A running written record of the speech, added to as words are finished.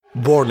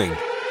Warning,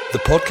 the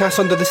podcast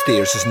Under the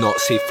Stairs is not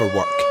safe for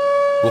work.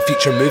 Will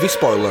feature movie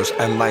spoilers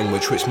and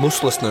language which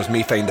most listeners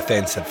may find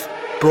offensive.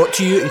 Brought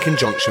to you in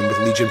conjunction with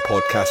Legion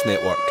Podcast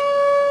Network.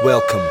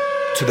 Welcome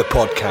to the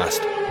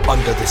podcast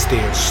Under the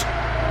Stairs.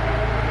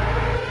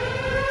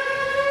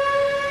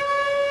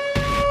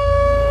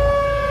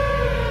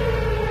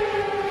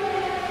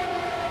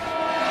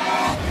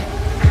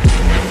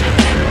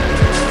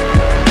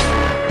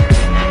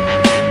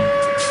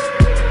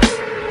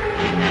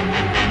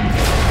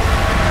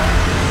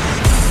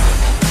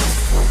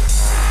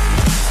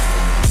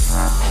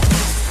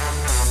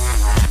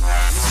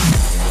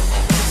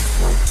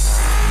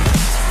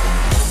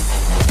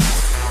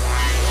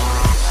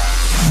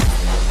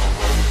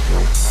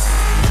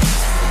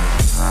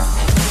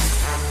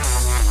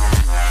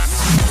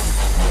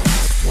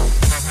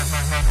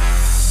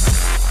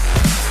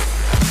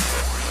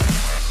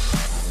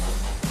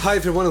 Hi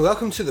everyone and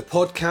welcome to the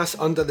podcast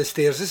Under the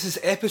Stairs. This is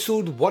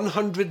episode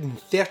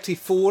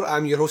 134.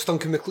 I'm your host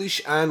Duncan McLeish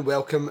and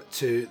welcome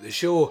to the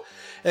show.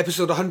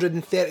 Episode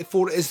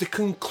 134 is the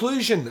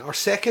conclusion, our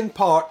second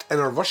part in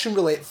our Russian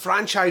Roulette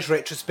franchise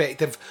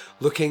retrospective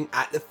looking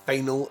at the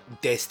Final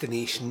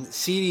Destination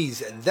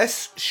series.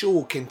 This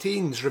show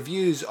contains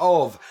reviews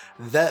of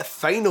The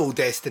Final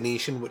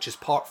Destination, which is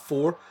part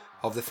 4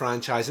 of the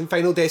franchise, and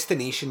Final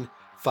Destination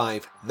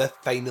 5, the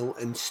final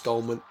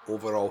instalment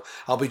overall.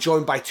 I'll be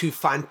joined by two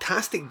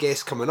fantastic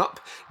guests coming up.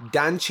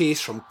 Dan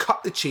Chase from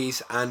Cut the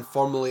Chase and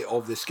formerly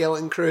of the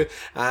Skeleton Crew,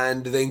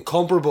 and the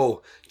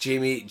incomparable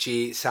Jamie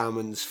J.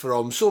 Salmons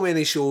from so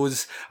many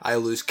shows I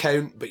lose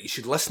count, but you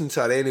should listen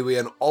to her anyway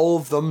on all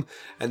of them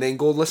and then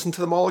go and listen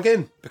to them all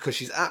again because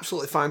she's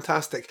absolutely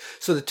fantastic.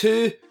 So the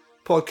two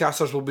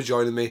podcasters will be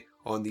joining me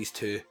on these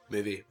two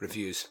movie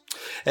reviews.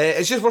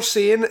 It's just worth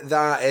saying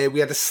that we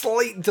had a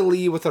slight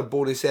delay with our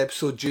bonus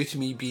episode due to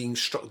me being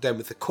struck down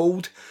with a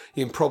cold.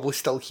 You can probably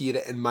still hear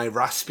it in my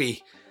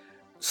raspy,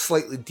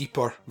 slightly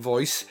deeper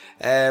voice.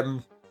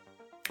 But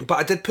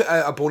I did put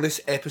out a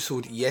bonus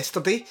episode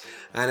yesterday,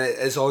 and it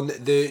is on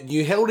the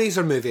new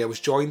Hellraiser movie. I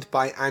was joined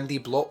by Andy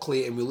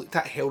Blockley and we looked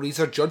at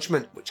Hellraiser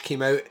Judgment, which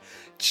came out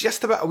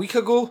just about a week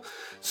ago.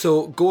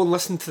 So go and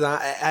listen to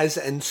that. It is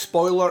in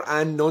spoiler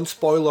and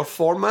non-spoiler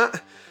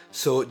format.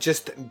 So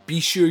just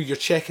be sure you're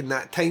checking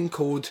that time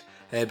code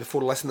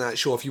before listening to that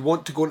show. If you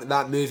want to go into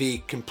that movie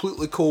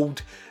completely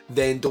cold,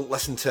 then don't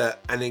listen to it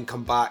and then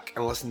come back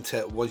and listen to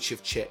it once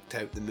you've checked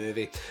out the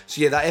movie.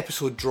 So yeah, that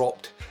episode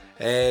dropped.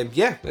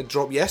 It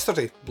dropped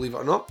yesterday, believe it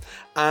or not.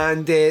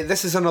 And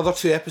this is another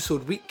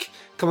 2-episode week.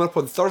 Coming up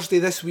on Thursday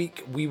this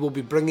week, we will be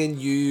bringing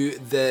you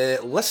the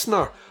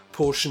listener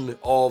portion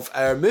of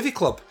our movie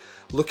club,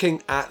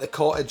 looking at The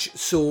Cottage.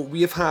 So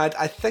we have had,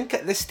 I think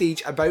at this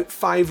stage, about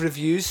 5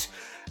 reviews.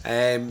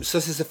 So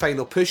this is the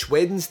final push.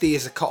 Wednesday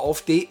is a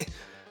cut-off date.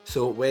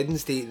 So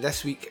Wednesday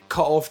this week,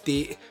 cut-off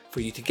date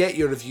for you to get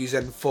your reviews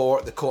in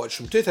for The Cottage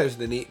from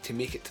 2008 to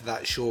make it to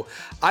that show.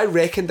 I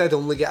reckoned I'd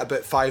only get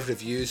about 5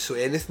 reviews, so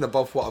anything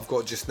above what I've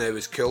got just now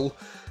is cool.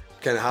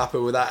 Kind of happy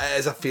with that. It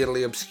is a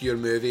fairly obscure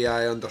movie,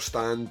 I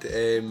understand,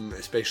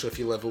 especially if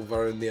you live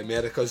over in the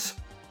Americas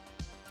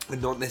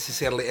and not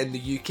necessarily in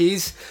the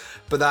UK's.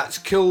 But that's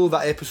cool.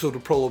 That episode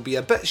will probably be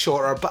a bit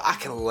shorter, but I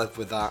can live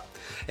with that.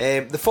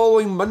 The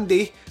following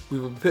Monday, we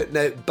will be putting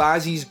out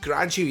Bazzy's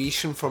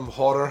graduation from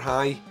Horror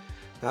High.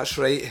 That's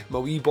right, my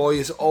wee boy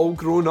is all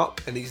grown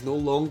up and he's no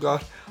longer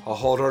a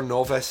horror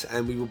novice,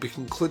 and we will be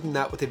concluding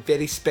that with a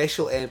very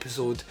special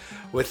episode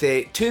with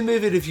 2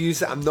 movie reviews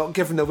that I'm not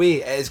giving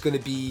away. It is going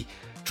to be,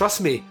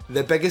 trust me,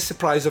 the biggest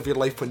surprise of your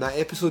life when that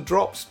episode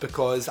drops,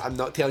 because I'm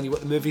not telling you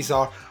what the movies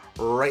are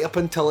right up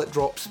until it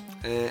drops,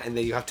 and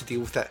then you have to deal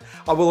with it.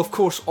 I will of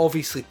course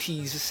obviously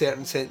tease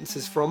certain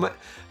sentences from it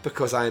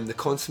because I am the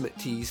consummate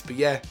tease, but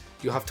yeah,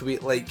 you'll have to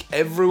wait like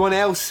everyone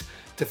else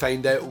to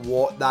find out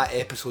what that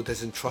episode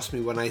is, and trust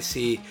me when I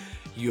say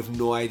you have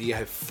no idea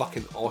how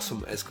fucking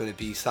awesome it's going to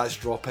be. So that's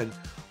dropping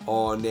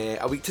on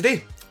a week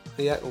today.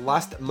 Yeah,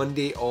 last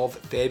Monday of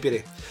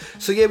February.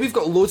 So yeah, we've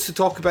got loads to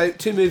talk about,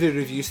 2 movie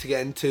reviews to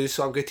get into,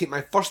 so I'm going to take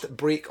my first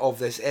break of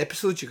this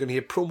episode. You're going to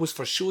hear promos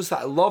for shows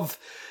that I love.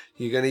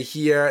 You're going to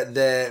hear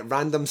the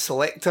random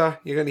selector.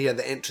 You're going to hear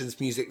the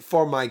entrance music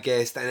for my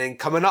guest. And then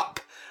coming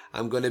up,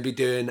 I'm going to be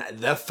doing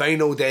The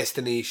Final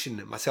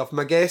Destination. Myself and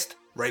my guest,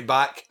 right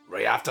back,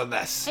 right after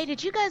this. Hey,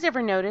 did you guys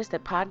ever notice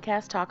that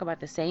podcasts talk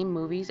about the same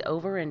movies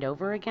over and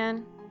over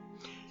again?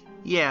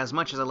 Yeah, as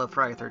much as I love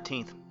Friday the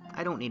 13th,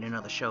 I don't need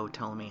another show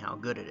telling me how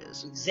good it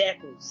is.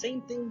 Exactly.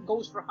 Same thing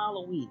goes for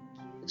Halloween.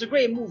 It's a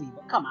great movie,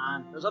 but come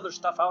on, there's other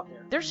stuff out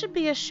there. There should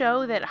be a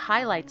show that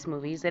highlights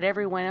movies that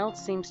everyone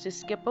else seems to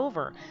skip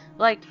over.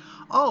 Like,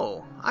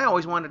 oh, I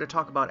always wanted to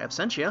talk about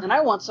Absentia. And I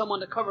want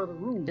someone to cover the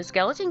room. The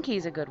Skeleton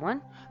Key's a good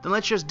one. Then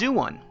let's just do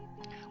one.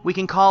 We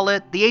can call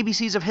it The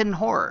ABCs of Hidden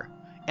Horror,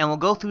 and we'll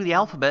go through the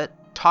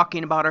alphabet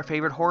talking about our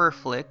favorite horror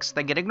flicks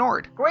that get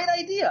ignored. Great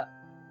idea!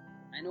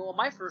 I know what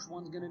my first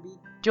one's gonna be.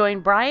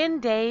 Join Brian,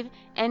 Dave,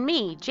 and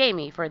me,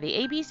 Jamie, for the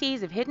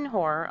ABCs of Hidden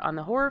Horror on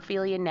the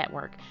Horrorphilia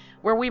Network,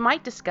 where we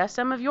might discuss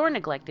some of your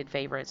neglected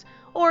favorites,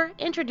 or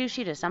introduce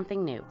you to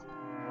something new.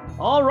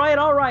 All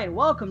right.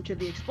 Welcome to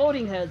the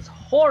Exploding Heads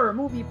Horror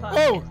Movie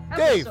Podcast. Oh,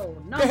 Dave,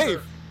 episode number...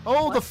 Dave,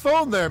 hold the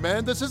phone there,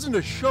 man. This isn't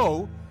a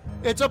show.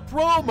 It's a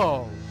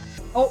promo.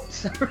 Oh,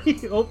 sorry.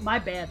 Oh, my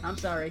bad. I'm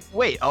sorry.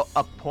 Wait,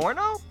 a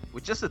porno?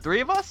 With just the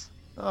three of us?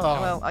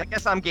 Oh. Well, I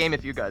guess I'm game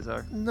if you guys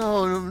are.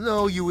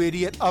 No, you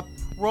idiot. A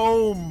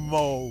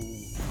promo.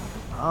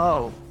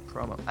 Oh,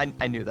 promo.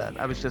 I knew that.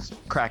 I was just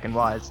cracking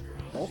wise.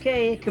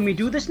 Okay, can we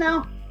do this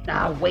now?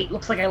 Ah, wait,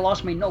 looks like I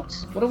lost my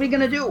notes. What are we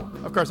gonna do?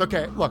 Of course,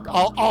 okay. Look,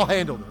 I'll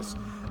handle this.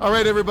 All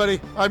right, everybody.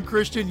 I'm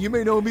Christian. You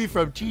may know me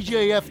from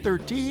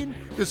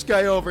TJF13. This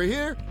guy over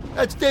here,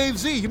 that's Dave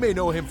Z. You may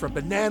know him from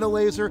Banana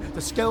Laser,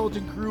 The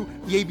Skeleton Crew,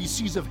 the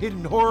ABCs of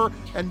Hidden Horror.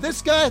 And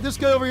this guy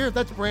over here,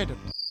 that's Brandon.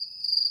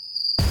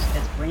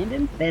 That's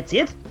Brandon? That's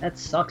it? That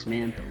sucks,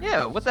 man.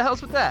 Yeah, what the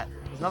hell's with that?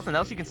 There's nothing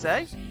else you can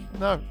say?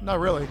 No, not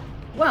really.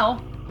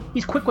 Well,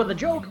 he's quick with a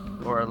joke.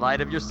 Or a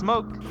light of your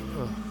smoke?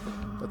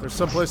 But there's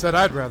someplace that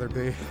I'd rather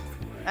be.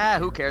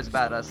 Who cares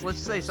about us? Let's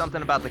say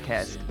something about the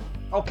cast.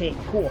 Okay,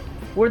 cool.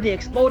 We're the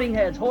Exploding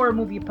Heads Horror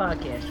Movie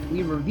Podcast.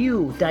 We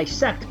review,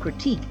 dissect,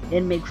 critique,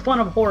 and make fun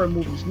of horror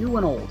movies, new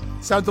and old.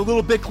 Sounds a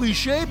little bit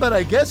cliche, but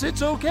I guess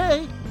it's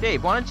okay.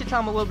 Dave, why don't you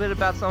tell them a little bit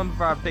about some of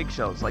our big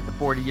shows, like the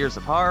 40 Years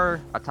of Horror,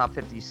 our top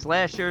 50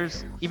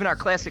 slashers, even our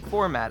classic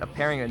format of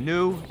pairing a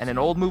new and an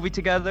old movie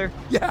together?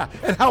 Yeah,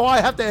 and how I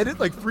have to edit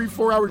like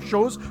 3-4 hour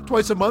shows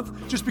twice a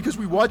month just because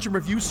we watch and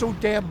review so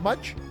damn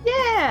much?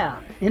 Yeah!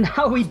 And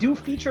how we do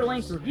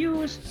feature-length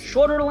reviews,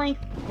 shorter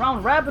length,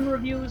 round-robin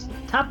reviews,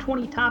 top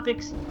 20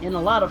 topics, and a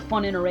lot of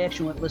fun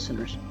interaction with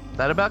listeners.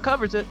 That about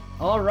covers it.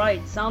 All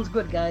right, sounds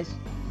good, guys.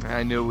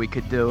 I knew we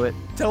could do it.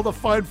 Tell the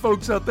fine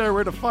folks out there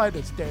where to find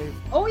us, Dave.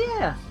 Oh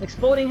yeah,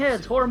 Exploding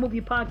Heads Horror Movie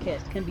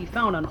Podcast can be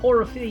found on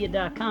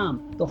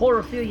Horrorphilia.com, the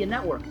Horrorphilia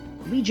Network,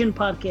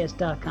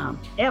 LegionPodcast.com,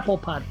 Apple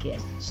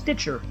Podcasts,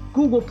 Stitcher,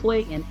 Google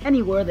Play, and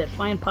anywhere that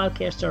fine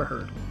podcasts are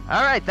heard.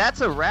 All right,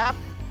 that's a wrap.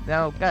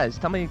 Now, guys,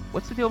 tell me,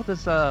 what's the deal with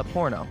this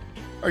porno?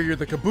 Are you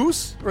the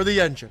caboose or the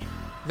engine?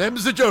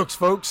 Them's the jokes,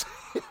 folks.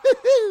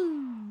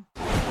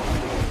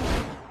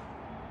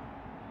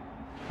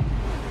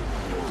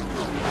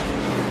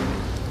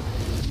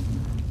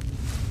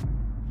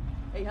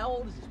 Hey, how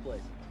old is this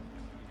place?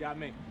 Got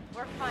me.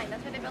 We're fine.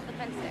 That's why they built the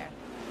fence there.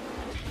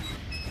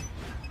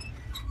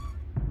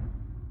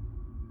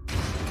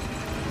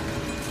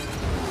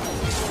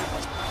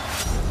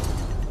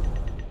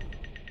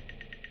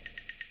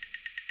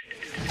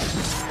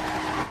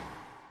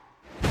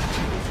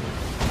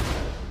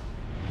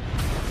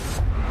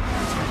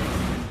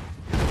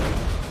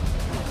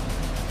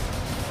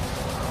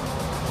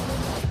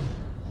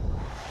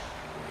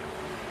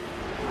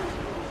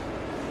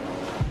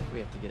 We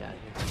have to get out of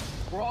here.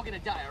 We're all gonna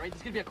die, all right?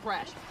 There's gonna be a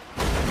crash.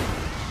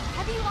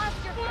 Have you lost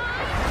your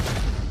mind?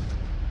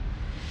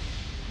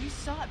 You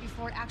saw it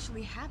before it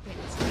actually happened.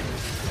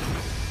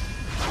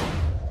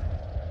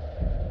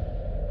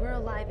 We're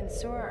alive, and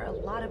so are a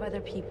lot of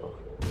other people.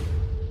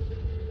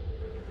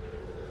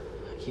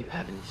 I keep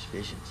having these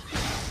visions.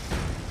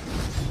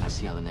 I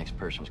see how the next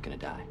person was gonna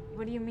die.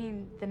 What do you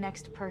mean, the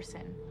next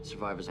person?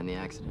 Survivors in the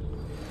accident.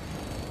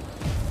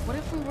 What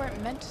if we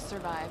weren't meant to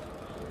survive?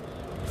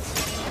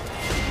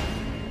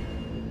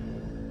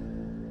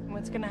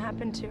 What's gonna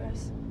happen to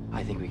us?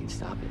 I think we can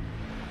stop it.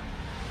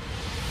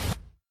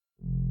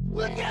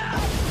 Look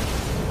out!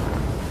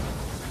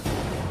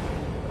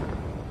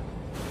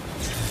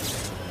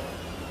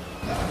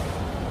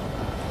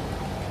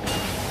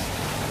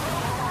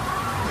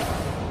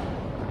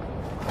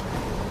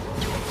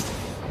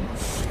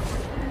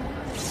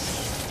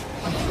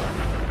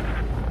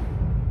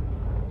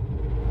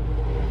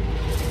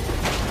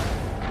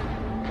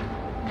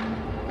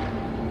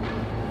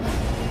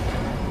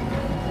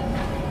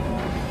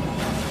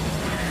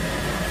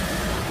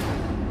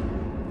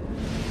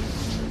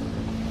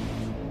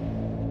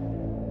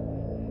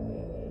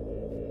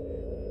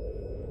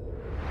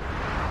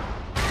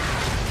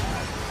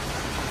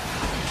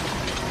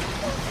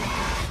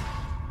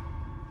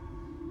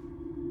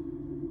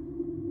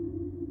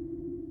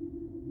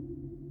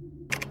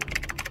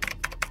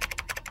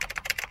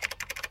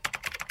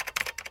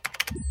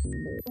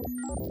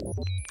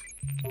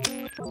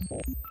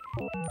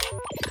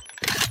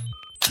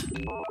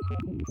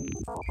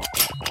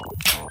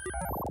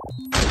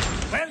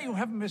 Well, you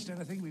haven't missed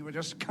anything. We were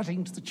just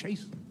cutting to the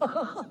chase.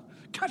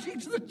 Cutting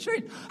to the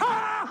chase.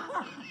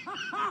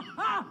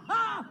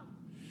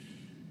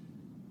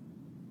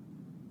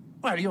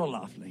 Well, you'll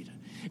laugh later.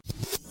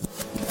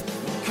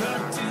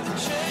 Cut to the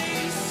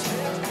chase.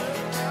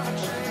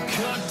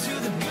 Cut to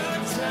the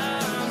good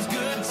times,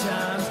 good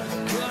times.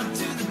 Cut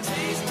to the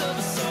taste of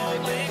a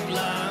Salt Lake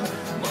lime.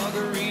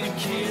 Margarita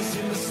kiss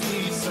in the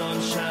sweet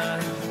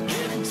sunshine.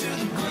 Get into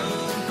the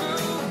groove,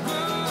 groove,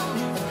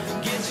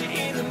 groove. Get you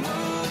in the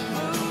mood,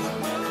 mood,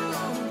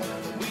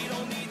 mood. We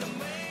don't need the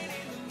man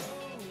in the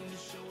moon to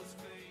show his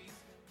face.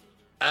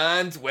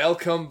 And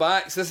welcome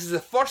back. So this is the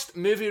first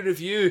movie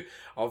review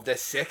of the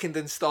second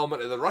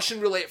installment of the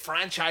Russian Roulette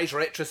franchise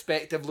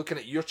retrospective, looking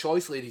at your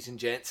choice, ladies and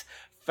gents,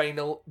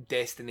 Final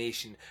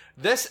Destination.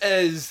 This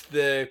is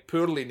the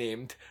poorly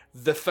named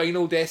The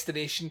Final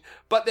Destination,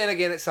 but then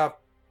again, it's a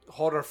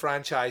horror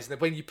franchise,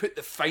 and when you put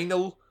the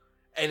final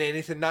in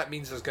anything, that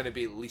means there's going to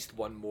be at least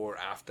one more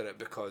after it,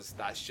 because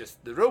that's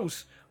just the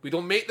rules. We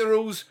don't make the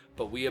rules,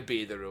 but we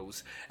obey the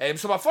rules.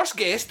 So my first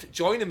guest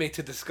joining me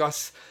to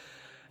discuss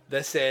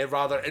this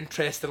rather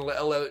interesting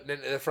little outing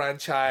into the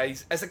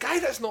franchise is a guy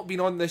that's not been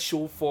on this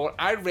show for,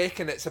 I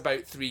reckon it's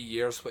about 3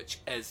 years, which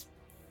is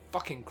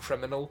fucking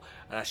criminal,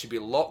 and I should be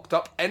locked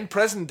up in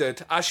prison,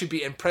 dude. I should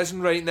be in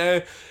prison right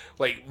now,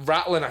 like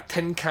rattling a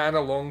tin can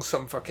along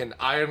some fucking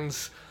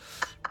irons,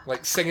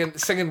 like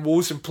singing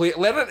woes and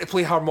learning to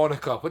play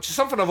harmonica, which is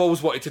something I've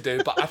always wanted to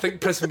do, but I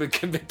think prison would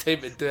give me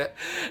time to do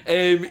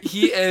it.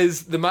 He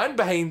is the man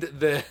behind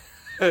the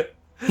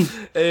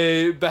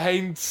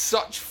behind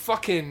such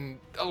fucking,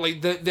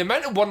 like, the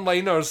amount of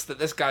one-liners that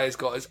this guy has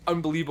got is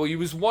unbelievable. He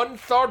was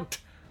 1/3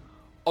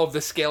 of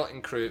the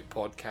Skeleton Crew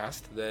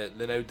podcast, the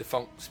now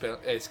defunct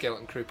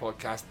Skeleton Crew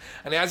podcast,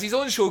 and he has his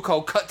own show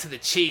called Cut to the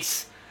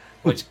Chase,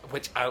 which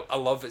I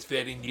love. It's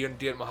very near and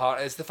dear to my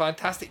heart. It's the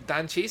fantastic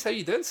Dan Chase. How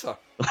you doing, sir?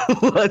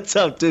 What's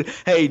up, dude?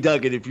 Hey,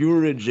 Duggan, if you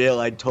were in jail,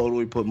 I'd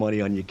totally put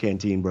money on your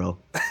canteen, bro.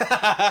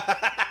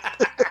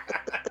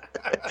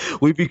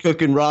 We'd be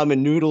cooking ramen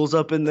noodles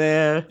up in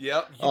there.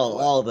 Yep.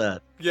 All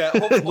that. Yeah,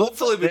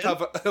 hopefully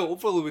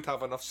we'd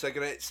have enough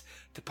cigarettes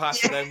to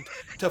pass around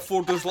to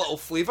afford those little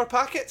flavour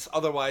packets.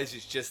 Otherwise,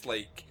 it's just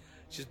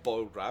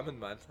boiled ramen,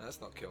 man. That's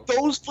not cool.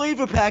 Those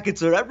flavor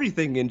packets are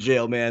everything in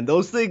jail, man.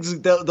 Those things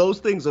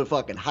are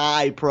fucking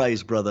high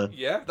price, brother.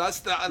 Yeah,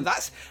 that's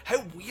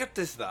how weird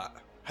is that?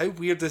 How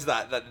weird is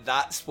that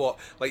that's what,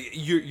 like,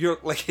 you're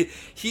like,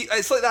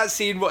 it's like that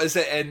scene, what is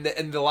it,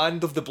 in the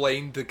land of the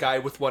blind, the guy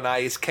with one eye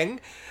is king.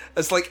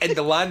 It's like in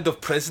the land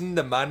of prison,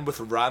 the man with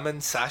ramen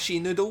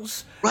sashi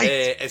noodles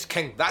is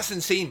king. That's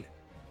insane.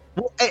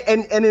 Well,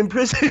 and in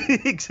prison,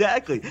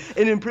 exactly.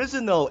 And in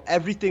prison, though,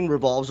 everything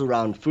revolves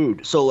around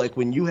food. So, like,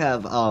 when you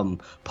have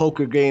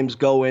poker games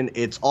going,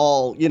 it's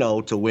all,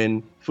 to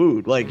win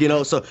food. Like,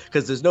 so,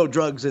 because there's no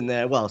drugs in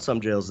there. Well,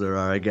 some jails there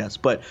are, I guess.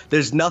 But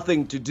there's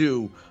nothing to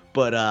do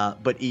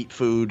but eat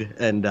food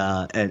and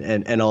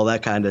all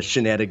that kind of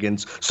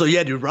shenanigans. So,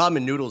 yeah, dude,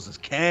 ramen noodles is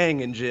king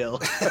in jail.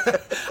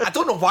 I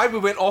don't know why we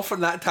went off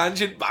on that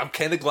tangent, but I'm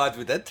kind of glad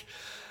we did.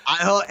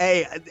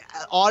 Hey,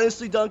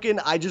 honestly,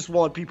 Duncan, I just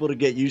want people to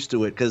get used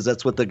to it, because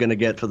that's what they're going to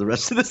get for the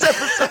rest of this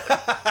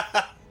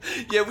episode.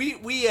 Yeah,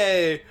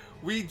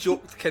 we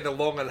joked kind of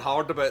long and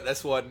hard about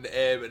this one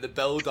in the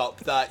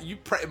build-up, that you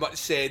pretty much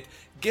said,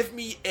 give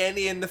me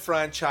any in the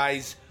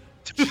franchise,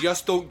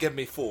 just don't give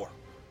me 4.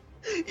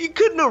 You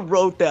couldn't have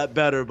wrote that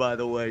better, by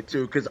the way,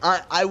 too, because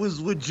I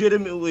was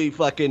legitimately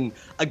fucking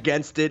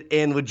against it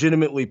and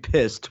legitimately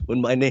pissed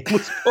when my name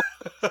was called.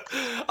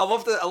 I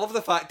love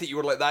the fact that you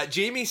were like that.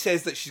 Jamie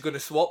says that she's going to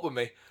swap with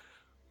me.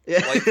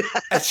 Yeah.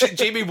 Like,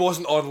 Jamie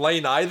wasn't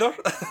online either.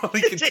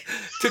 Like, it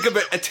took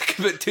about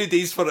 2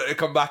 days for her to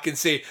come back and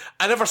say,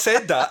 I never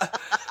said that.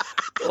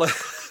 Like,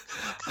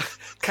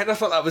 kind of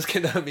thought that was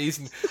kind of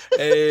amazing.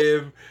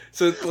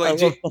 So, like,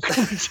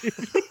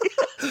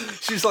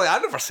 she's like, I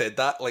never said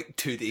that, like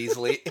 2 days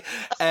late.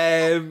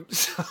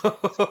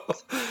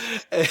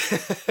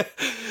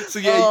 So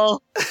yeah,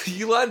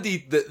 you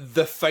landed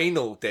the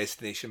Final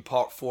Destination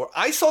Part 4.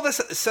 I saw this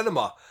at the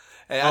cinema.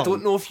 I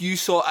don't know if you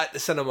saw it at the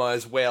cinema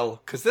as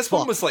well, because this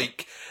one was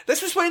like,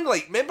 this was when,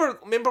 like, remember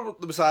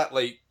there was that,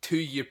 like,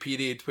 2-year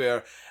period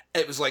where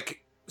it was,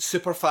 like,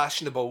 super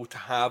fashionable to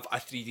have a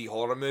 3D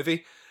horror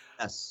movie.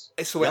 Yes.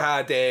 So we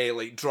had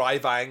like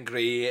Drive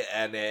Angry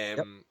and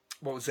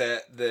what was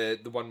it? The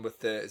one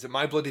with is it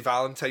My Bloody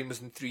Valentine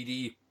was in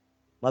 3D?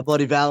 My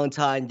Bloody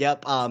Valentine,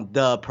 yep.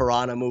 The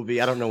Piranha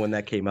movie. I don't know when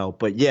that came out,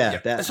 but yeah.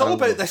 It's all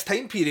about this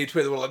time period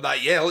where they were like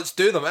that. Yeah, let's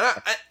do them. And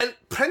in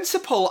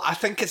principle, I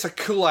think it's a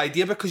cool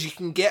idea, because you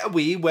can get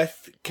away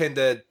with kind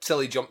of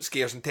silly jump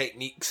scares and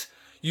techniques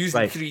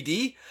using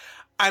 3D.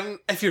 And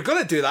if you're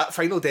going to do that,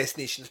 Final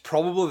Destination is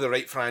probably the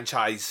right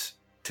franchise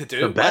to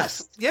do the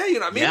best. Yeah, you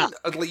know what I mean? Yeah.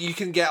 Like, you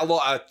can get a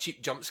lot of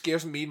cheap jump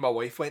scares. Me and my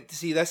wife went to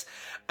see this,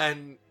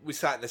 and we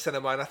sat in the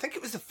cinema, and I think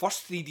it was the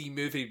first 3D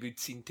movie we'd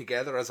seen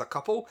together as a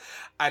couple,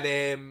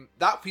 and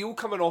that wheel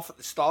coming off at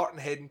the start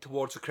and heading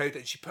towards the crowd,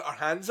 and she put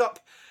her hands up,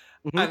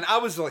 and I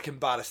was like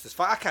embarrassed as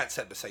fuck. I can't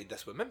sit beside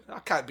this woman. I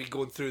can't be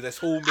going through this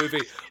whole movie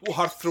with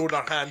her throwing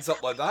her hands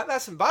up like that.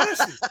 That's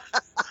embarrassing.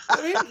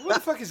 I mean, what the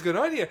fuck is going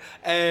on here?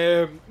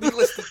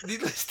 Needless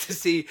to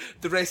say,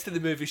 the rest of the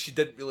movie, she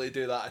didn't really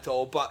do that at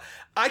all. But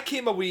I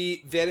came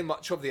away very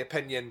much of the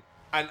opinion,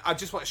 and I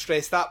just want to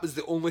stress, that was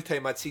the only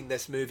time I'd seen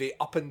this movie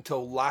up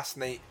until last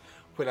night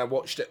when I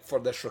watched it for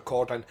this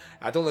recording.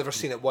 I'd only ever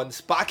seen it once,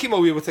 but I came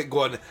away with it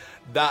going,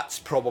 that's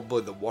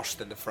probably the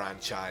worst in the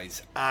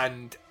franchise.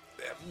 And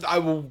I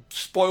will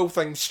spoil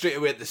things straight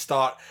away at the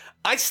start.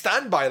 I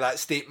stand by that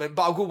statement,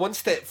 but I'll go one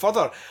step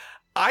further.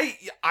 I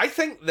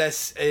think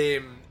this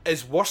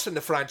is worse in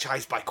the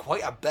franchise by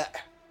quite a bit.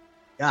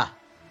 Yeah.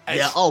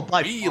 It's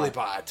by really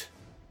far. bad.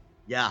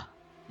 Yeah.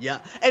 Yeah,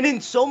 and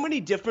in so many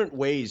different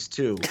ways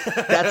too.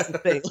 That's the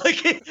thing.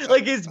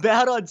 Like it's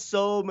bad on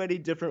so many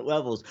different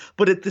levels,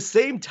 but at the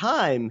same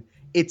time,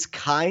 it's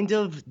kind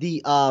of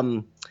the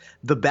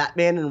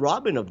Batman and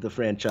Robin of the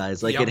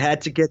franchise. Like, Yep. it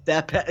had to get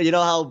that. You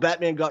know how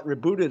Batman got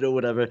rebooted or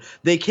whatever.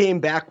 They came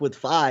back with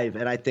 5,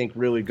 and I think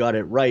really got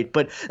it right.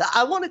 But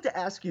I wanted to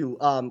ask you,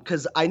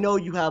 because I know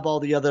you have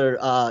all the other,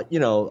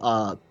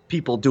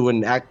 people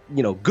doing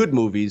good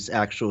movies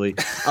actually.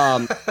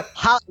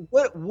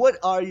 What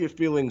are your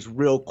feelings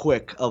real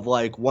quick of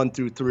like 1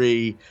 through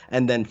 3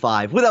 and then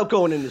 5 without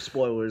going into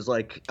spoilers?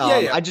 Like,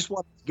 I just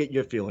want to get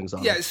your feelings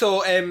on it. Yeah,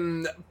 so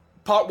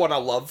part 1 I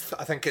love.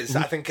 I think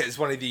it's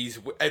one of these.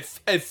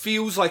 It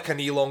feels like an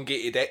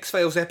elongated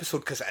X-Files episode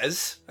because it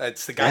is.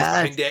 It's the guys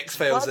behind the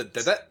X-Files that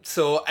did it.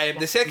 So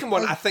the second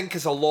one I think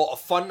is a lot of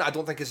fun. I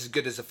don't think it's as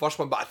good as the first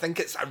one, but I think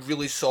it's a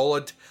really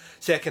solid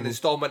second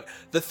installment.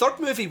 The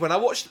third movie, when I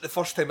watched it the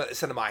first time at the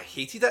cinema, I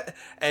hated it.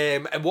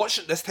 And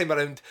watching it this time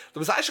around, there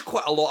was actually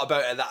quite a lot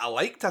about it that I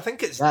liked. I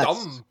think it's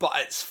dumb, but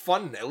it's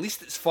fun. At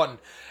least it's fun.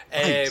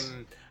 I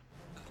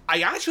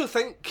actually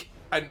think.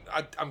 And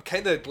I'm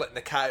kind of letting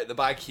the cat out of the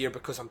bag here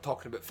because I'm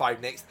talking about 5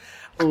 next.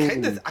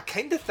 I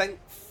kind of think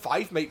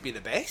 5 might be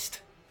the best.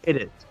 It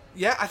is.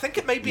 Yeah, I think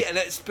it might be, and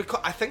it's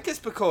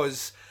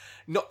because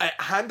it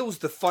handles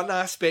the fun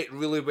aspect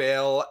really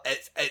well.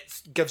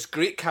 It gives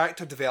great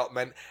character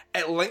development.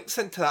 It links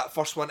into that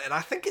first one, and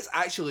I think it's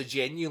actually a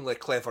genuinely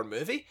clever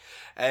movie.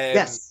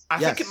 I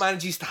think it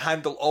manages to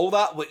handle all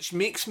that, which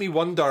makes me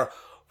wonder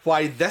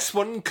why this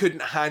one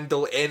couldn't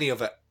handle any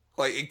of it.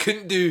 Like, it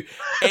couldn't do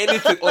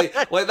anything. like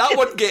that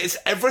one gets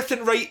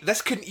everything right.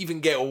 This couldn't even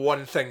get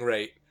one thing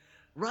right.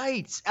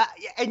 Right.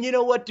 And you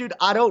know what, dude?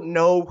 I don't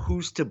know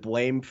who's to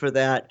blame for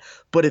that,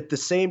 but at the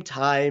same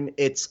time,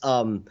 it's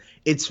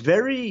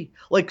very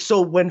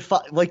so when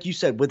like you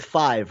said with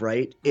 5,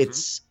 right?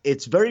 Mm-hmm.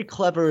 It's very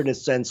clever in a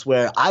sense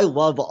where I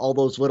love all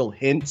those little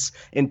hints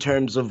in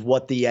terms of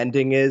what the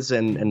ending is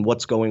and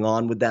what's going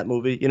on with that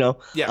movie, you know?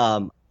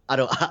 Yeah.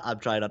 I'm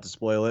trying not to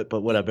spoil it,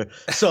 but whatever.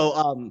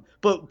 So,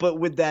 but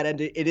with that end,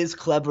 it is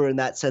clever in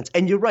that sense.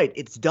 And you're right,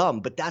 it's dumb,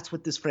 but that's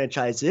what this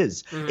franchise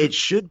is. Mm-hmm. It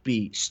should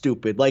be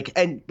stupid.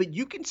 But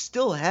you can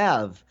still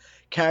have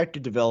character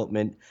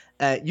development.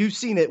 We've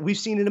seen it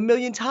a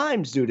million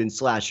times, dude, in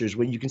slashers,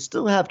 when you can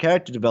still have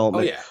character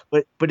development. Oh,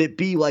 yeah. But it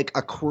be like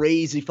a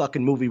crazy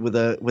fucking movie with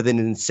an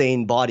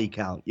insane body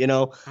count, you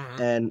know?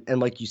 Mm-hmm. And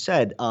like you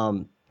said,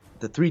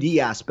 the 3D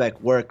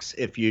aspect works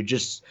if you're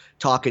just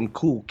talking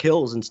cool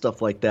kills and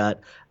stuff like that.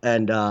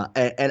 And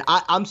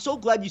I'm so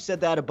glad you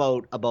said that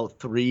about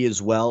 3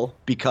 as well,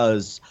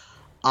 because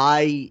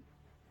I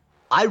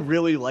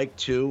really like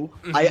 2.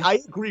 Mm-hmm.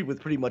 I agree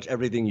with pretty much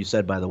everything you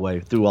said, by the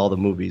way, through all the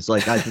movies.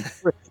 Like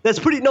that's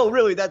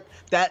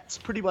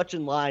pretty much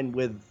in line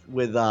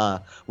with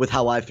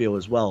how I feel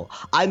as well.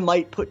 I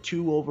might put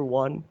 2 over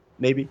 1.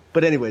 Maybe,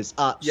 but anyways,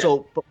 but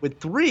with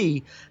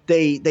 3,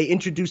 they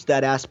introduced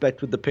that aspect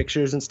with the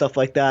pictures and stuff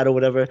like that or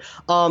whatever.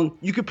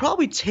 You could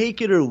probably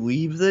take it or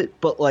leave it,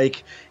 but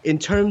like in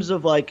terms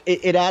of like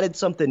it added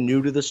something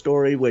new to the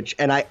story, which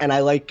and I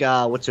like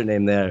what's her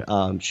name there?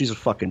 She's a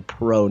fucking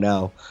pro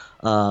now.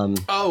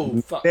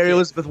 Mary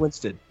Elizabeth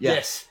Winstead. Yeah.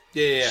 Yes.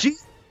 Yeah.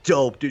 She's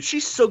dope, dude.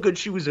 She's so good.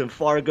 She was in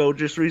Fargo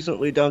just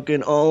recently,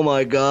 Duncan. Oh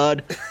my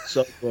god,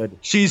 so good.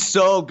 She's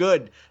so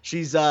good.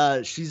 She's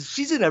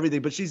in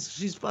everything, but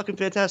she's fucking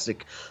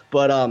fantastic.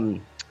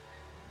 But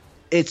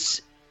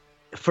it's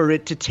for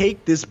it to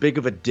take this big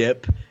of a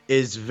dip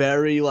is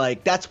very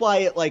like that's why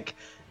it like.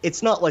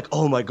 It's not like,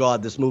 oh my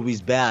god, this movie's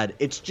bad.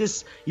 It's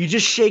just you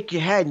just shake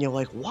your head and you're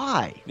like,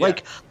 why? Yeah.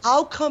 Like,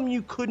 how come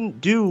you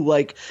couldn't do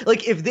like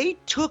if they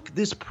took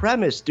this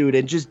premise, dude,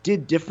 and just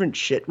did different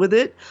shit with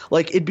it,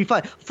 like it'd be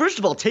fine. First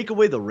of all, take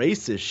away the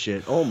racist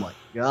shit. Oh my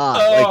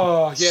god.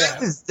 Oh like, yeah.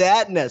 Is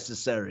that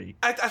necessary?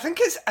 I think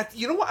it's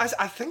you know what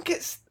I think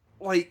it's.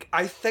 Like,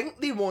 I think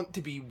they want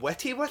to be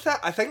witty with it.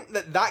 I think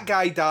that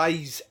guy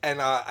dies in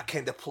a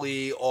kind of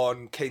play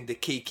on kind of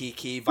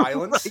KKK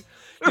violence. Right.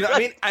 You know what I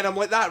mean? And I'm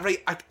like that,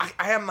 right?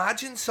 I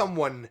imagine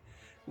someone,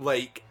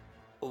 like,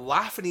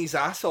 laughing his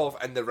ass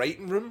off in the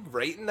writing room,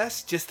 writing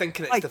this, just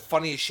thinking it's the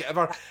funniest shit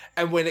ever.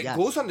 And when it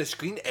goes on the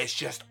screen, it's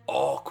just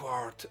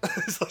awkward.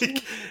 It's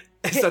like,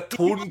 it's a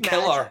tone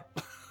killer.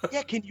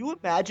 Yeah, can you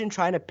imagine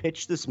trying to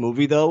pitch this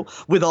movie, though,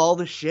 with all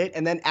the shit,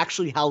 and then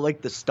actually how,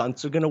 like, the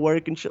stunts are going to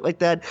work and shit like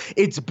that?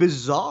 It's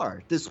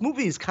bizarre. This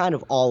movie is kind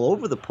of all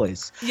over the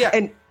place. Yeah.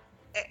 And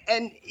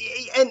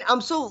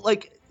I'm so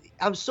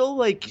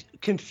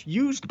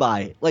confused by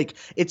it. Like,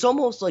 it's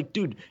almost like,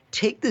 dude,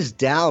 take this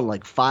down,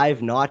 like,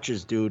 5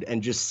 notches, dude,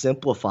 and just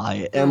simplify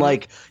it. And,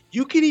 like,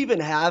 you can even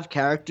have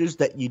characters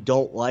that you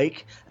don't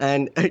like,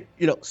 and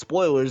you know,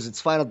 spoilers, it's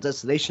Final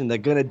Destination, they're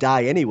gonna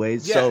die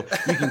anyways, so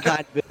you can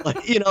kind of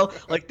like, you know,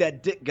 like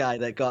that dick guy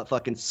that got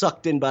fucking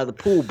sucked in by the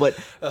pool. But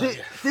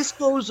this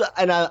goes,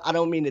 and I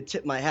don't mean to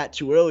tip my hat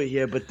too early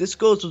here, but this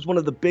goes with one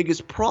of the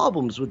biggest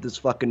problems with this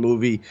fucking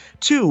movie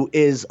too,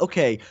 is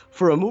okay,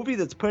 for a movie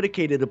that's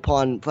predicated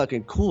upon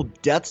fucking cool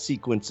death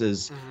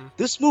sequences,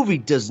 this movie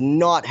does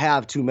not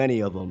have too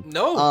many of them.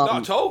 No,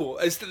 not at all.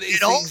 It's the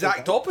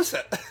exact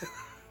opposite.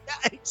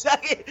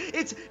 Exactly.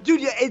 It's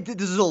dude. Yeah,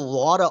 there's a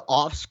lot of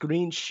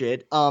off-screen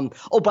shit. Oh,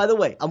 by the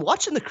way, I'm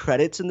watching the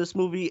credits in this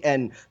movie,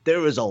 and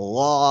there is a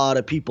lot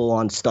of people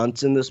on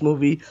stunts in this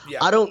movie. Yeah.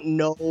 I don't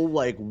know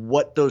like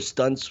what those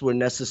stunts were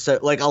necessary.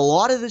 Like a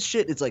lot of this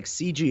shit, it's like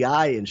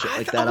CGI and shit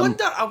like that.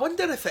 I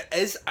wonder if it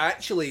is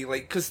actually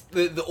like because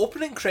the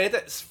opening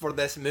credits for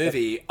this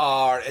movie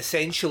are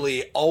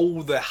essentially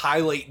all the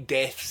highlight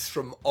deaths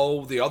from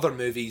all the other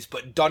movies,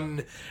 but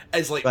done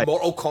as like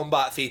Mortal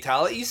Kombat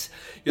fatalities.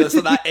 You know,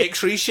 so that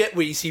X-ray shit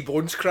where you see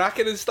bones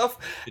cracking and stuff.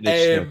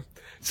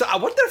 So I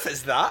wonder if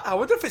it's that. I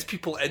wonder if it's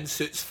people in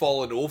suits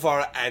falling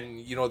over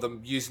and, you know,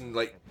 them using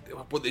like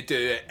what they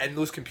do in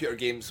those computer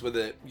games with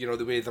the, you know,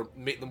 the way they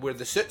make them wear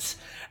the suits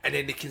and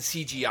then they can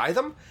CGI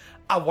them.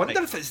 I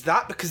wonder if it's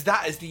that, because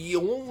that is the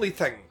only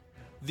thing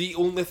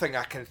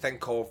I can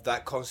think of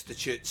that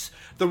constitutes.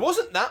 There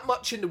wasn't that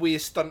much in the way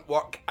of stunt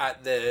work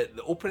at the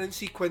opening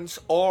sequence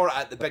or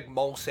at the big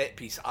mall set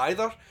piece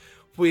either,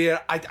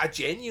 where I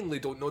genuinely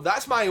don't know.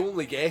 That's my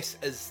only guess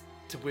as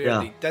to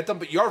where they did them.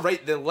 But you're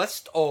right, the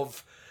list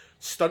of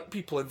stunt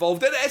people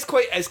involved, and it's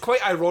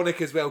quite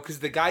ironic as well,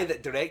 because the guy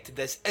that directed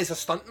this is a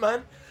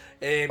stuntman.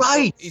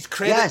 His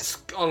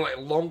credits are like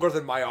longer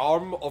than my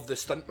arm of the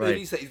stunt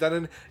movies that he's done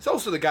in. It's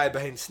also the guy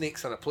behind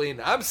Snakes on a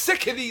Plane. I'm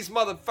sick of these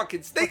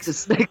motherfucking snakes. The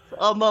snake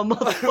on my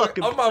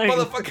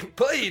motherfucking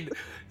plane.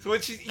 So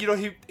which is, you know,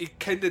 he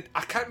kind of,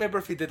 I can't remember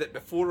if he did it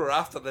before or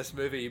after this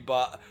movie,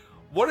 but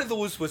one of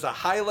those was a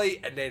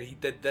highlight, and then he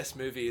did this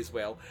movie as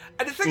well.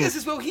 And the thing is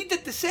as well, he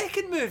did the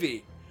second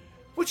movie,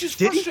 which is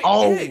frustrating.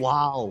 Oh,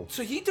 wow.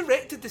 So he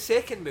directed the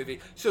second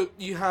movie. So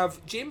you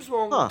have James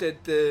Wong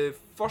did the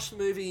first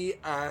movie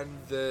and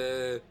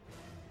the...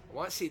 I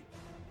want to say...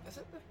 Is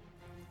it the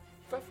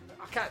fifth?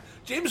 I can't...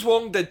 James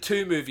Wong did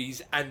 2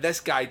 movies, and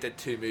this guy did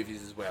 2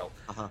 movies as well.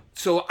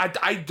 So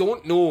I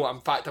don't know.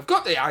 In fact, I've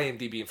got the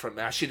IMDb in front of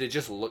me. I should have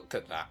just looked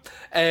at that.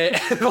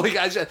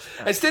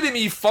 Instead of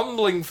me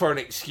fumbling for an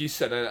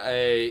excuse,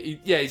 and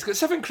he's got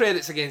 7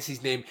 credits against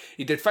his name.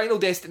 He did Final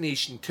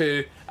Destination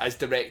 2 as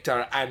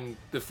director and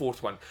the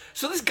 4th one.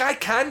 So this guy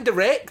can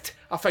direct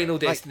a Final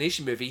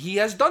Destination movie. He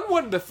has done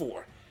one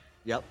before.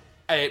 Yep.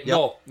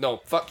 No,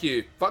 fuck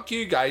you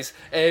guys.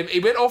 He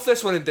went off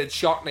this one and did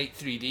Shark Night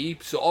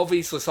 3D, so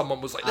obviously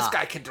someone was like, this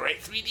guy can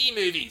direct 3D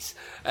movies.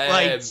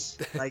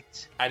 Right.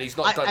 And he's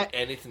not done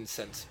anything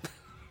since.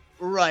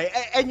 Right,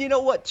 and you know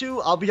what,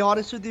 too? I'll be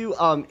honest with you.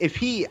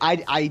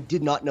 I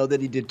did not know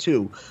that he did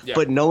 2,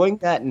 but knowing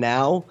that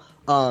now,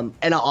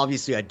 and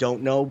obviously I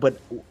don't know, but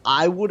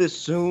I would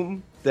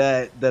assume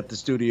that the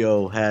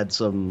studio had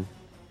something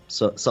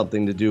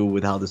to do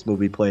with how this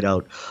movie played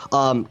out.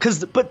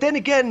 But then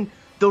again,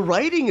 the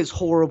writing is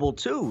horrible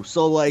too.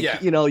 So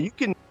like, you know, you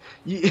can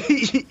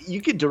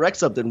direct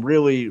something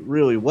really,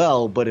 really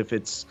well, but if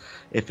it's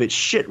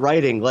shit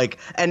writing, like,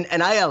 and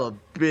I have a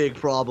big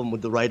problem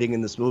with the writing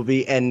in this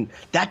movie, and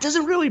that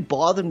doesn't really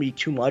bother me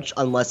too much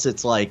unless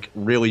it's like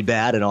really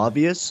bad and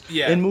obvious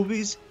in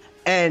movies.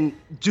 And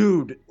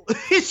dude,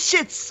 this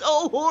shit's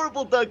so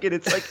horrible, Duncan.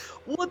 It's like,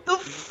 what the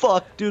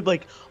fuck, dude?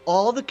 Like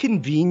all the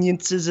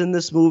conveniences in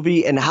this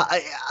movie, and how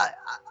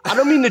I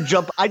don't mean to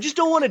jump. I just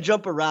don't want to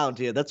jump around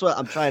here. That's what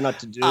I'm trying not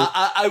to do.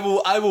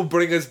 I will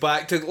bring us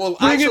back to. Well,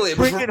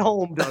 bring it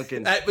home,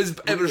 Duncan. It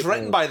was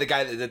written by the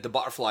guy that did the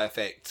Butterfly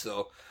Effect.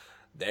 So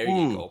there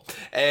you go.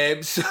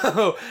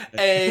 So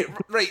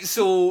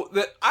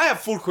I have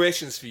 4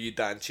 questions for you,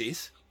 Dan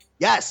Chase.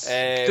 Yes.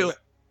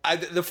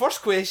 The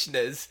first question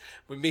is,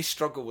 we may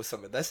struggle with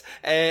some of this.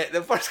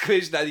 The first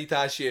question I need to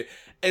ask you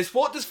is,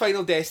 what does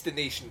Final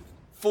Destination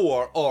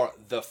 4 or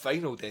The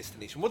Final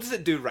Destination, what does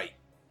it do right?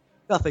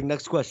 Nothing.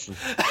 Next question.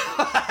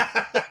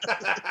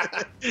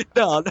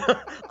 No.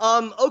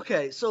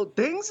 Okay, so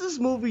things this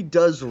movie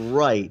does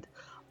right.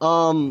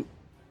 Wow.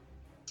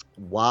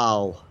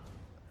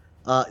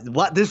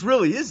 What? This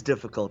really is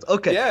difficult.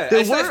 Okay. Yeah,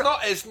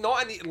 it's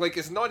not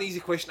an easy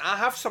question. I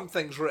have some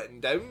things written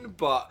down,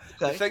 but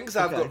the things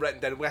I've got written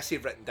down, when I say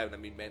written down, I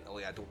mean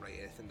mentally. I don't write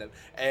anything down.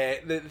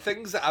 The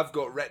things that I've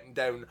got written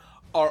down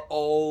are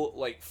all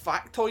like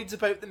factoids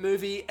about the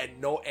movie and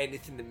not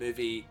anything the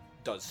movie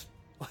does.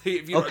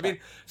 If you know what I mean.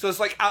 So it's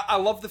like, I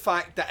love the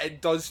fact that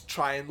it does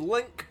try and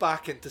link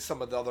back into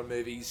some of the other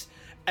movies,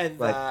 and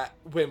that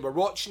when we're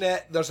watching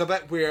it, there's a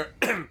bit where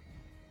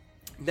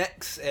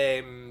Nick's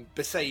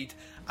beside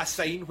a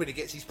sign when he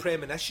gets his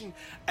premonition,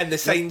 and the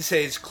sign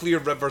says Clear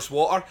Rivers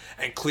Water,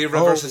 and Clear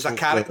Rivers is a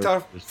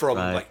character from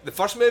like the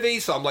first movie.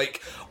 So I'm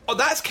like, oh,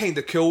 that's kind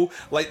of cool.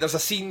 Like there's a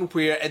scene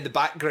where in the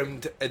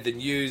background in the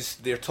news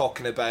they're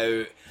talking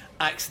about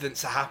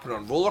accidents that happen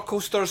on roller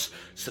coasters,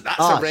 so that's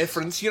a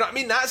reference. You know what I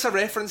mean? That's a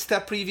reference to a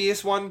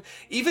previous one,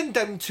 even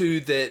down to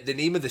the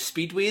name of the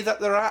speedway that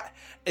they're at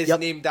is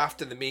named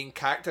after the main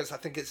characters. I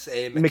think it's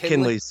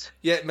McKinley's.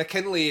 Yeah,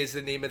 McKinley is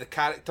the name of the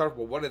character.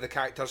 Well, one of the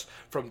characters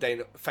from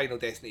Final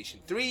Destination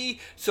 3.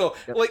 So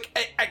like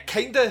it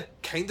kind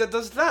of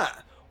does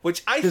that.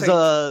 which I There's think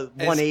a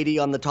 180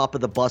 on the top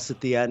of the bus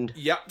at the end.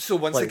 Yep. So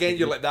once Like- again,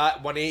 you're like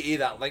that 180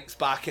 that links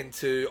back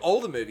into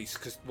all the movies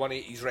because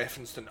 180 is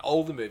referenced in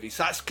all the movies.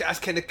 So that's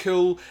kind of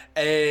cool.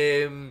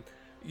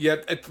 Yeah,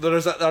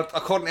 there's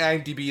according to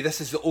IMDb,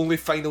 this is the only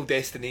Final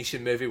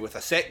Destination movie with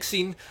a sex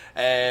scene.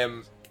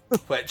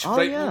 Which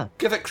we'll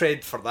give it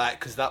cred for that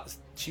because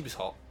she was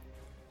hot.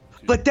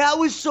 But that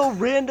was so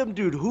random,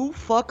 dude. Who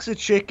fucks a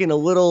chick in a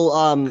little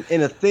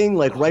in a thing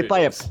like right by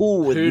a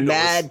pool with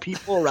mad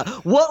people around?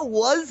 What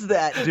was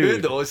that,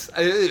 dude? Who knows?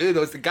 Who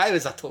knows? The guy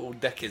was a total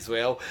dick as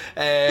well.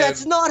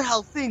 That's not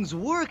how things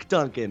work,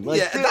 Duncan.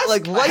 Like,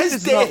 that's life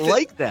is not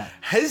like that.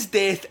 His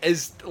death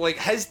is like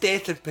his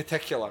death in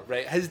particular,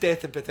 right? His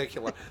death in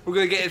particular. We're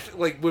gonna get it,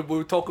 like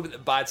we'll talk about the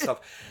bad stuff.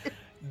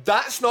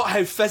 That's not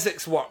how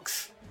physics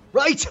works.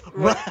 Right.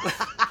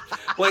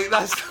 Like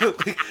that's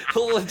like,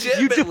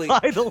 legitimately. You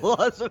defy the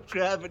laws of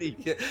gravity.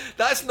 Yeah,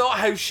 that's not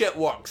how shit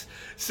works.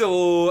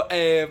 So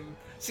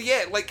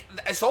yeah, like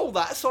it's all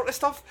that sort of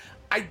stuff.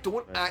 I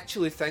don't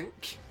actually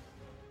think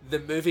the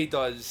movie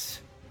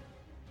does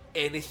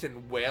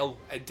anything well.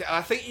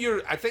 I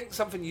think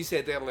something you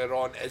said earlier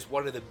on is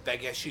one of the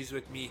big issues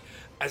with me.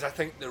 Is I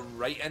think the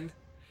writing.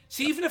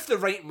 See, even if the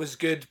writing was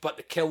good but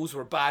the kills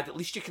were bad, at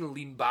least you can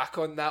lean back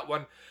on that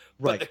one.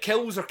 But the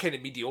kills are kind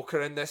of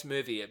mediocre in this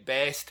movie at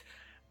best.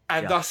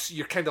 And thus,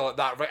 you're kind of like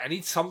that, right? I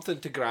need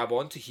something to grab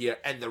onto here.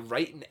 And the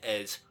writing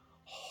is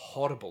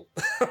horrible.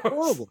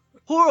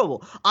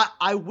 Horrible.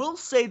 I will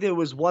say there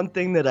was one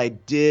thing that I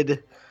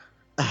did.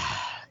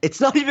 It's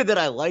not even that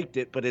I liked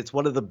it, but it's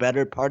one of the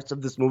better parts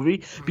of this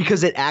movie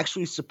because it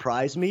actually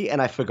surprised me.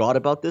 And I forgot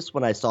about this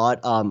when I saw it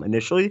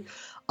initially.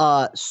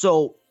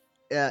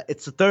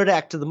 It's the third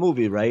act of the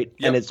movie, right?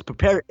 Yep. And it's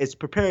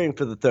preparing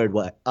for the third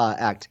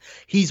act.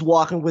 He's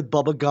walking with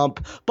Bubba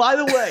Gump. By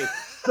the way,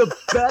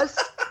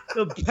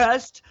 the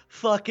best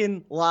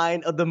fucking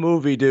line of the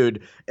movie,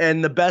 dude,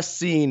 and the best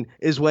scene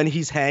is when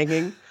he's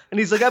hanging and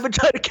he's like, "I've been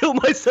trying to kill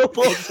myself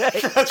all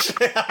day."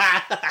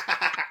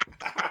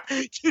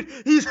 Dude,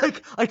 he's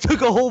like, I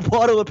took a whole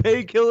bottle of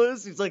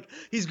painkillers. He's like,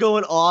 he's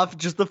going off.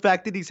 Just the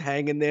fact that he's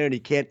hanging there and he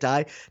can't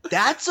die.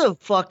 That's a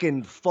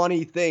fucking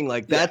funny thing.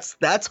 Like that's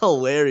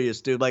hilarious,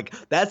 dude. Like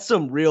that's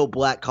some real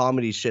black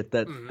comedy shit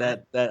that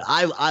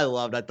I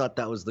loved. I thought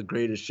that was the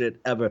greatest shit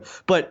ever.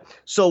 But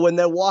so when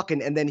they're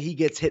walking and then he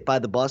gets hit by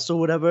the bus or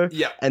whatever,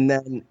 and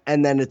then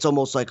it's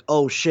almost like,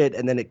 oh shit,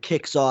 and then it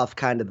kicks off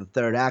kind of the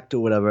third act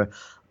or whatever.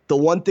 The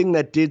one thing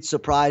that did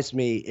surprise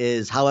me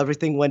is how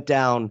everything went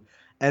down.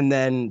 And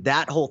then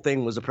that whole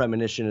thing was a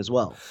premonition as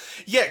well.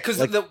 Yeah, because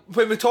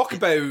when we talk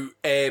about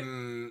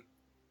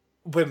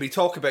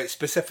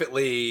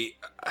specifically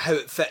how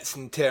it fits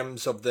in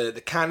terms of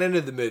the canon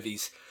of the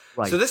movies,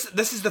 so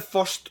this is the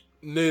first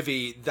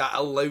movie that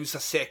allows a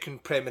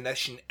second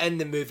premonition in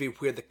the movie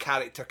where the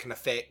character can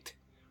affect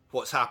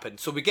what's happened.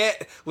 So we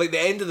get like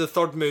the end of the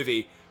third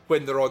movie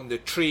when they're on the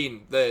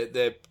train,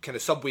 the kind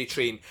of subway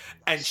train,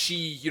 and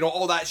she,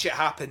 all that shit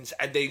happens,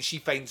 and then she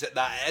finds that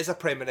it is a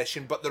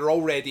premonition, but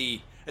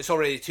it's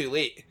already too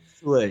late.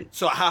 Right.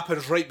 So it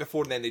happens right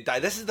before and then they die.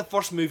 This is the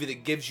first movie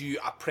that gives you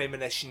a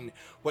premonition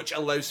which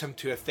allows him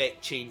to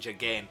affect change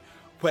again.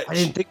 Which, I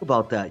didn't think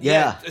about that.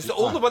 Yeah. It's the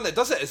only one that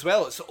does it as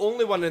well. It's the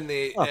only one in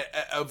the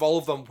of all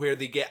of them where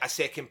they get a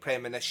second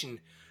premonition,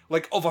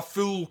 like of a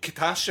full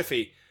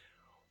catastrophe,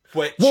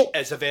 which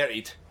is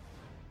averted.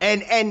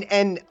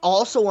 And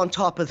also on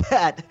top of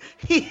that,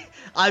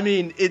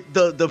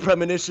 the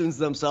premonitions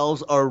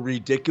themselves are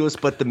ridiculous,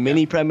 but the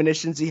mini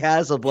premonitions he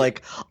has of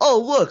like,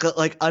 oh look,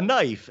 like a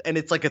knife, and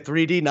it's like a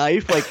 3D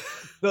knife, like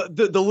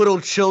the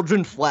little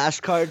children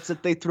flashcards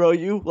that they throw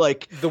you,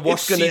 like the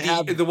worst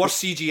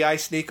CGI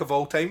snake of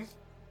all time.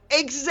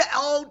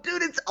 Oh,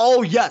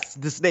 dude, yes,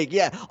 the snake.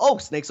 Yeah. Oh,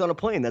 snake's on a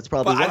plane. That's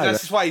probably why.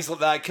 That's why he's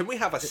like that. Can we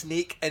have a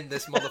snake in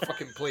this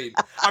motherfucking plane?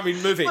 I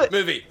mean,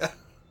 movie.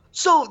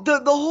 So the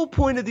whole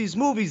point of these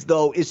movies,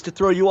 though, is to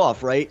throw you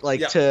off, right?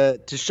 Like to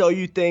show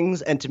you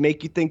things and to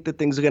make you think that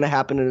things are going to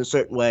happen in a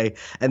certain way,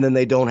 and then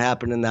they don't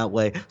happen in that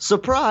way.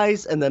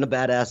 Surprise, and then a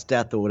badass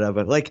death or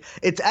whatever. Like,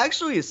 it's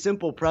actually a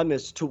simple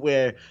premise to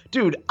where,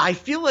 dude, I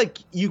feel like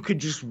you could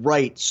just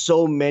write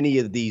so many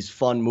of these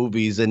fun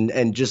movies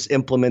and just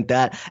implement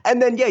that.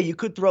 And then, you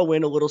could throw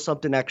in a little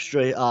something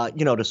extra,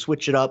 to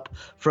switch it up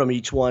from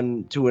each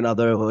one to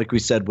another, like we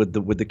said, with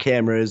the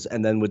cameras,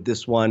 and then with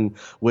this one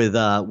with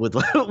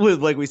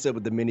like we said,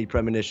 with the mini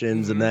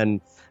premonitions, and then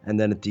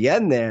at the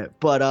end there.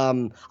 But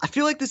I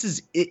feel like this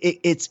is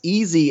it's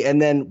easy,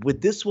 and then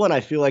with this one, I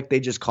feel like they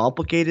just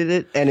complicated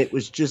it, and it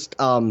was just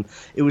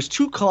it was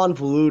too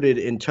convoluted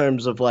in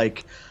terms of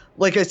like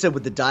I said,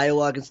 with the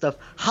dialogue and stuff,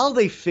 how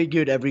they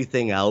figured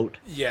everything out.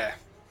 Yeah.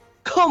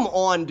 Come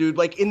on, dude.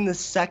 Like in the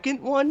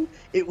second one,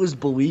 it was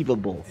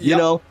believable. You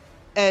know.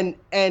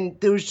 And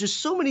there was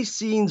just so many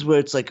scenes where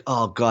it's like,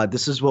 oh god,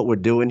 this is what we're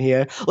doing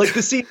here. Like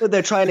the scene where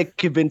they're trying to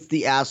convince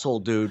the asshole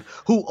dude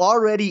who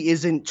already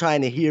isn't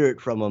trying to hear it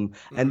from him,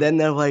 and then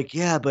they're like,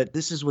 yeah, but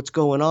this is what's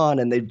going on,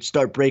 and they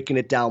start breaking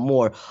it down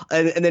more,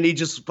 and then he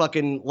just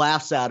fucking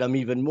laughs at him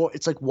even more.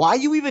 It's like, why are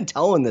you even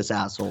telling this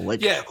asshole?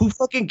 Like, who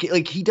fucking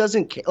like he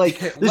doesn't like?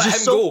 There's Let just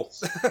him so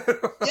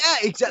go. yeah,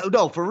 exactly.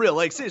 No, for real.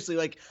 Like seriously,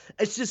 like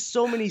it's just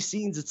so many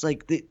scenes. It's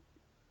like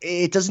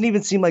it doesn't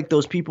even seem like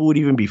those people would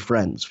even be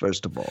friends,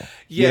 first of all.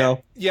 Yeah, you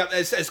know? yeah,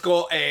 it's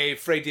got a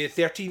Friday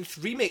the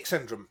 13th remake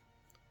syndrome.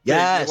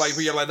 Yes.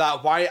 Where you're like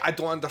that. Why? I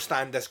don't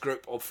understand this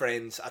group of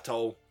friends at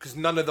all, because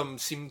none of them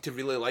seem to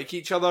really like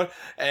each other.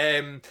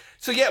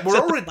 So yeah, we're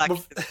already...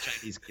 The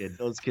Chinese kid.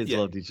 Those kids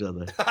loved each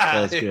other.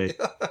 That was great.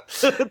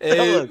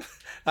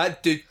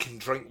 That dude can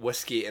drink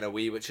whiskey in a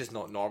way which is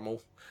not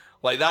normal.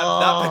 Like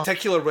that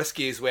particular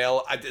whiskey as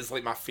well is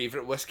like my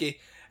favourite whiskey.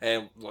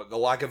 Like the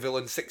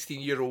Lagavulin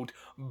 16-year-old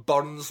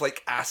burns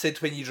like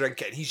acid when you drink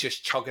it, and he's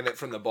just chugging it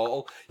from the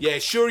bottle. Yeah,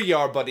 sure you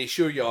are, buddy,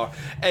 sure you are.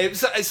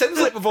 So it sounds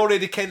like we've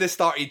already kind of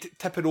started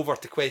tipping over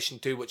to question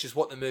 2, which is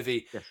what the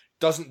movie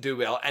doesn't do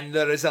well, and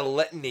there is a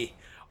litany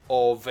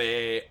of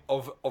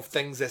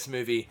things this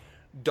movie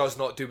does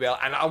not do well.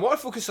 And I want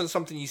to focus on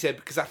something you said,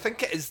 because I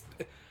think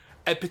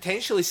it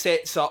potentially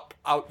sets up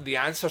out the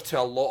answer to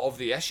a lot of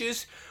the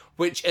issues,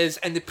 which is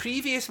in the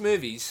previous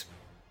movies,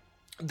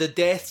 the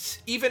deaths,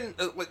 even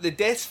the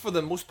deaths for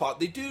the most part,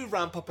 they do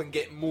ramp up and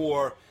get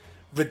more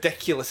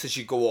ridiculous as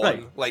you go on.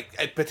 Right.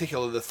 Like in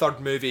particular, the third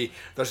movie,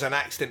 there's an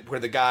accident where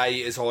the guy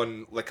is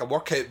on like a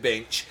workout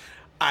bench,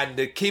 and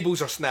the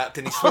cables are snapped,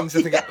 and he swings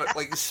the thing up,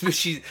 like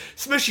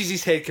smushes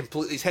his head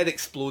completely. His head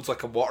explodes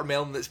like a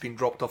watermelon that's been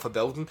dropped off a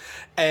building.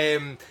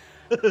 And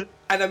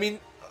I mean,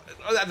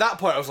 at that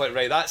point, I was like,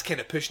 right, that's kind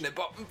of pushing it.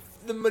 But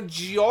the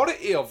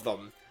majority of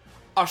them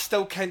are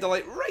still kind of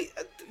like, right,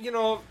 you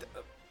know,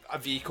 a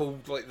vehicle,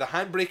 like the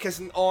handbrake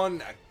isn't on,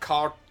 a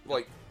car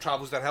like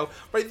travels downhill,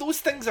 right? Those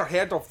things are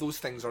heard of, those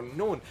things are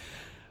known.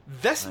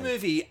 This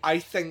movie, I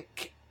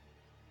think,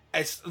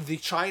 they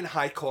try and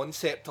high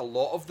concept a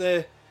lot of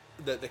the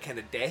kind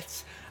of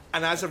deaths,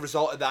 and as a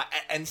result of that,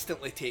 it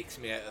instantly takes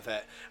me out of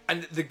it.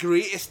 And the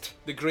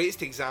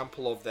greatest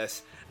example of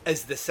this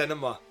is the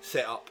cinema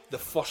setup the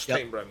first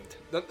time round.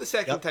 Not the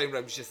second time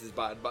round is just as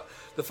bad, but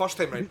the first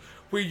time round,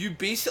 where you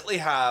basically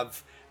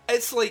have,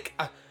 it's like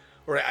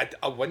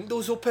a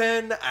window's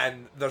open,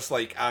 and there's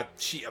like a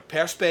sheet of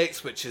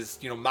perspex which is,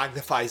 you know,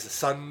 magnifies the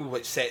sun,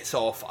 which sets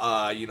off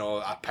a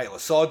pile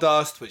of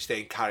sawdust, which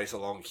then carries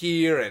along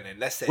here, and then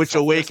this which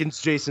awakens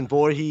Jason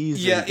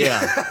Voorhees. Yeah.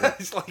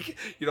 It's like,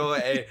 you know,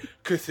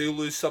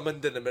 Cthulhu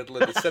summoned in the middle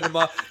of the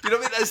cinema. You know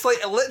what I mean? It's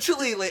like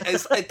literally like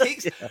it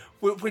takes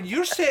when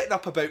you're setting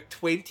up about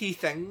 20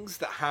 things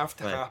that have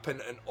to happen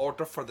in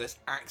order for this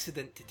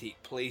accident to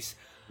take place.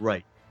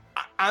 Right.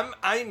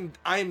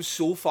 I'm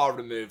so far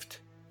removed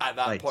at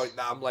that point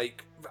that I'm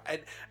like,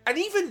 and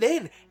even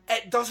then,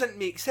 it doesn't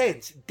make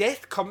sense.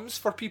 Death comes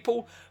for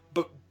people,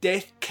 but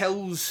death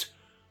kills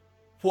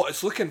what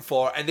it's looking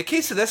for. In the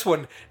case of this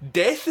one,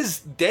 death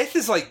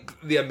is like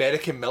the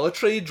American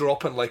military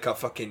dropping like a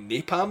fucking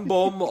napalm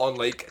bomb on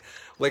like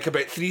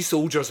about 3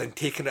 soldiers and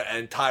taking out an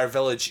entire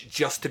village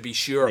just to be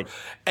sure.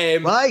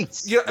 You know, I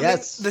mean,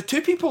 the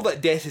 2 people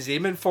that death is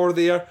aiming for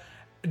there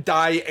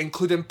die,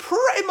 including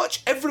pretty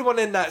much everyone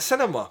in that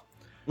cinema.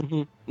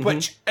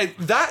 Which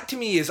that to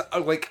me is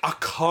like a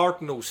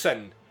cardinal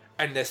sin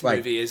in this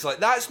movie. Is like,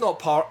 that's not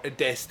part of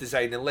Death's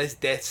design unless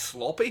Death's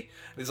sloppy.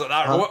 And he's like,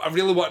 I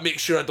really want to make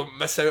sure I don't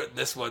miss out on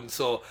this one,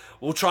 so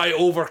we'll try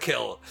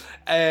overkill.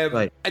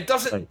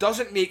 It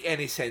doesn't make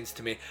any sense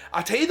to me.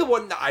 I'll tell you the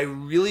one that I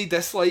really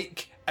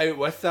dislike out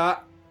with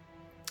that,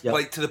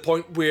 like to the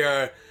point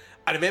where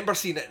I remember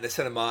seeing it in the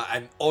cinema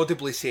and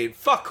audibly saying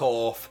 "fuck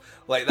off"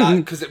 like that,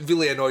 because it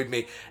really annoyed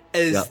me.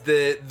 Is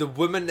the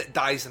woman that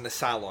dies in the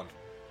salon.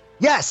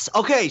 Yes.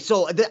 Okay.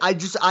 So I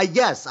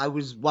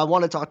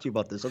want to talk to you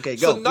about this. Okay.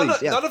 Go. So none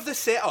of the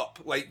setup,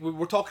 like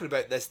we're talking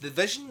about this, the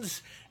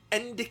visions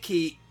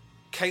indicate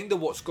kind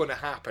of what's going to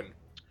happen.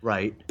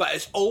 Right. But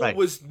it's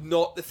always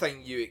not the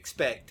thing you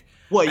expect.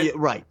 Well,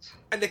 right.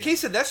 In the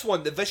case of this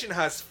one, the vision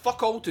has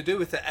fuck all to do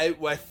with it. Out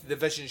with the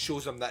vision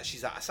shows him that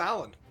she's at a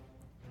salon.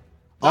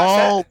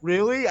 That's it.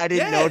 Really? I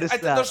didn't notice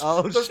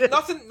that. There's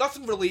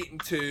nothing relating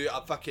to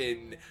a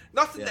fucking...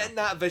 Nothing in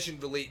that vision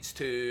relates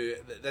to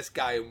this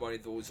guy on one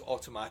of those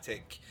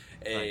automatic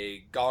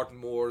garden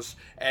mowers,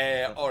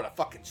 or a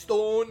fucking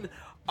stone,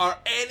 or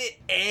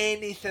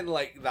anything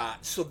like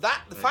that. So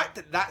the fact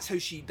that that's how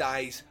she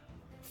dies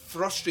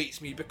frustrates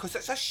me, because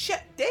it's a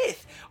shit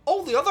death.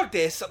 All the other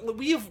deaths,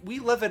 we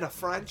live in a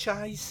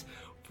franchise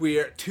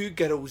where 2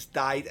 girls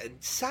died in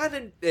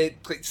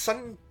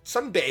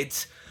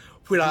sunbeds,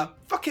 where a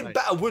fucking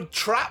bit of wood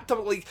trapped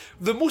them. Like,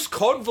 the most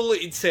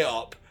convoluted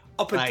setup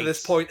up until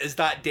this point is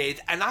that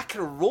death, and I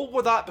can roll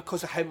with that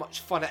because of how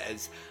much fun it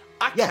is.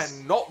 I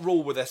cannot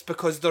roll with this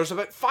because there's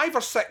about 5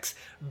 or 6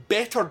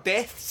 better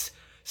deaths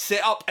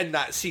set up in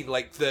that scene,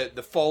 like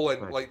the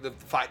falling, like the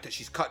fact that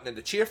she's cutting and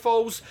the chair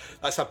falls.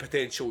 That's a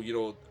potential,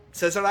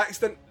 scissor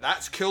accident.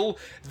 That's cool.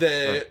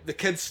 The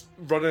kids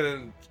running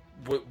in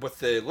with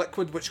the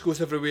liquid which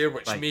goes everywhere,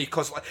 which may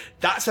cause...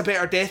 That's a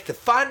better death. The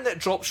fan that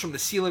drops from the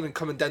ceiling and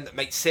coming down that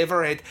might sever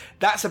her head,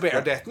 that's a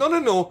better death.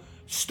 No.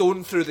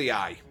 Stone through the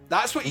eye.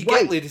 That's what you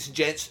get, ladies and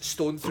gents.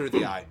 Stone through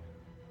the eye.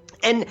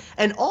 And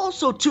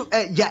also too,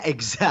 yeah,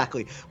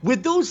 exactly.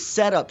 With those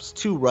setups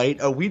too, right?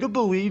 Are we to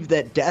believe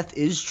that Death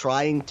is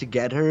trying to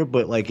get her,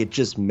 but like it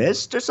just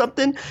missed or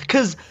something?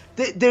 Because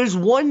there's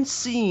one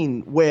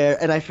scene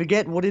where, and I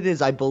forget what it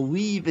is. I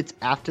believe it's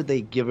after they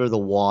give her the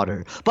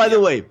water. By the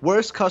way,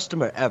 worst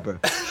customer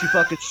ever. She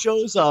fucking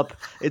shows up.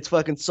 It's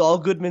fucking Saul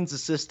Goodman's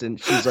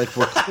assistant. She's like,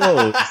 we're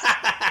closed.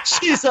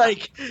 She's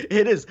like,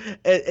 it is.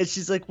 And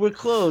she's like, we're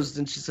closed.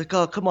 And she's like,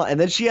 oh, come on. And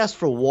then she asks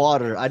for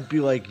water. I'd be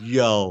like,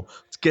 yo,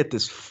 let's get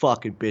this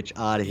fucking bitch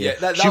out of here.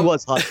 Yeah, she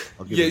was hot.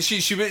 Yeah,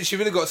 she would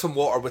have got some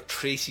water with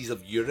traces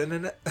of urine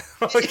in it.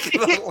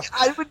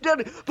 I would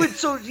done it. But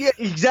so, yeah,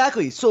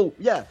 exactly. So,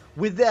 yeah,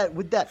 with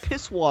that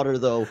piss water,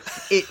 though,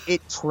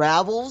 it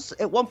travels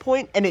at one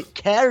point and it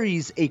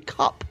carries a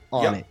cup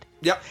on it.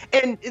 Yep.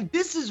 And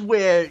this is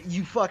where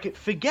you fucking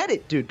forget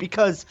it, dude,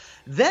 because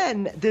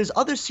then there's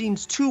other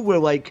scenes too where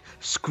like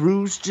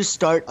screws just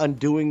start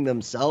undoing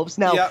themselves.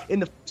 Now,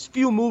 in the first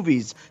few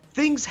movies,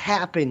 things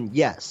happen,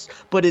 yes,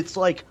 but it's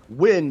like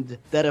wind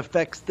that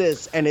affects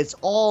this, and it's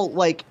all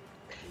like,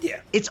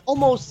 it's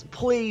almost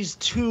plays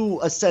to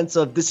a sense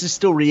of this is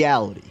still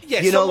reality.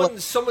 Yeah, you know,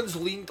 someone's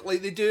leaned,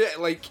 like they do it,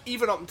 like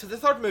even up into the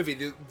third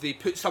movie, they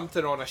put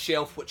something on a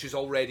shelf which is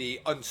already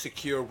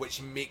unsecure,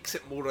 which makes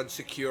it more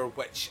unsecure,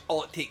 which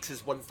all it takes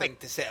is one thing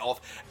to set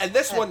off. And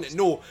this one,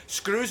 no,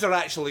 screws are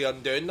actually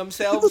undoing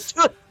themselves.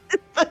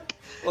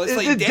 Well, it's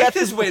like Death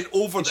has went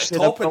over the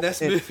top in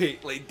this movie.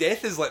 Like,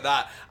 Death is like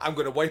that. I'm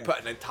going to wipe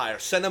out an entire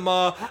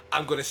cinema.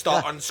 I'm going to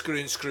start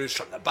unscrewing screws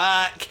from the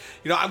back.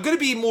 You know, I'm going to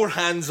be more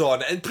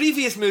hands-on. In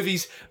previous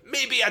movies,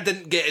 maybe I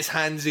didn't get as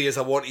handsy as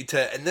I wanted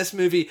to. In this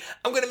movie,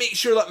 I'm going to make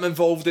sure that I'm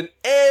involved in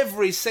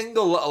every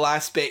single little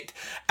aspect.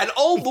 And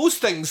all those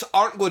things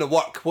aren't going to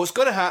work. What's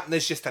going to happen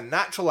is just a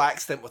natural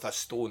accident with a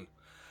stone.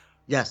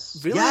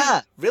 Yes. Really?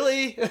 Yeah.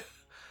 Really?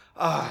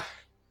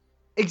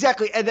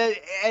 Exactly,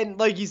 and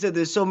like you said,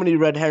 there's so many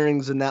red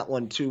herrings in that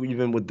one too.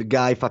 Even with the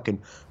guy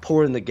fucking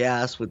pouring the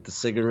gas with the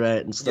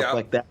cigarette and stuff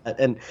like that,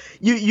 and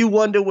you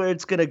wonder where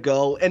it's gonna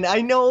go. And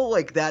I know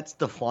like that's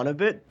the fun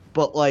of it,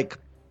 but like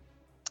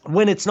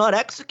when it's not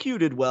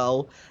executed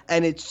well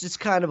and it's just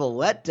kind of a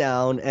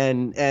letdown,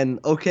 and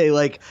okay,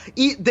 like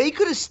they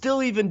could have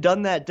still even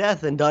done that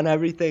death and done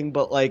everything,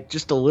 but like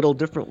just a little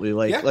differently.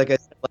 Like I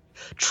said.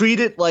 Treat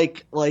it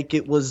like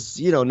it was,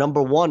 you know,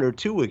 number 1 or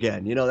 2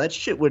 again. You know, that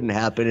shit wouldn't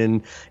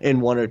happen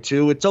in 1 or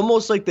 2. It's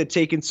almost like they're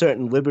taking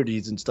certain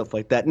liberties and stuff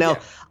like that. Now,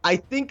 I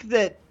think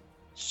that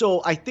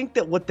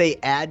what they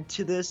add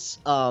to this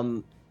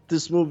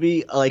this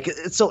movie, like,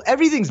 so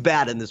everything's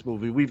bad in this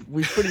movie.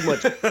 We've pretty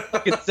much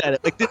fucking said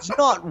it. Like, there's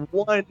not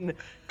one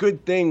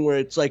good thing where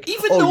it's like,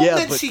 even the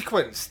opening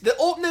sequence, the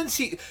opening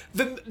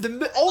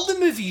all the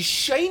movies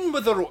shine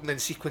with their opening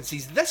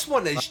sequences. This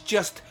one is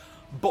just.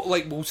 But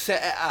like we'll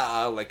set it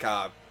at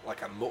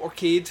a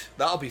motorcade.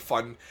 That'll be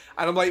fun.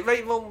 And I'm like,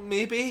 right, well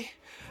maybe.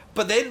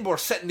 But then we're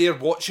sitting there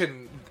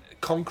watching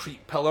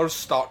concrete pillars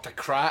start to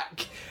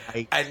crack,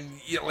 and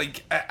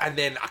and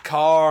then a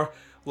car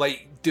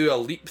like do a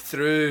leap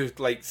through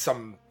like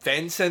some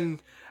fencing.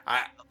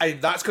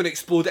 And that's going to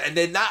explode, and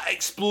then that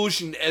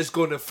explosion is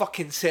going to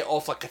fucking set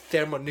off like a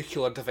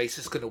thermonuclear device.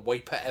 It's going to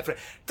wipe out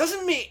everything.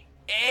 Doesn't make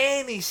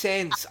any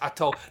sense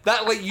at all.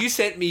 That, like, you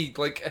sent me,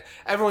 like,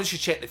 everyone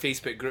should check the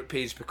Facebook group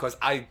page because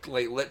I,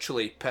 like,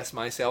 literally pissed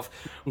myself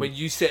when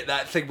you set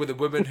that thing with the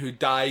woman who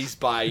dies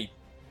by,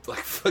 like,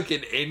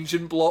 fucking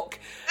engine block.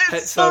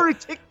 It's so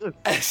ridiculous.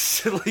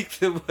 It's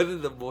like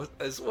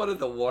it's one of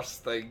the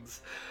worst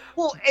things.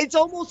 Well, it's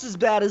almost as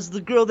bad as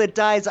the girl that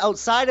dies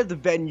outside of the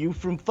venue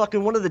from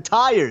fucking one of the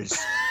tires.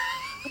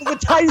 The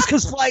tires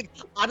goes flying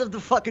out of the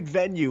fucking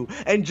venue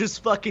and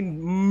just fucking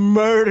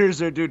murders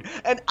her, dude.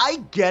 And I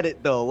get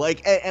it though,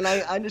 like, and I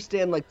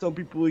understand like some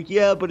people are like,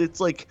 yeah, but it's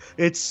like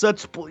it's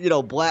such, you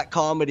know, black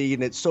comedy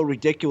and it's so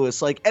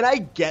ridiculous, like, and I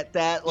get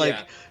that, like,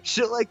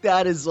 shit like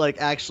that is like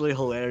actually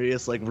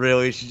hilarious, like,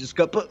 really, she just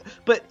got,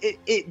 but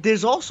it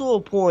there's also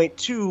a point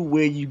too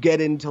where you get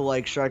into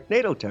like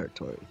Sharknado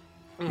territory,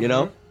 you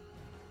know.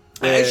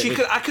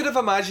 I could have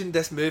imagined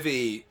this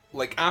movie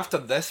like after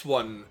this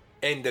one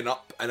ending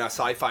up in a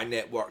sci-fi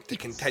network to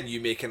continue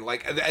making,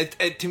 like,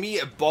 to me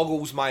it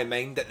boggles my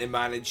mind that they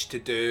managed to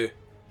do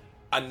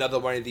another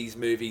one of these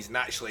movies and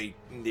actually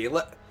nail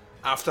it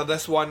after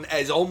this one.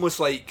 It's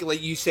almost like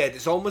you said,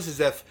 it's almost as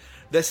if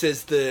this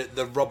is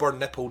the rubber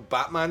nippled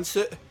Batman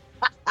suit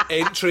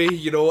entry,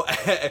 you know.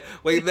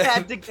 Like it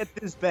had to get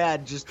this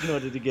bad just in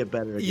order to get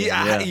better again.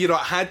 Yeah, you know,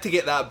 it had to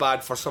get that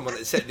bad for someone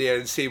to sit there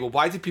and say, well,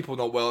 why did people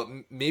not? Well,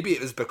 maybe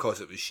it was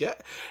because it was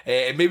shit.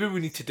 And maybe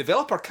we need to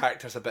develop our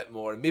characters a bit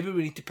more. And maybe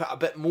we need to put a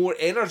bit more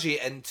energy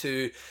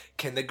into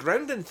kind of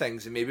grounding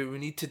things. And maybe we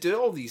need to do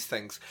all these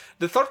things.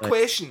 The third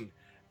question,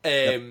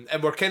 and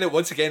we're kind of,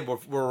 once again,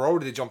 we're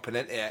already jumping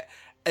into it.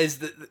 is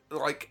that,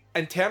 like,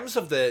 in terms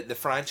of the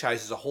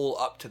franchise as a whole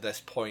up to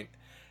this point,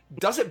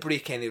 does it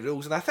break any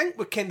rules? And I think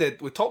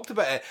we talked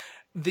about it.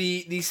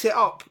 The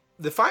setup,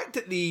 the fact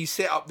that they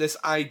set up this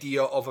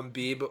idea of him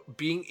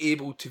being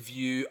able to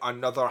view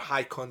another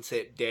high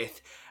concept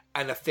death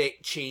and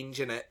affect change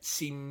in it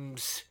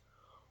seems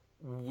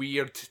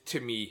weird to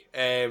me.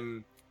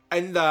 In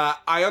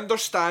that I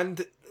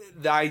understand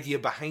the idea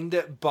behind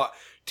it, but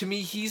to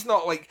me, he's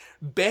not like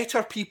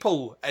better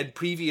people in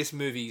previous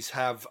movies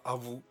have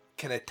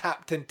kind of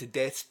tapped into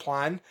Death's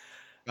plan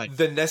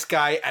than this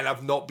guy, and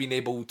have not been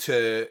able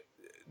to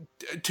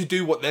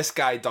do what this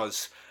guy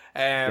does.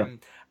 And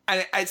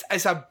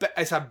it's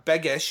a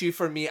big issue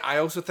for me. I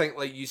also think,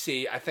 like you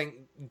say, I think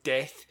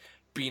Death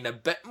being a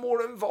bit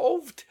more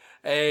involved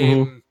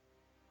kind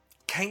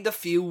of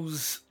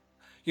feels,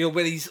 you know,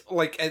 when he's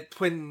like,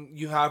 when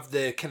you have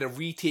the kind of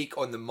retake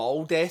on the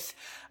mall death,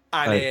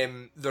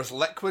 and there's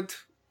liquid,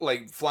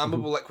 like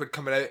flammable liquid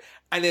coming out,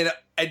 and then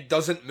it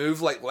doesn't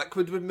move like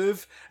liquid would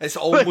move. It's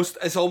almost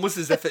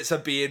as if it's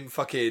obeying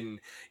fucking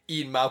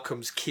Ian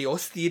Malcolm's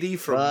chaos theory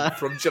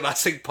from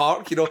Jurassic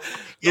Park, you know.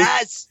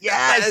 Yes,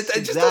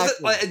 it just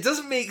doesn't, like, it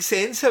doesn't make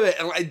sense how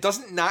it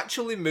doesn't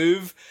naturally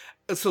move.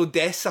 So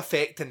Death's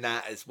affecting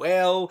that as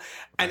well,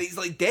 and it's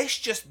like Death's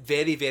just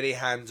very, very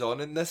hands-on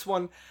in this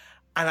one,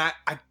 and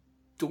I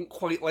don't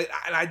quite like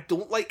that, and I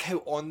don't like how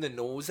on the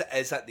nose it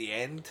is at the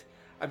end.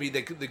 I mean,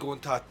 they go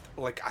into a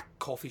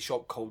coffee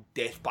shop called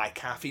Death by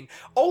Caffeine.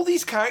 All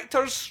these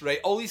characters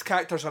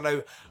are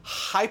now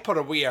hyper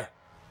aware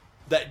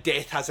that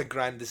Death has a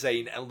grand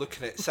design and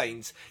looking at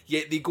signs.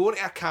 Yet they go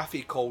into a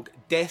cafe called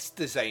Death's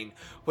Design,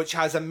 which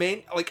has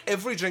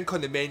every drink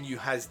on the menu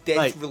has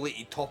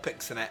death-related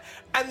topics in it,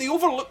 and they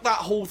overlook that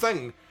whole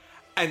thing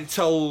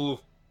until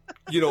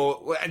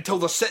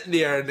they're sitting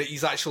there and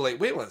he's actually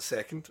like, wait 1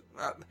 second,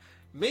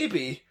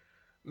 maybe.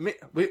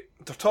 Wait,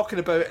 they're talking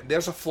about it, and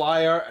there's a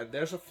flyer, and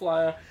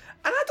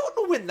I don't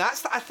know when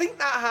that's. I think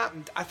that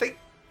happened. I think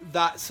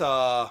that's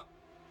the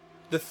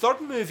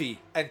third movie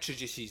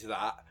introduces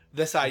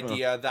this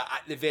idea that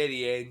at the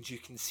very end you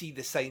can see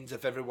the signs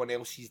of everyone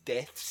else's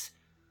deaths.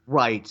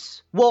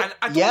 Right. Well, and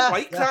I don't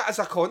like that as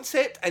a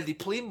concept, and they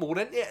play more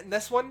into it in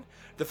this one.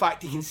 The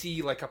fact you can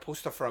see like a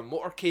poster for a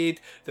motorcade,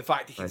 the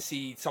fact you can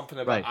see something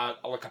about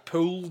a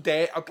pool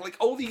debt, like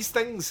all these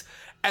things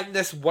in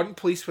this one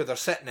place where they're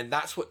sitting, and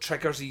that's what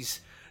triggers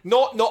these.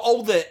 Not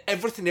all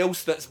everything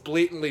else that's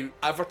blatantly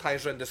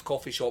advertised around this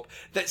coffee shop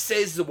that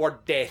says the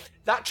word death.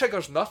 That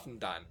triggers nothing,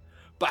 Dan.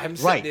 But him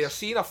sitting there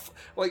seeing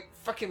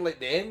the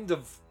end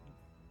of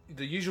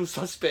The Usual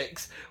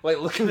Suspects, like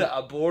looking at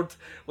a board,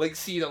 like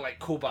seeing it like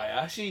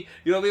Kobayashi,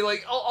 you know what I mean?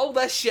 Like all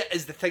this shit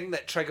is the thing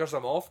that triggers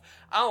them off.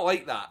 I don't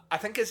like that. I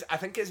think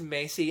it's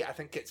messy. I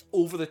think it's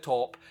over the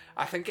top.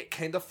 I think it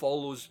kind of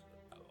follows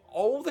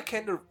all the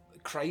kind of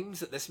crimes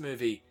that this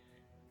movie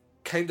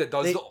kind of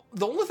does.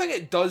 The only thing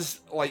it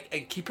does, like,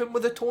 in keeping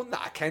with the tone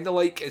that I kind of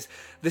like, is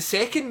the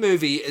second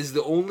movie is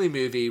the only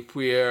movie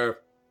where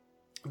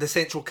the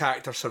central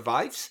character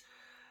survives.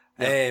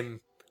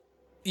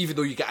 Even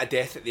though you get a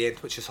death at the end,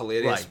 which is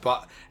hilarious,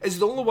 but it's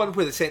the only one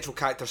where the central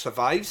character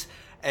survives.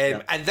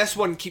 And this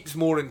one keeps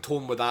more in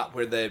tone with that,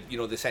 where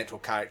the central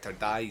character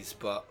dies.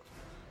 But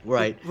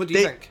what do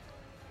you think?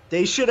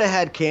 They should have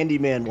had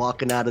Candyman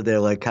walking out of there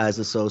like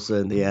Kaiser Sosa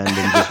in the end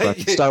and just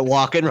fucking start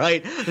walking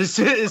as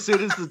soon as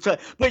the.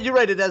 But you're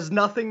right; it has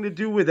nothing to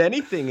do with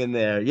anything in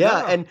there.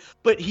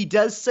 But he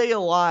does say a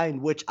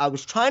line which I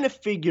was trying to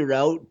figure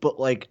out, but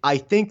like I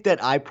think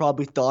that I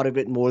probably thought of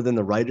it more than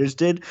the writers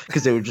did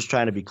because they were just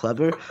trying to be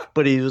clever.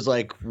 But he was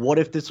like, "What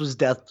if this was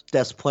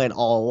Death's plan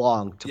all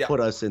along to put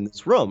us in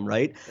this room,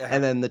 right?"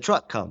 And then the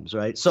truck comes,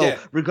 right? So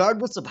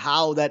regardless of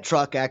how that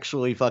truck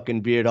actually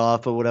fucking veered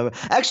off or whatever,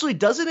 actually,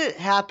 doesn't it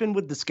happen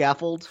with the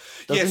scaffold?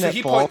 So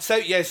he points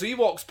out, so he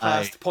walks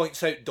past,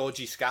 points out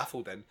dodgy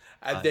scaffolding,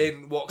 and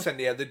then walks in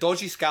there. The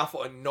dodgy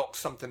scaffolding knocks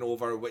something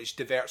over, which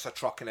diverts a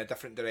truck in a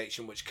different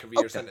direction, which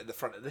careers into the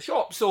front of the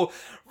shop. So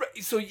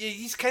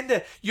he's kind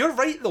of, you're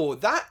right though,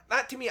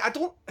 that to me,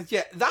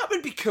 that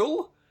would be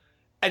cool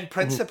in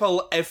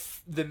principle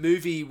if the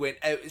movie went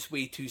out its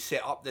way to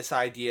set up this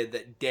idea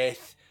that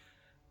Death,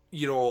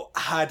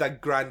 had a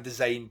grand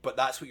design, but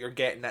that's what you're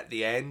getting at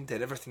the end,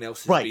 and everything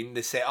else has been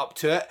the setup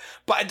to it.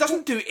 But it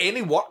doesn't do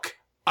any work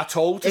at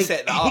all to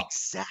set that up.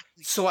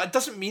 Exactly. So it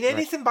doesn't mean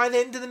anything by the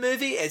end of the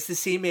movie. It's the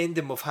same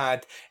ending we've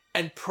had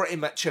in pretty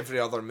much every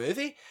other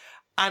movie.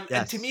 And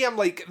to me, I'm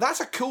like,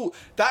 that's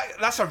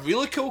a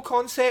really cool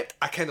concept.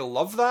 I kind of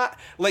love that.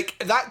 Like,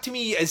 that to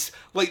me is,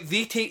 like,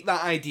 they take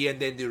that idea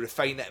and then they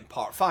refine it in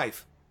part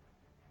 5.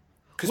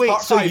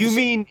 Wait, so you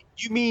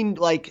mean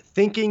like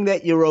thinking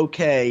that you're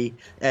okay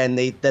and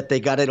that they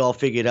got it all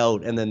figured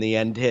out, and then the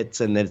end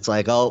hits and then it's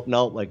like, oh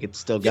no, like it's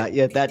still got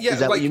you. Is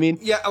that what you mean?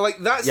 Yeah, like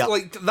that's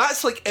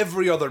like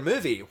every other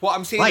movie. What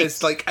I'm saying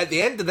is, like, at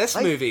the end of this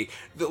movie,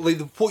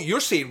 what you're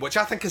saying, which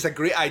I think is a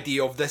great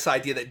idea, of this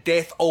idea that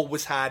Death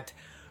always had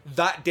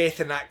that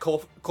death in that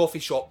coffee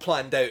shop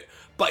planned out,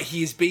 but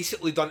he's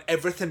basically done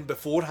everything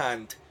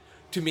beforehand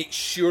to make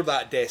sure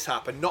that deaths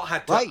happen, not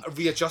had to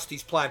readjust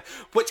his plan,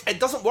 which it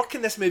doesn't work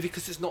in this movie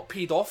because it's not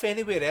paid off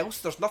anywhere else.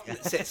 There's nothing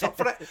that sets up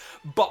for it.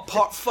 But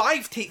part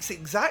 5 takes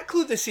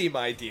exactly the same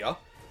idea,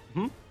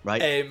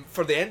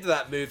 for the end of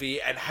that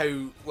movie, and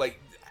how like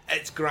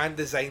its grand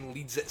design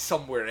leads it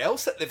somewhere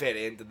else at the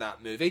very end of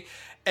that movie,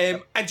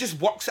 and just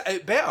works it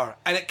out better.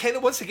 And it kind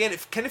of, once again,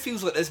 it kind of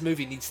feels like this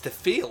movie needs to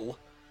fail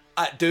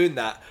at doing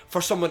that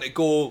for someone to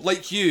go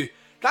like you.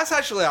 That's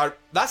actually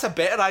that's a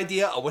better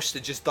idea. I wish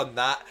they'd just done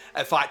that.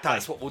 In fact,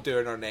 that's what we'll do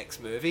in our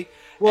next movie.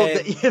 Well,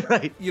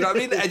 you know what I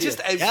mean? It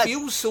just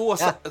feels so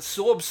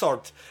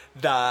absurd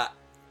that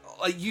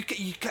like you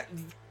can,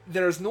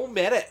 there's no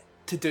merit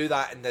to do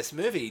that in this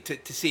movie.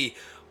 To say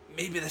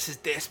maybe this is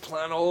Death's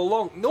plan all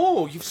along.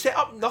 No, you've set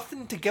up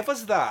nothing to give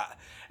us that.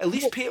 At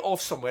least pay it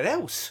off somewhere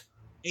else.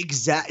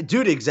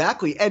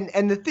 Exactly.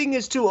 And the thing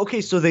is too,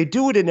 okay, so they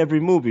do it in every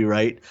movie,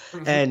 right?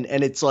 And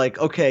it's like,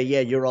 okay,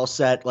 yeah, you're all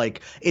set. Like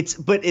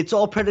but it's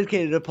all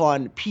predicated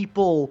upon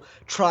people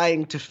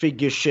trying to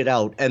figure shit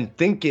out and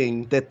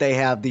thinking that they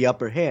have the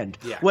upper hand.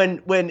 Yeah.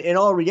 When in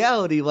all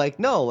reality, like,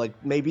 no, like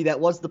maybe that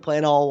was the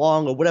plan all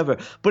along or whatever.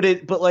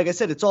 But like I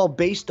said, it's all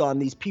based on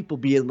these people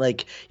being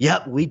like,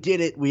 yep, we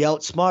did it, we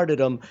outsmarted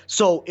them.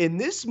 So in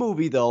this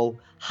movie though,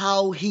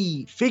 how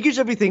he figures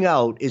everything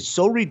out is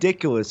so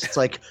ridiculous. It's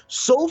like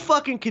so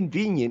fucking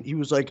convenient. He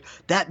was like,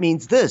 that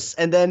means this.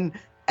 And then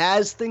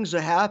as things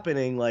are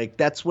happening, like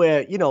that's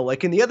where, you know,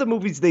 like in the other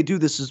movies they do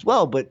this as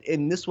well, but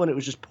in this one it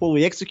was just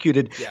poorly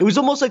executed. Yeah. It was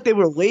almost like they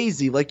were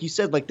lazy. Like you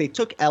said, like they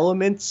took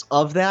elements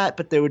of that,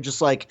 but they were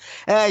just like,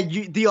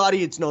 the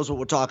audience knows what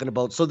we're talking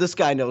about, so this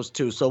guy knows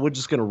too, so we're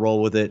just going to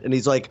roll with it. And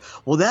he's like,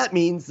 well, that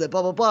means that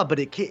blah, blah, blah, but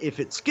if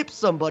it skips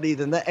somebody,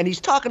 then that, and he's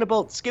talking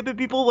about skipping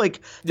people, like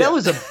that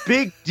was a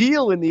big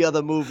deal in the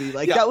other movie.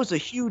 Like that was a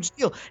huge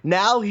deal.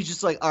 Now he's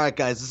just like, all right,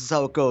 guys, this is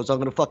how it goes. I'm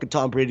going to fucking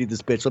Tom Brady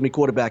this bitch. Let me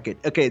quarterback it.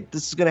 Okay,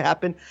 this is going to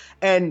happen.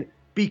 And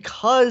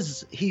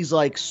because he's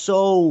like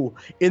so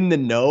in the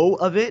know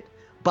of it,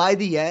 by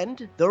the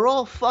end they're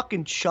all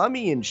fucking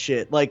chummy and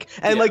shit. Like,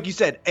 and like you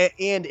said,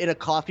 and in a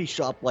coffee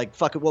shop, like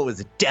fucking, what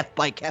was it, Death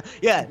by Caffeine?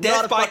 Yeah,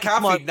 Death by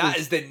Caffeine. That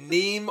is the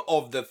name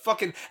of the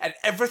fucking, and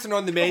everything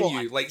on the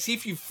menu. Like, see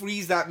if you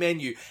freeze that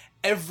menu,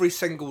 every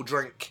single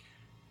drink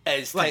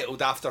is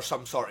titled after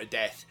some sort of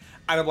death.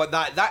 And I'm like,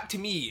 that to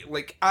me,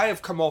 like, I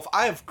have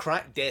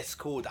cracked Death's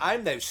code.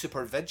 I'm now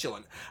super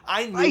vigilant.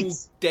 I know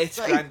Death's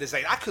grand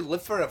design. I could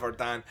live forever,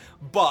 Dan,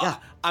 but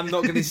I'm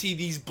not going to see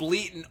these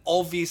blatant,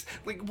 obvious,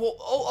 like, well,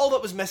 all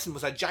that was missing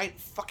was a giant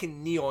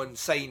fucking neon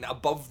sign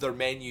above their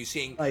menu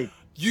saying,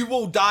 you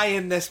will die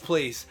in this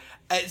place.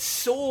 It's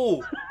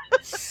so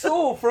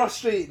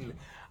frustrating.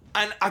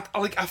 And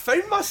I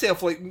found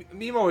myself, like,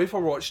 me and my wife were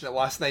watching it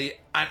last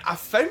night, and I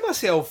found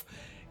myself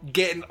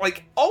getting,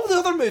 like, all the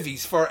other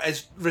movies, for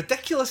as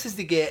ridiculous as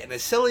they get and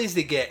as silly as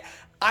they get,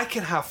 I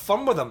can have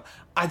fun with them.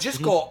 I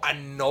just got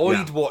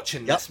annoyed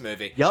watching this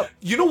movie.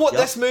 You know what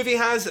this movie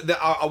has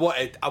that I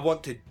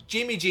wanted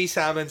Jamie J.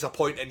 Salmon's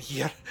appointing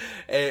here,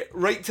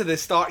 right to the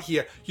start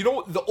here. You know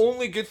what the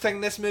only good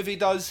thing this movie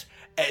does?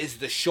 It is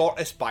the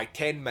shortest by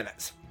 10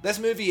 minutes. This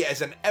movie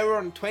is an hour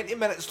and 20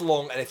 minutes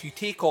long, and if you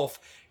take off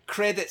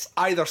credits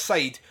either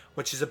side,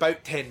 which is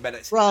about 10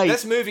 minutes,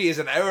 this movie is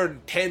an hour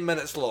and 10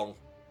 minutes long.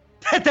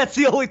 That's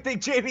the only thing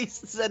Jamie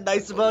said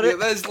nice about it.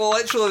 That's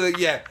literally,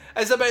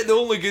 it's about the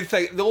only good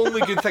thing. The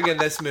only good thing in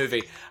this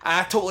movie.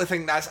 I totally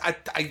think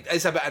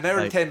it's about an hour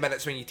and 10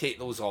 minutes when you take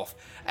those off.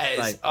 It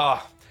is,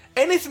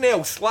 anything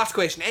else? Last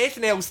question.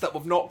 Anything else that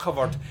we've not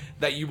covered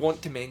that you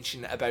want to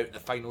mention about the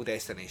Final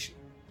Destination?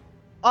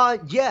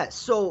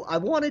 So I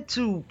wanted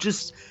to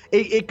just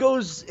it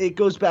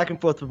goes back and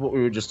forth with what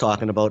we were just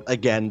talking about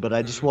again, but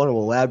I just want to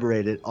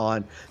elaborate it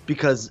on,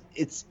 because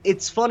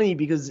it's funny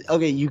because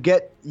you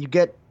get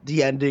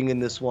the ending in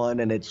this one,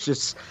 and it's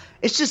just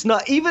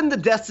not even the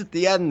deaths at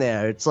the end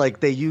there. It's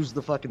like they use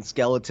the fucking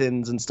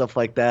skeletons and stuff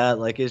like that.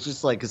 Like, it's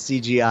just like a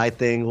CGI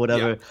thing,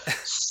 whatever.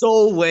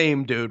 So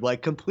lame, dude.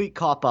 Like, complete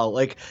cop out.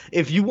 Like,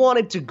 if you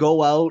wanted to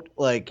go out,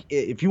 like,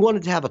 if you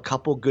wanted to have a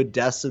couple good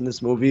deaths in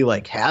this movie,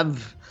 like,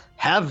 have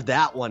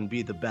that one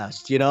be the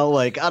best, you know?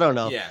 Like, I don't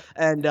know. Yeah.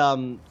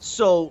 And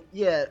so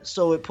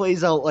it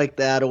plays out like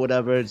that or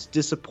whatever. It's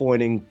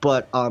disappointing,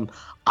 but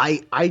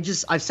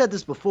I've said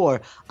this before,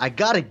 I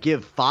gotta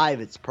give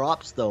 5 its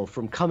props though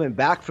from coming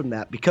back from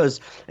that, because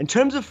in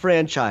terms of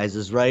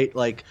franchises, right,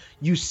 like,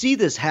 you see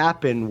this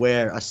happen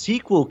where a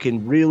sequel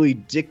can really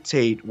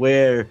dictate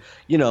where,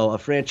 you know, a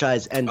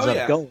franchise ends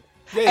up going.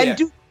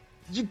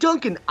 Dude,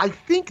 Duncan, I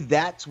think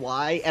that's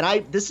why,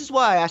 and this is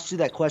why I asked you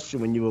that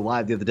question when you were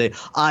live the other day.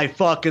 I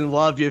fucking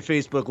love your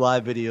Facebook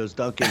Live videos,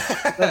 Duncan.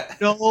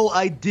 No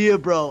idea,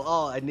 bro.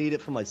 Oh, I need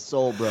it for my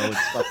soul, bro.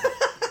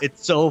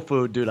 It's soul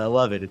food, dude. I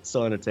love it. It's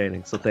so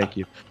entertaining. So thank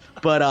you.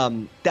 But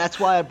that's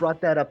why I brought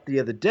that up the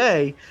other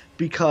day,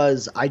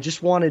 because I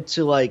just wanted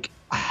to, like,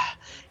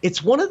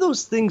 it's one of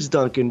those things,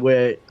 Duncan,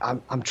 where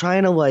I'm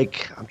trying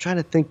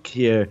to think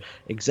here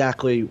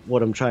exactly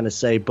what I'm trying to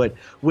say. But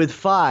with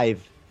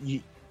 5,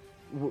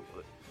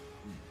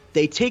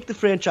 they take the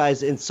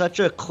franchise in such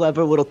a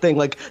clever little thing.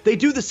 Like, they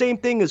do the same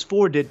thing as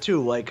 4 did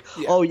too. Like,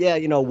 oh yeah,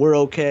 you know, we're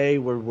okay.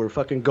 We're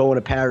fucking going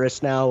to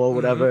Paris now or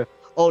whatever.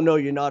 Oh no,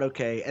 you're not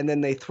okay. And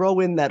then they throw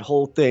in that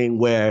whole thing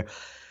where,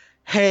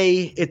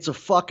 hey, it's a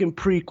fucking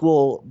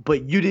prequel,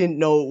 but you didn't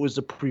know it was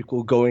a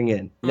prequel going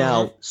in.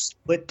 Now,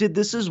 Split did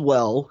this as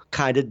well,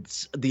 kind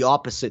of the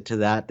opposite to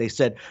that. They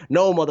said,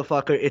 no,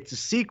 motherfucker, it's a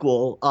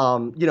sequel.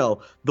 You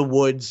know, The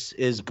Woods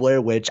is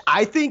Blair Witch.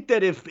 I think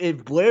that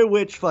if Blair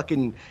Witch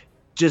fucking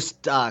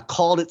just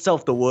called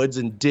itself The Woods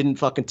and didn't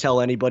fucking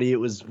tell anybody it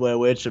was Blair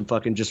Witch and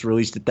fucking just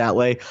released it that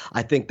way,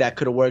 I think that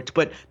could have worked.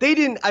 But they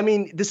didn't. I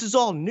mean, this is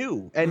all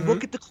new. And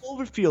look at the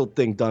Cloverfield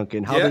thing,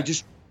 Duncan, how they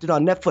just it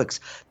on Netflix.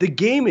 The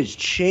game is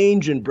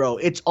changing, bro.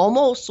 It's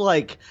almost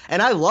like,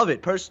 and I love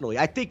it personally.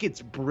 I think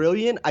it's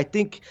brilliant. I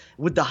think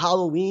with the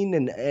Halloween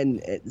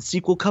and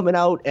sequel coming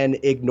out and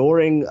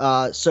ignoring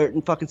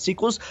certain fucking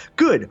sequels,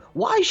 good.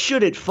 Why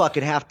should it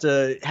fucking have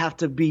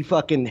to be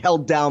fucking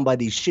held down by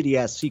these shitty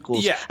ass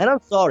sequels? Yeah. And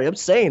I'm sorry, I'm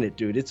saying it,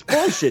 dude. It's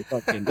bullshit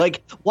fucking.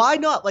 Like, why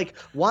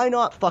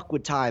not fuck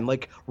with time?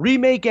 Like,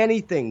 remake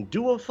anything.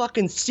 Do a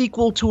fucking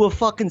sequel to a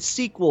fucking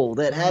sequel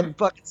that had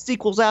fucking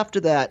sequels after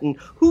that. And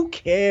who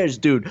cares?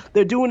 Dude,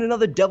 they're doing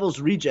another Devil's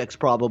Rejects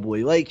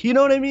probably. Like, you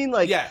know what I mean?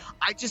 Like,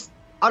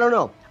 I don't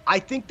know. I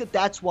think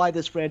that's why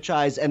this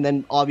franchise, and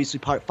then obviously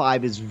Part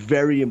 5 is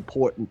very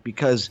important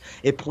because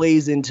it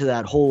plays into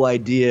that whole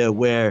idea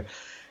where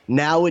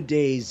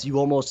nowadays you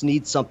almost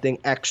need something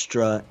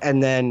extra,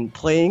 and then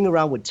playing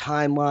around with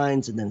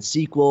timelines and then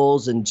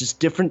sequels and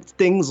just different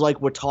things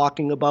like we're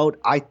talking about.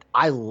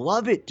 I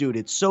love it, dude.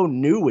 It's so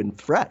new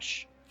and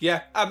fresh.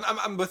 Yeah,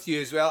 I'm with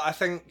you as well. I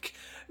think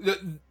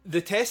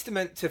the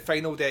testament to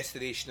Final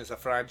Destination as a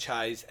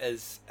franchise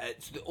is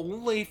it's the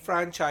only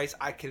franchise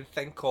I can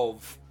think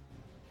of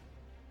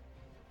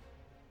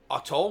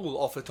at all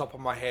off the top of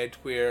my head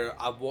where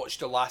I watched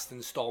the last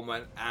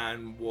installment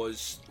and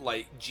was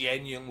like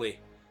genuinely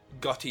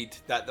gutted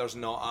that there's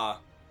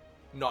not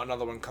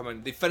another one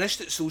coming. They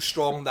finished it so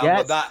strong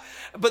that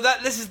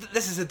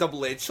this is a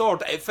double-edged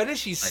sword. It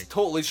finishes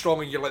totally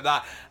strong and you're like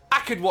that. I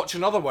could watch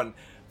another one,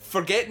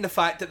 forgetting the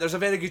fact that there's a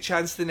very good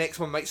chance the next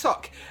one might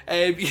suck.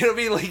 You know what I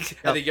mean? Like,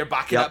 and then you're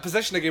back in that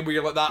position again where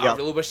you're like that. I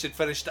really wish they'd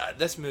finished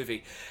this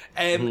movie.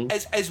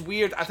 It's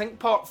weird. I think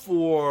Part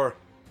 4,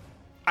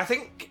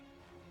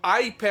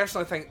 I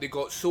personally think they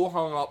got so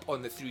hung up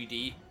on the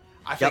 3D.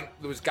 I think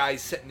there was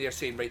guys sitting there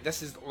saying, right,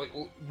 this is like,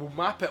 we'll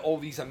map out all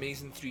these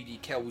amazing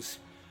 3D kills,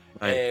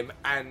 and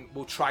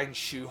we'll try and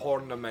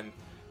shoehorn them in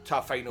to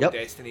a Final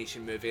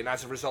Destination movie. And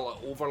as a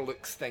result, it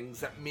overlooks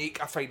things that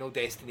make a Final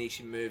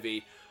Destination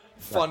movie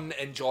fun,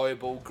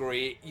 enjoyable,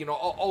 great, you know,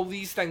 all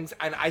these things.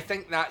 And I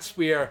think that's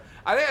where,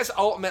 I think it's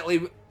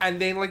ultimately,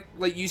 and then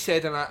like you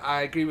said, and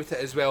I agree with it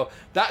as well,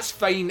 that's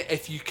fine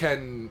if you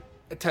can,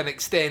 to an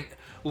extent,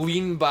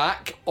 lean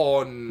back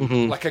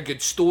on like a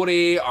good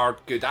story or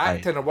good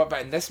acting or what,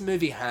 but in this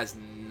movie has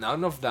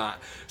none of that.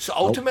 So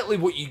ultimately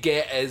what you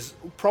get is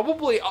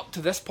probably up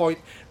to this point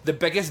the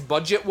biggest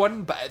budget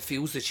one, but it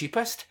feels the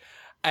cheapest.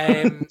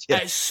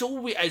 It's so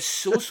weird. It's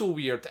so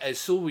weird. It's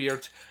so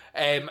weird.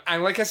 And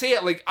like I say,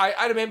 like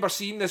I remember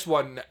seeing this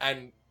one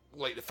and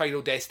like the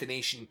Final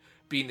Destination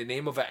being the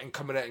name of it and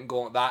coming out and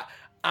going like that.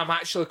 I'm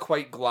actually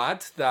quite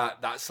glad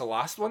that that's the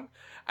last one.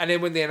 And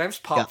then when they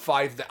announced Part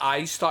 5, the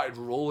eyes started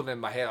rolling in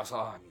my head. I was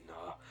like, oh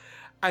no.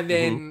 And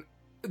then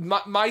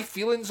my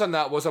feelings on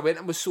that was I went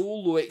in with so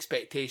low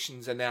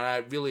expectations and then I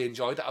really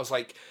enjoyed it. I was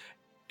like,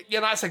 yeah,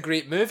 that's a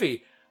great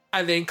movie.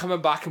 And then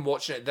coming back and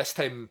watching it this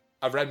time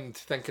around,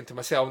 thinking to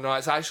myself, no,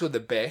 it's actually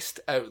the best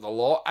out of the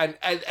lot. And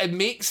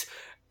it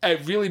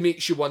really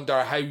makes you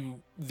wonder how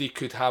they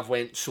could have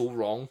went so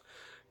wrong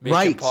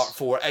making Part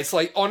 4. It's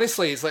like,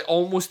 honestly, it's like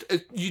almost,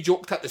 you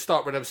joked at the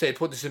start when I said,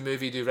 what does the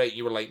movie do right?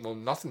 You were like, well,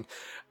 nothing.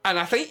 And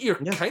I think you're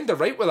kind of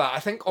right with that. I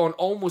think on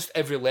almost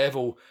every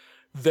level,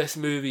 this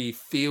movie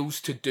fails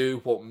to do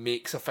what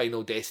makes a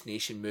Final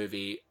Destination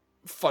movie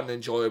fun,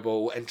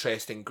 enjoyable,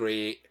 interesting,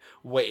 great,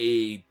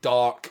 witty,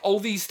 dark.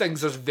 All these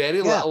things, there's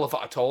very little of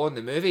it at all in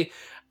the movie.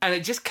 And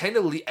it just kind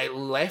of it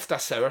left a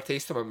sour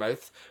taste in my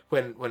mouth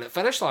when it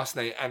finished last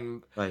night.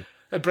 And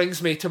it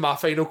brings me to my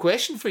final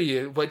question for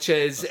you, which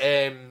is,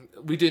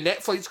 we do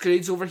Netflix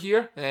grades over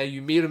here.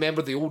 You may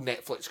remember the old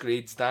Netflix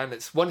grades, Dan.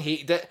 It's 1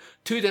 hated it,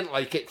 2 didn't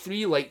like it,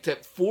 3 liked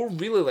it, 4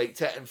 really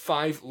liked it, and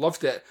 5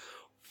 loved it.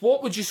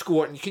 What would you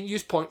score, and you can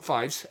use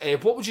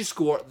 0.5s, what would you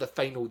score The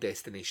Final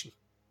Destination?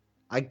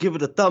 I give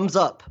it a thumbs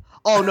up.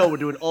 Oh no, we're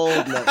doing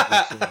old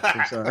Netflix.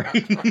 I'm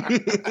sorry.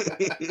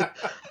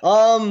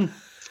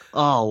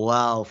 Oh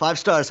wow, 5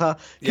 stars, huh?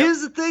 Yep.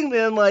 Here's the thing,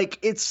 man. Like,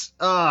 it's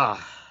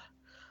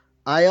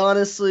I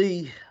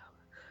honestly,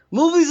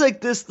 movies like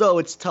this though,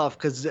 it's tough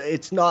because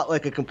it's not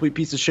like a complete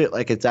piece of shit.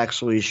 Like, it's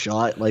actually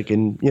shot like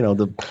in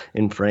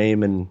in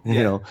frame and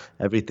you know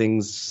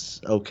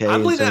everything's okay.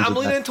 I'm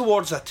leaning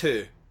towards a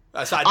 2.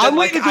 So I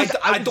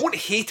don't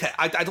hate it.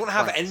 I don't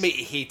have it in me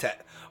to hate it,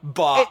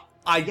 but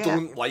I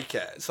don't like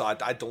it. So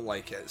I don't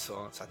like it.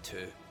 So it's a 2.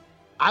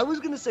 I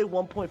was gonna say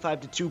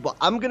 1.5 to 2, but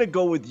I'm gonna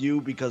go with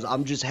you because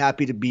I'm just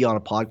happy to be on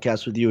a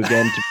podcast with you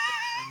again.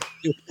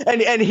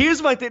 And here's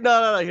my thing.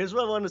 No. Here's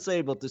what I want to say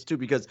about this too,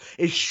 because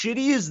as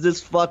shitty as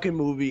this fucking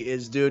movie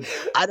is, dude,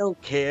 I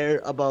don't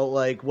care about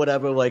like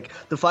whatever. Like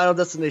the Final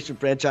Destination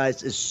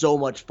franchise is so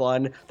much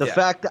fun. The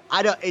fact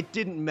that it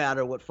didn't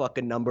matter what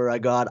fucking number I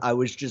got. I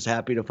was just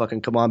happy to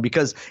fucking come on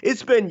because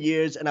it's been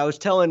years. And I was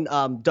telling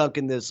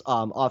Duncan this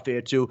off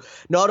air too.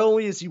 Not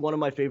only is he one of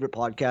my favorite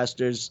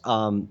podcasters,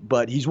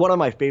 but he's one of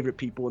my favorite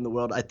people in the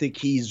world. I think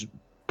he's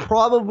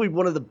probably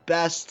one of the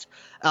best.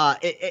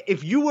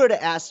 If you were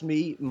to ask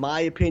me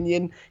my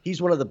opinion,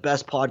 he's one of the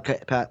best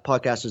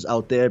podcasters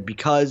out there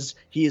because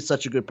he is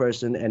such a good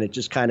person, and it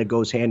just kind of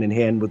goes hand in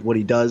hand with what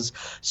he does.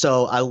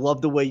 So I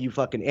love the way you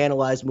fucking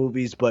analyze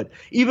movies, but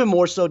even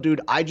more so, dude,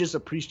 I just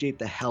appreciate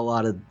the hell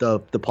out of the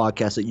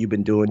podcast that you've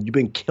been doing. You've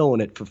been killing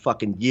it for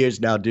fucking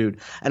years now, dude.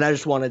 And I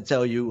just want to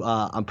tell you,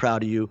 I'm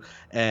proud of you,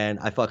 and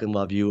I fucking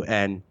love you,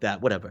 and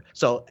that whatever.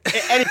 So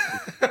anyway,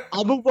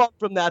 I'll move on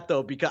from that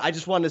though, because I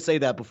just wanted to say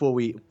that before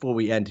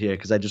we end here,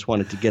 because I just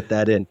wanted to get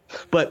that in.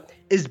 But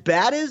as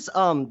bad as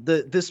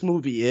this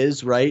movie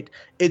is, right?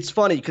 It's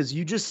funny because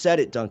you just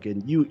said it,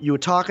 Duncan. You were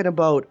talking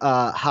about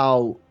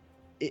how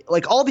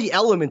like all the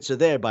elements are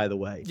there, by the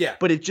way. Yeah.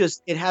 But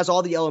it has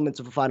all the elements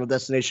of a Final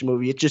Destination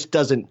movie. It just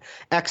doesn't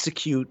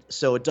execute,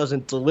 so it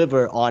doesn't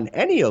deliver on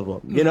any of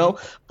them, you know?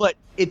 But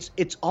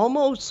it's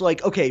almost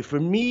like, okay, for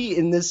me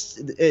in this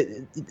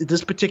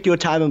particular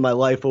time in my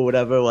life or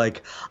whatever,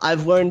 like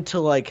I've learned to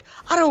like,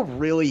 I don't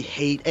really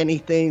hate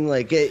anything.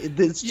 Like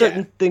there's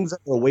certain things that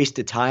are a waste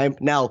of time.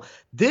 Now,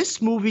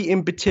 this movie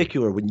in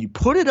particular, when you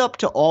put it up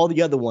to all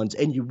the other ones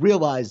and you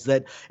realize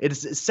that it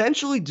is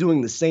essentially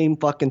doing the same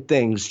fucking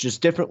things,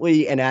 just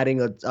differently and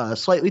adding a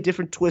slightly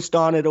different twist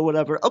on it or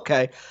whatever,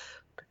 okay.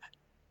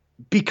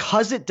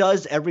 Because it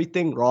does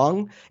everything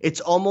wrong, it's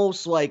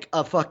almost like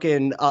a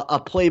fucking a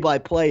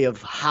play-by-play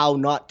of how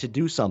not to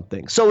do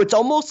something. So it's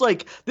almost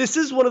like this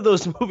is one of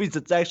those movies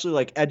that's actually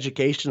like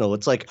educational.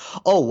 It's like,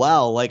 oh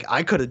wow, like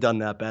I could have done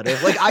that better.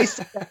 Like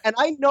and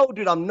I know,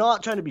 dude, I'm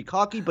not trying to be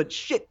cocky, but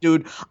shit,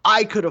 dude,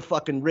 I could have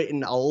fucking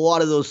written a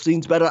lot of those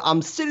scenes better.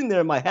 I'm sitting there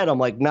in my head, I'm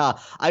like, nah,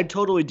 I'd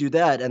totally do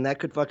that, and that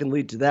could fucking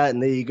lead to that,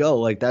 and there you go.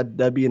 Like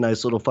that'd be a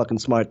nice little fucking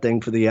smart thing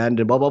for the end,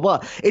 and blah blah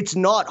blah. It's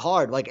not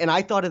hard. Like, and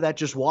I thought of that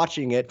just watching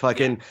it,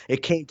 fucking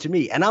it came to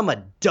me, and I'm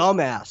a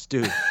dumbass,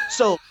 dude.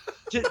 So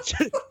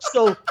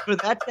so for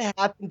that to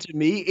happen to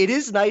me, it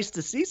is nice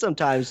to see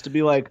sometimes, to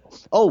be like,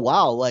 oh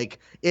wow, like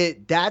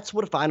that's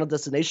what a Final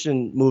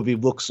Destination movie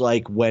looks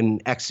like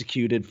when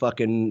executed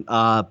fucking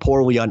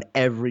poorly on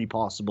every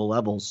possible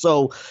level.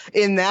 So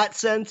in that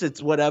sense,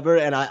 it's whatever,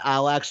 and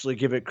I'll actually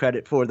give it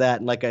credit for that.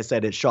 And like I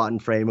said, it's shot in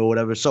frame or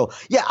whatever. So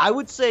yeah, I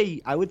would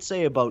say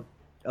about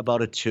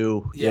a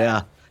 2.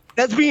 Yeah.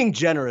 That's being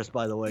generous,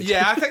 by the way.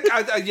 Yeah, I think,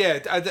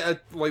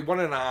 like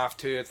 1.5,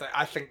 2.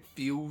 I think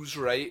feels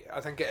right. I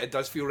think it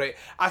does feel right.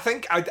 I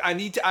think I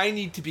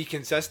need to be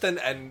consistent,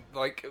 and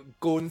like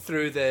going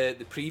through the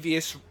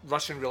previous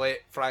Russian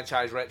Roulette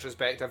franchise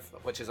retrospective,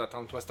 which is a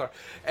tongue twister,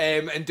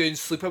 and doing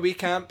Sleepaway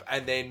Camp,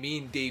 and then me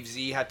and Dave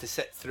Z had to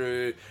sit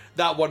through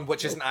that one,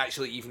 which isn't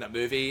actually even a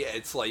movie.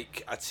 It's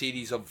like a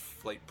series of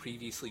like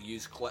previously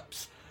used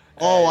clips.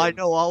 Oh, I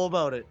know all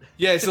about it.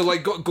 Yeah, so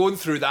like going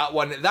through that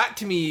one, that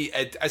to me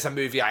is a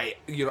movie I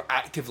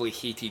actively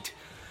hated.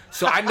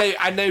 So I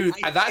now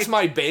that's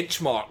my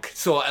benchmark.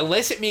 So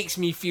unless it makes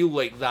me feel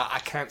like that, I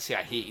can't say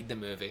I hated the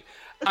movie.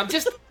 I'm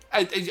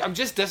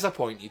just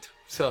disappointed.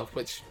 So,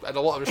 which in a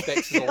lot of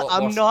respects is a lot worse.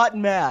 I'm not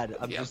mad.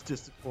 I'm just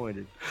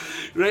disappointed.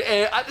 Right,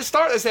 at the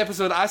start of this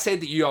episode, I said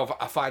that you have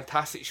a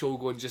fantastic show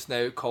going just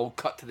now called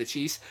Cut to the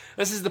Chase.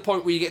 This is the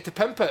point where you get to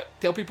pimp it.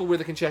 Tell people where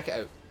they can check it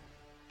out.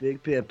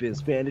 Big pimpin',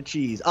 span of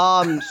cheese.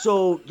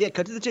 So yeah,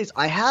 cut to the chase.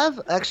 I have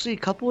actually a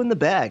couple in the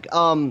bag.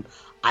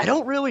 I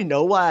don't really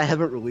know why I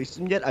haven't released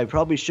them yet. I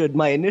probably should.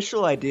 My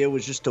initial idea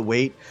was just to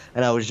wait,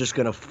 and I was just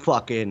gonna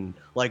fucking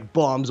like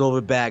Bombs Over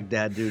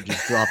Baghdad, dude,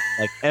 just drop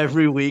like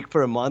every week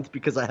for a month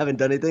because I haven't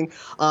done anything.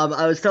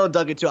 I was telling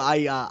Duncan too.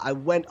 I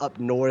went up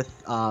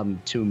north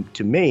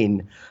to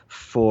Maine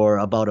for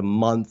about a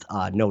month.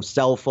 No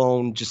cell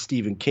phone, just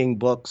Stephen King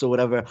books or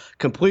whatever,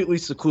 completely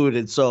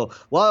secluded. So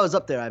while I was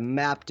up there, I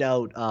mapped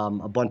out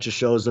a bunch of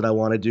shows that I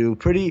want to do.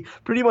 Pretty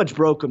much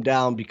broke them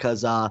down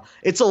because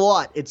it's a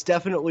lot. It's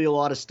definitely a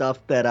lot of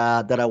stuff that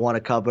I want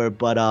to cover.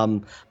 But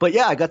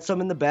yeah, I got some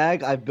in the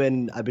bag. I've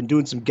been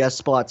doing some guest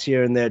spots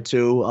here and there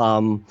too.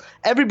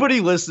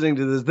 Everybody listening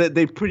to this,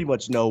 they pretty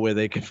much know where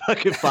they can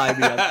fucking find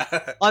me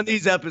on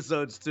these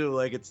episodes too.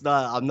 Like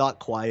I'm not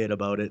quiet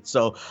about it.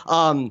 So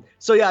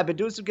yeah, I've been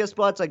doing some guest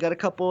spots. I got a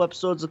couple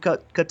episodes of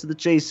Cut to the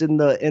Chase in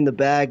the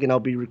bag, and I'll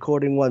be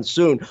recording one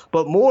soon.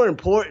 But more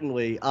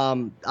importantly,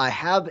 I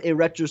have a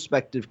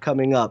retrospective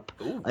coming up.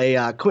 Ooh.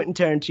 A Quentin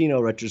Tarantino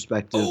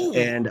retrospective. Ooh.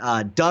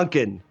 And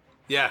Duncan.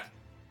 Yeah.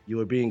 You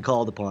are being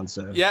called upon,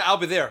 sir. Yeah, I'll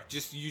be there.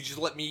 You just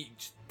let me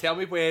tell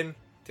me when.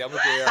 Tell me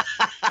where,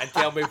 and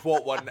tell me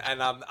what one,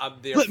 and I'm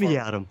there. Let for, me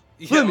at him.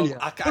 Yeah, Let me well,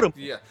 I at can't. him.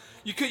 Yeah,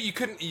 you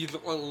couldn't. You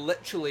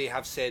literally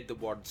have said the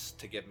words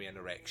to give me an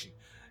erection,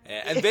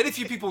 and very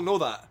few people know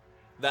that.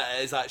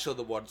 That is actually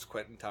the words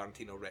Quentin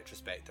Tarantino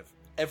retrospective.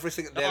 Every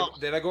single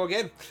there I go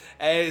again.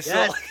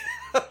 Yes.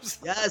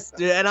 Yes,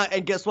 dude,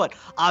 and guess what?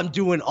 I'm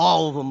doing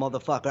all of them,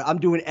 motherfucker. I'm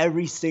doing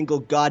every single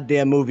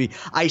goddamn movie.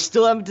 I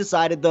still haven't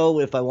decided though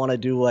if I want to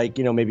do like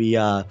maybe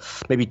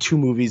 2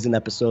 movies an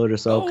episode or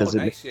so because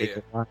nice. it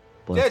Yeah. a lot.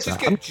 But, Yeah,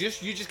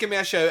 just give me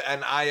a shout,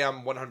 and I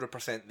am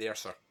 100% there,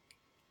 sir.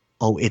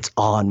 Oh, it's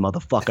on,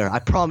 motherfucker! I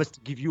promise to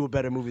give you a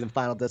better movie than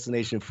Final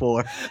Destination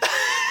 4.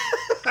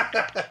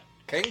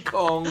 King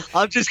Kong.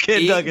 I'm just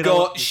kidding, ain't Doug.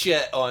 got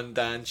shit on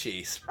Dan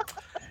Chase.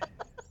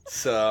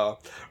 So,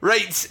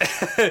 right.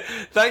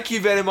 Thank you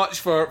very much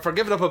for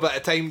giving up a bit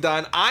of time,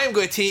 Dan. I'm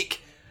going to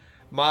take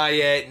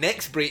my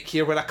next break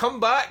here. When I come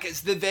back,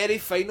 it's the very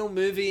final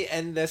movie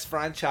in this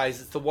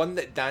franchise. It's the one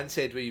that Dan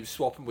said where he was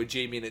swapping with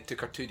Jamie and it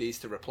took her 2 days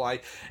to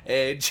reply.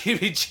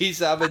 Jamie G.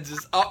 Savage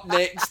is up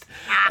next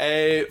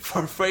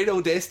for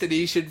Final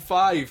Destination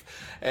 5.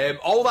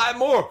 All that and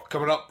more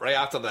coming up right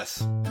after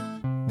this.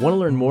 Want to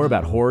learn more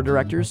about horror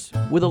directors?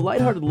 With a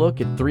lighthearted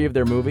look at 3 of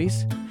their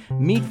movies?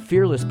 Meet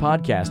fearless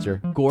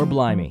podcaster Gore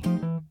Blimey.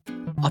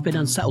 I've been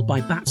unsettled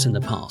by bats in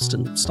the past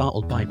and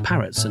startled by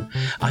parrots, and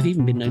I've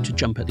even been known to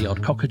jump at the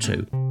odd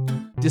cockatoo.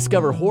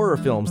 Discover horror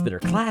films that are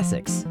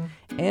classics,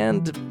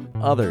 and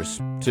others,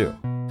 too.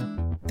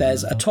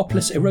 There's a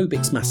topless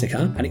aerobics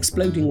massacre, an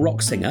exploding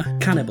rock singer,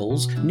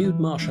 cannibals, nude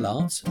martial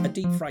arts, a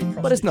deep-fried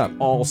prostitute. But it's not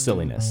all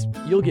silliness.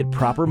 You'll get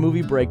proper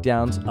movie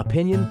breakdowns,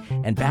 opinion,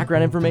 and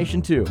background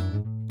information, too.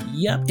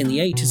 Yep, in the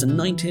 80s and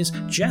 90s,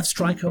 Jeff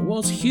Stryker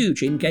was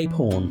huge in gay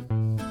porn.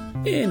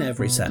 In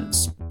every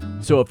sense.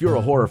 So if you're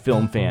a horror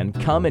film fan,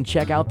 come and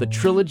check out the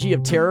Trilogy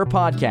of Terror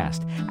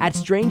podcast at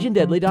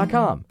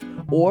strangeanddeadly.com,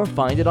 or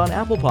find it on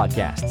Apple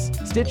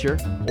Podcasts, Stitcher,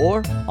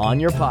 or on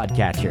your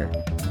podcatcher.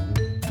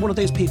 One of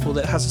those people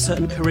that has a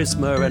certain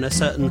charisma and a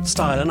certain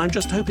style, and I'm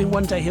just hoping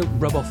one day he'll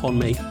rub off on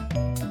me.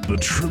 The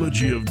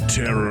Trilogy of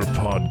Terror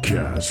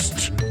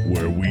podcast,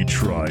 where we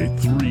try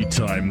 3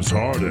 times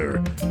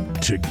harder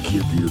to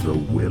give you the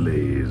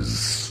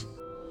willies.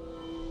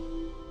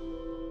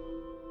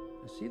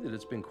 I see that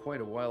it's been quite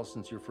a while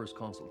since your first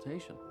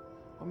consultation.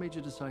 What made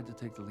you decide to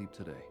take the leap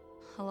today?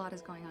 A lot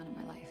is going on in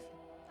my life.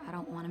 I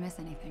don't want to miss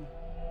anything.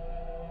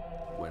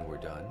 When we're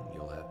done,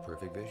 you'll have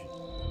perfect vision.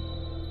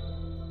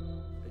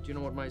 Do you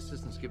know what? My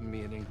assistant's giving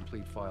me an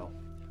incomplete file.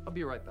 I'll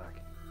be right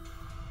back.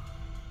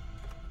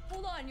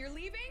 Hold on, you're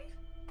leaving?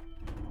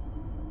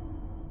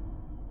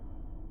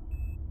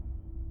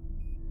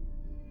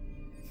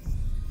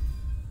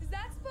 Is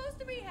that supposed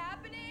to be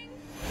happening?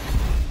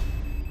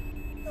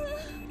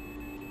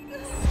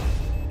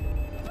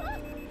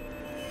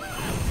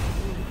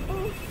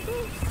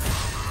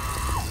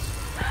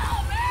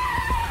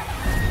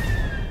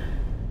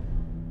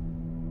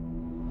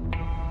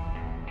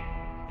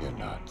 You're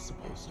not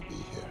supposed to be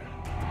here.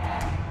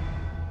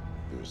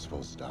 You were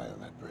supposed to die on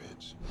that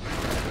bridge.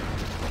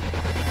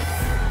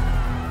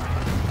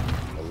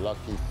 A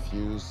lucky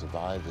few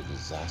survive the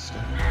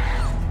disaster.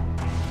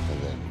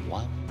 And then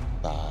one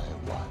by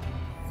one,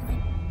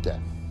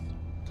 death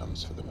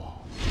comes for them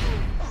all.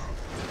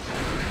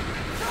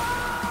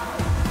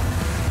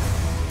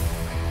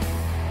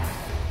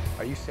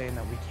 Are you saying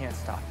that we can't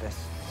stop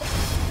this?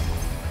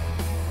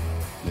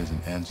 There's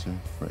an answer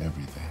for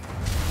everything.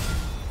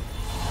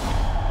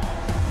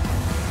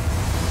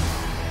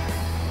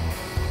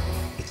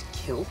 It's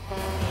kill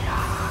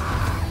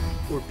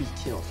or be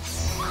killed.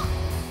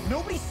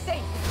 Nobody's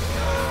safe.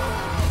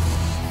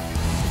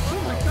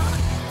 Oh my God.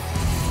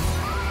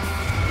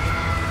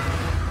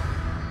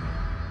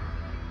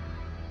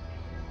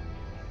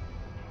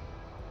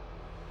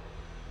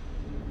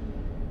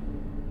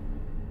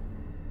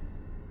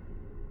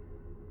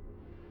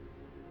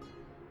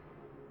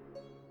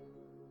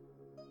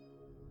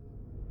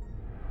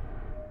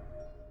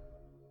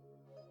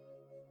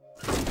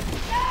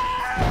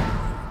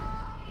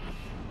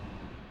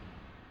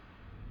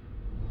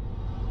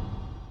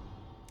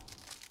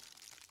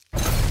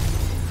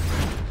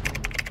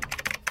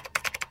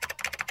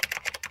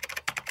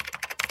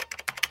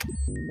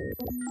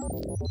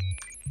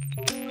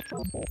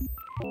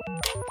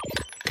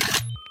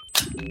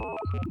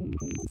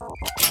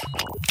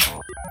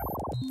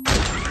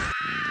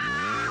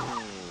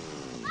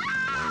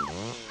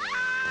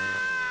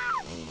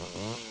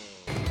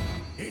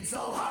 It's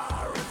all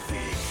horror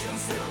fiction,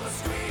 still a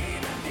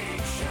screen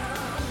addiction.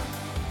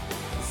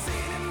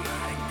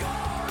 Cinematic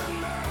gore and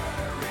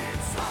murder,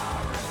 it's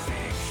horror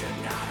fiction,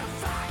 not a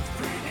fact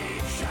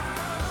prediction.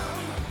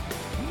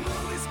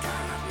 Movies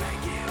cannot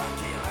make you a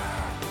killer,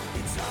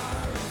 it's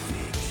horror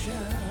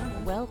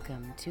fiction.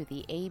 Welcome to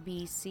the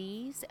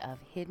ABCs of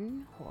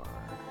Hidden Horror.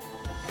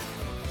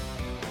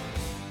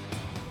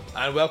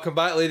 And welcome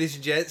back, ladies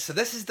and gents. So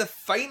this is the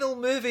final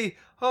movie.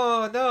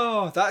 Oh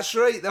no, that's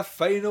right, the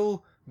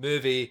final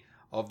movie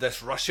of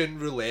this Russian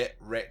roulette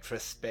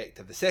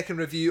retrospective. The second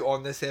review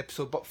on this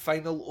episode, but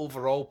final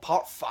overall,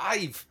 part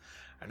 5.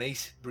 a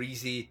nice,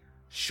 breezy,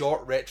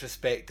 short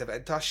retrospective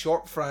into a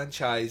short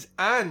franchise.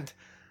 And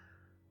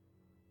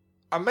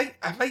I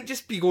might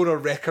just be going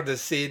on record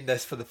as saying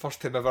this for the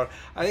first time ever.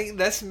 I think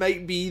this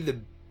might be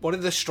one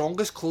of the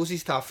strongest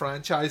closes to a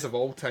franchise of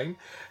all time.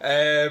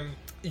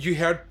 You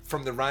heard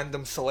from the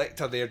random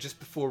selector there just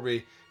before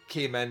we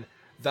came in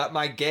that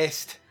my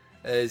guest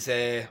is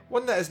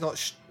one that is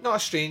not a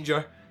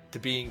stranger to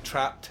being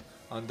trapped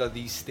under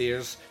these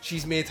stairs.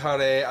 She's made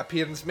her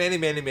appearance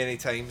many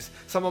times.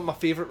 Some of my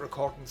favourite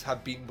recordings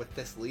have been with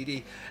this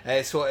lady,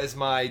 so it is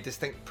my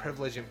distinct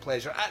privilege and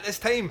pleasure at this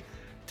time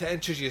to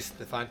introduce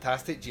the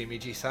fantastic Jamie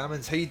J.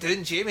 Salmons. How you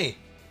doing, Jamie?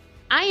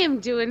 I am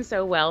doing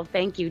so well,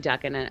 thank you,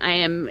 Duncan.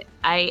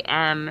 I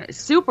am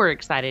super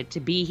excited to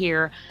be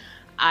here.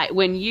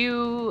 When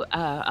you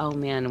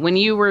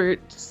were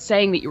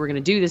saying that you were going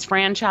to do this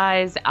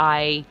franchise,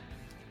 I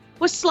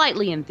was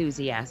slightly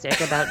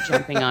enthusiastic about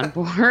jumping on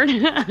board.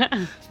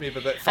 It's maybe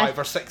about 5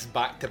 or 6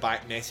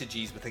 back-to-back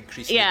messages with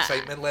increasing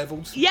excitement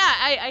levels. Yeah,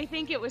 I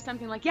think it was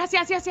something like yes,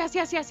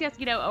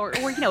 you know, or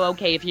you know,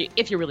 okay,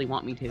 if you really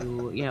want me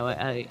to, you know,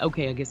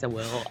 okay, I guess I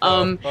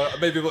will.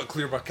 Maybe we'll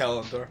clear my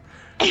calendar.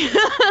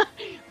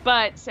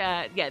 But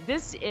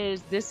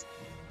this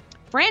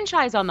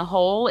franchise on the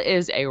whole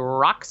is a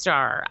rock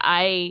star.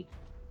 I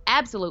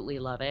absolutely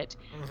love it.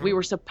 Mm-hmm. We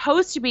were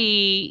supposed to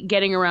be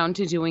getting around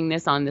to doing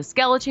this on the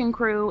Skeleton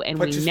Crew, and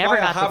we never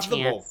got the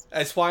chance.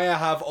 It's why I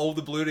have all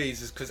the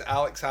Blu-rays, is because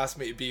Alex asked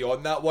me to be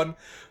on that one.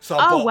 So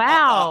I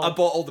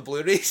bought all the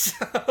Blu-rays.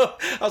 I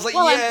was like,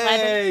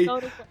 yay!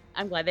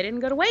 I'm glad they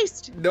didn't go to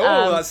waste.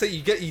 No, that's it.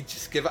 You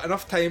just give it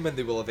enough time, and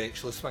they will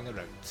eventually swing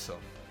around. So.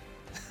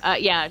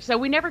 So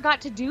we never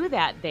got to do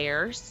that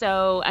there.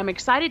 So I'm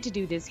excited to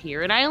do this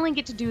here, and I only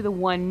get to do the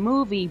one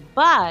movie,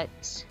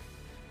 but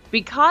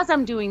because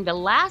I'm doing the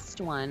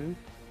last one,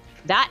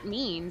 that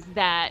means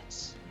that,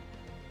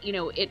 you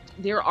know,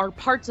 there are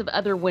parts of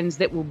other ones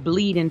that will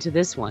bleed into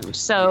this one.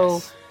 So,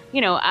 yes.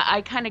 You know,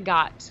 I kind of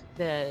got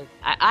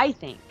I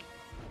think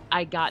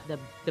I got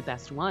the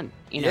best one,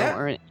 you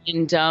know,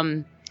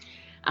 and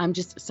I'm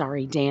just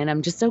sorry, Dan.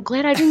 I'm just so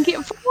glad I didn't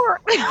get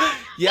 4.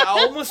 Yeah,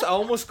 I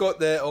almost got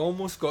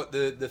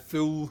the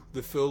full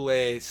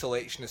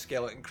selection of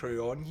Skeleton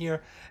Crew on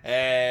here.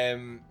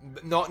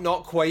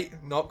 Not quite,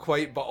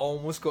 but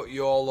almost got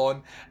you all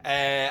on.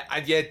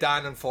 And yeah,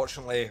 Dan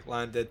unfortunately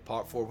landed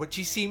part 4, which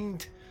he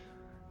seemed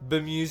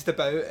bemused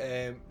about.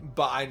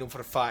 But I know for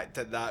a fact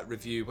that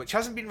review, which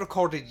hasn't been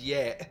recorded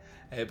yet,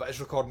 but is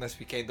recording this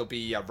weekend, there'll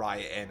be a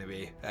riot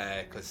anyway.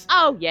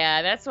 Oh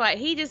yeah, that's why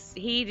he just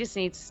needs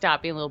to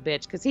stop being a little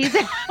bitch, because he's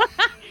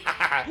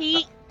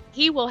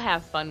he will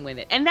have fun with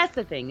it. And that's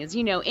the thing, is,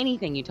 you know,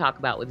 anything you talk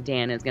about with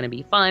Dan is going to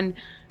be fun.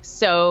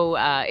 So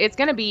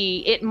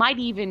it might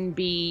even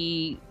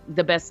be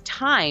the best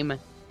time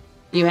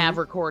you have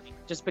recording,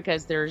 just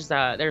because there's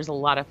a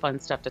lot of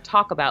fun stuff to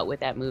talk about with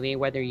that movie,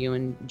 whether you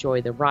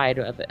enjoy the ride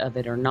of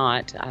it or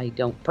not. I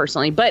don't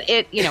personally, but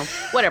it, you know,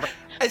 whatever.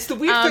 It's the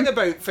weird thing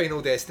about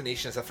Final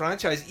Destination as a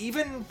franchise.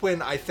 Even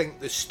when I think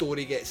the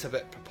story gets a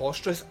bit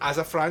preposterous as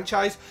a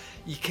franchise,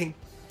 you can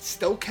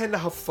still kind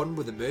of have fun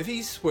with the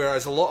movies,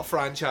 whereas a lot of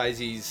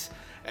franchises,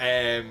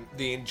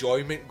 the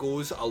enjoyment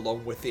goes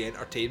along with the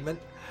entertainment.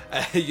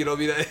 You know, I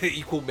mean,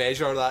 equal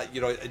measure that, you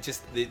know, it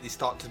just they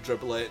start to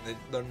dribble out and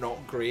they're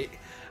not great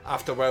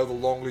after a while the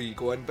longer you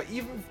go in. But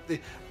even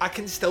I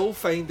can still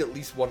find at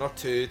least 1 or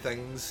 2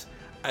 things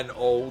in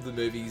all the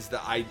movies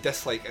that I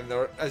dislike, and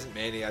there isn't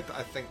many. I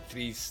think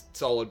 3's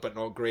solid but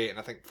not great, and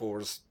I think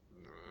 4's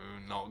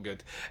not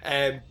good.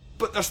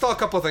 But there's still a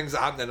couple of things that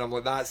happen, and I'm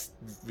like, that's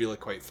really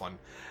quite fun.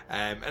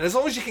 And as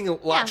long as you can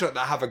latch out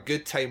that, have a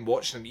good time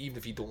watching them, even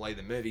if you don't like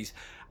the movies.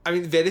 I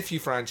mean, very few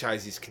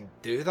franchises can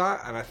do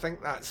that, and I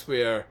think that's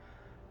where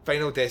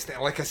Final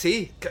Destination, like I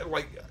say,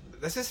 like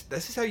this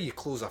is how you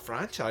close a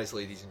franchise,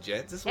 ladies and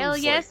gents. Hell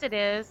yes, it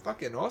is.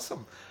 Fucking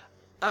awesome.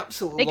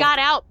 Absolutely. They got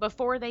out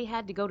before they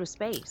had to go to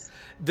space.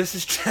 This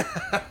is true.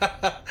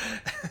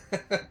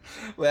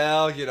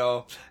 Well, you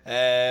know.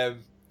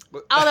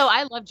 Although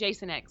I love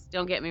Jason X,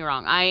 don't get me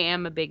wrong. I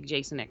am a big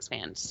Jason X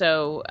fan.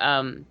 So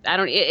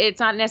it's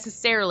not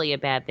necessarily a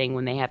bad thing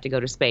when they have to go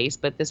to space,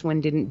 but this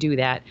one didn't do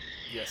that.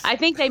 Yes. I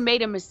think they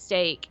made a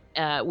mistake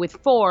with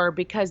 4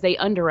 because they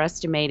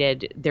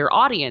underestimated their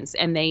audience,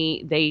 and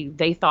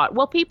they thought,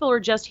 well, people are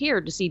just here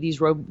to see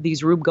these Rube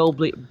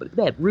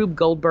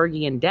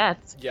Goldbergian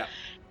deaths. Yeah.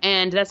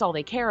 And that's all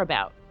they care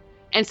about.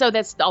 And so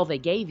that's all they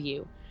gave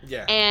you.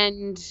 Yeah.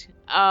 And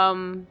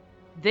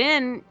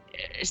then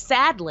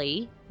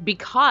sadly,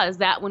 because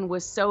that one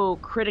was so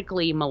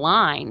critically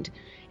maligned,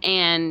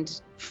 and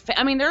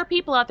I mean, there are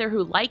people out there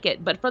who like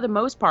it, but for the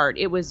most part,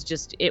 it was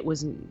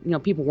you know,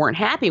 people weren't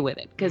happy with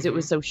it because it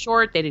was so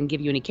short. They didn't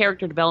give you any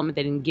character development.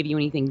 They didn't give you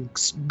anything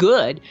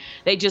good.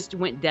 They just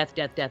went death.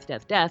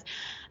 And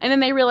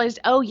then they realized,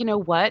 oh, you know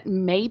what?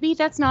 Maybe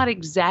that's not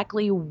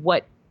exactly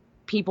what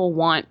people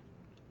want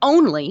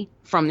only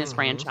from this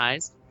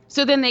franchise.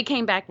 So then they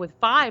came back with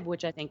 5,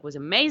 which I think was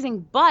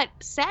amazing, but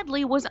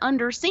sadly was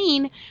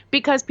underseen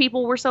because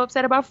people were so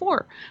upset about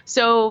 4.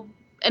 So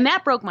and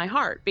that broke my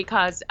heart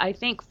because I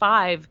think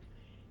 5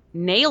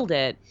 nailed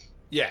it.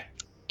 Yeah.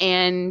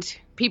 And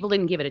people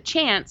didn't give it a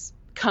chance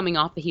coming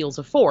off the heels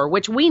of 4,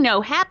 which we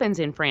know happens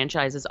in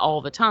franchises all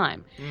the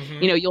time.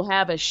 Mm-hmm. You know, you'll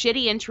have a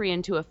shitty entry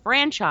into a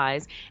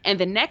franchise and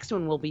the next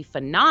one will be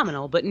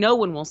phenomenal, but no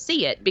one will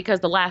see it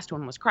because the last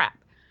one was crap.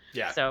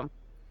 Yeah. So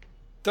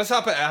does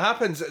happen. It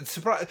happens. It's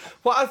what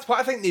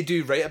I think they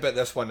do right about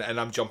this one, and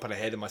I'm jumping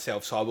ahead of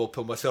myself, so I will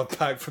pull myself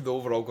back from the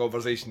overall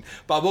conversation.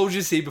 But I will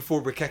just say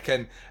before we kick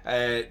in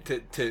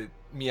to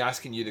me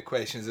asking you the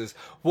questions is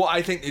what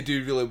I think they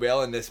do really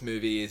well in this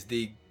movie is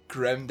they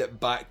ground it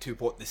back to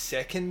what the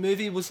second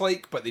movie was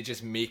like, but they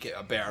just make it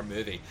a better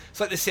movie. It's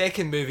like the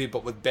second movie,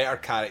 but with better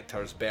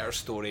characters, better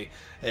story,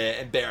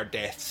 and better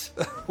deaths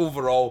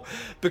overall.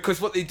 Because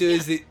what they do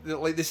is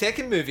like the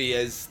second movie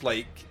is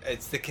like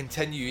it's the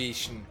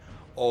continuation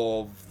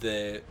of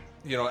the,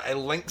 you know, it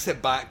links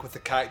it back with the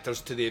characters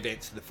to the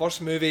events of the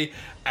first movie,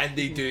 and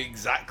they do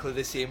exactly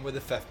the same with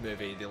the fifth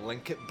movie. They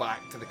link it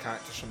back to the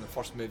characters from the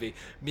first movie,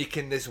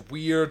 making this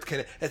weird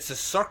kind of, it's a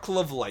circle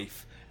of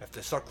life. If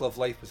the circle of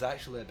life was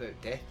actually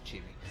about death,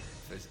 Jamie.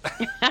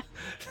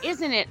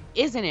 Isn't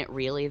it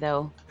really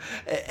though?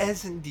 It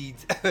is indeed.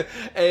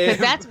 Because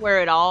that's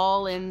where it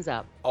all ends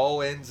up.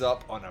 All ends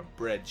up on a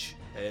bridge.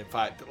 In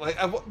fact, like,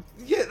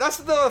 yeah, that's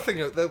the other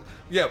thing.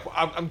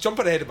 I'm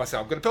jumping ahead of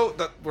myself. I'm going to pull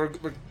that. We're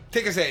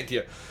take a second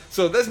here.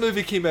 So this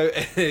movie came out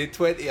in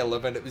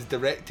 2011. It was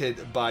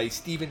directed by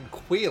Stephen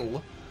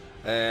Quayle.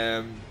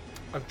 I'm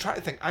trying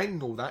to think. I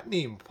know that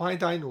name. Why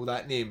do I know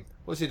that name?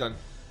 What's he done?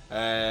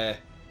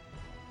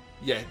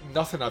 Yeah,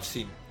 nothing I've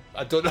seen.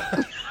 I don't know.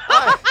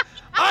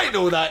 I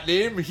know that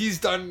name. He's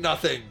done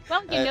nothing.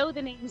 Well, you know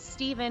the name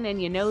Stephen and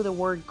you know the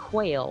word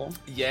quail.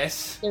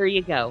 Yes. There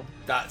you go.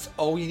 That's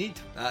all you need.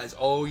 That is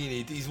all you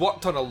need. He's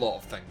worked on a lot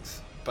of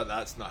things, but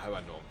that's not how I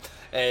know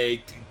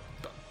him.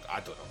 I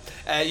don't know.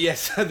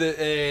 Yes. So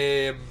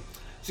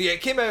yeah,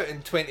 it came out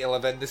in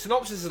 2011. The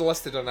synopsis is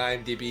listed on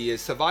IMDb as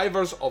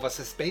survivors of a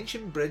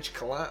suspension bridge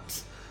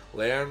collapse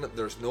learn that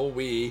there's no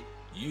way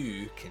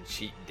you can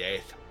cheat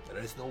death.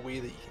 There is no way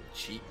that you can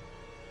cheat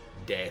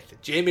death.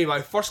 Jamie,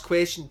 my first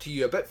question to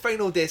you about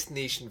Final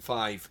Destination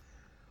 5.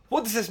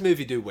 What does this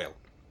movie do well?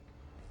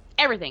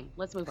 Everything.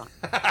 Let's move on.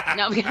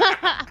 No. The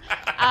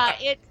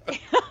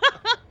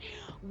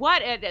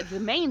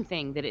main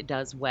thing that it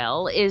does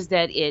well is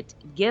that it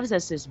gives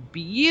us this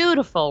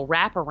beautiful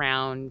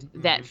wraparound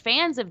that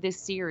fans of this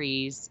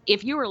series,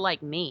 if you were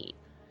like me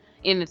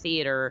in the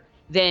theater,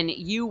 then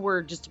you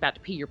were just about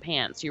to pee your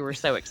pants. You were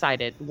so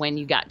excited when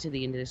you got to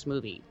the end of this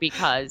movie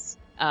because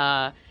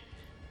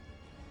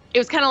it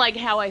was kind of like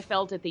how I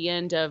felt at the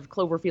end of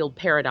Cloverfield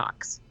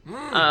Paradox.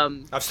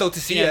 I've still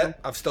to see it.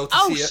 I've still to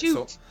see it.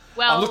 Shoot. So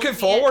well, I'm looking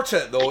forward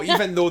to it though.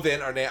 Even though the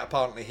internet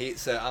apparently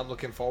hates it, I'm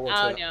looking forward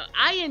to it. Oh no,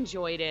 I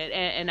enjoyed it,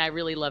 and I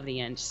really love the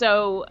end.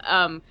 So,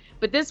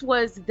 but this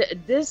was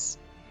this.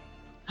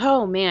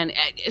 Oh man,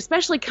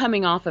 especially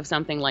coming off of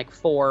something like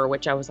 4,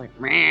 which I was like,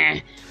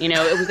 meh. You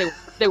know, it was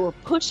they were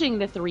pushing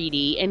the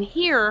 3D, and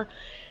here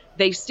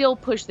they still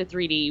push the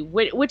 3D,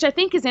 which I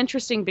think is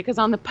interesting because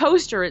on the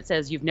poster it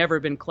says you've never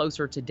been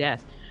closer to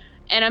death.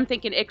 And I'm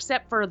thinking,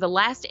 except for the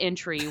last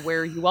entry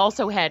where you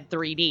also had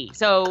 3D.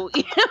 So,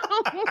 you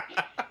know,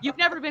 you've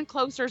never been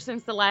closer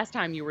since the last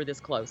time you were this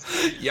close.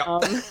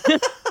 Yep.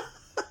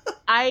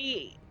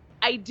 I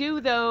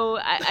do, though.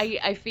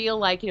 I feel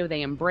like, you know,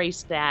 they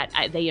embraced that.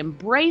 They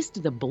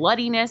embraced the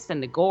bloodiness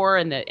and the gore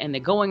and the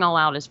going all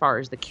out as far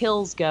as the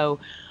kills go.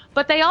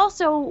 But they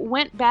also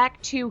went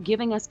back to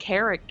giving us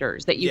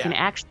characters that you can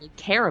actually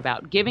care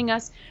about, giving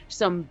us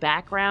some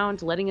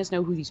background, letting us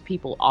know who these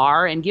people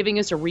are, and giving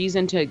us a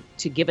reason to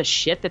give a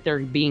shit that they're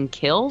being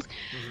killed.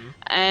 Mm-hmm.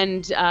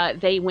 And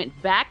they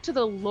went back to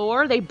the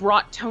lore. They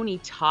brought Tony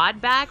Todd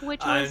back,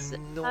 which was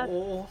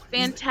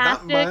fantastic.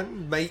 That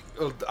man might,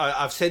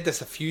 I've said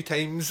this a few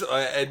times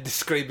in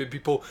describing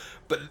people,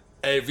 but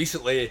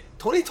recently,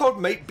 Tony Todd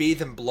might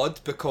bathe in blood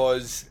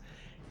because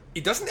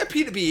he doesn't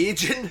appear to be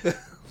aging.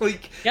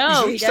 Like,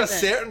 no, he's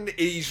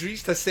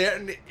reached a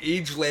certain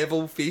age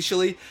level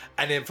facially,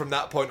 and then from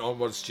that point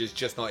onwards,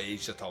 just not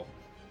aged at all.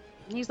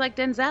 He's like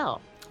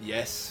Denzel.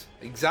 Yes,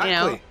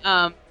 exactly. You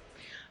know,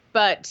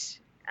 but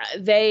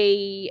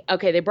they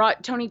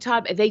brought Tony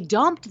Todd. They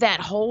dumped that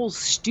whole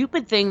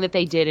stupid thing that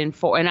they did in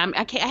 4, and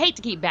I hate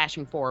to keep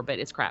bashing 4, but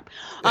it's crap.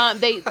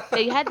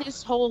 They had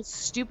this whole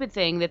stupid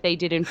thing that they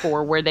did in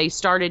 4 where they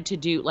started to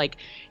do, like,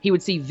 he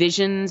would see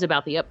visions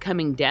about the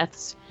upcoming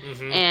deaths.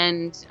 Mm-hmm.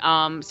 And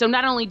so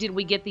not only did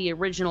we get the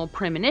original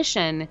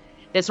premonition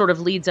that sort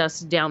of leads us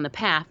down the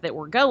path that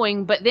we're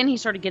going, but then he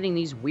started getting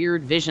these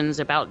weird visions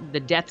about the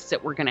deaths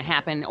that were going to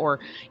happen, or,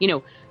 you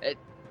know,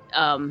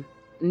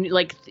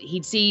 like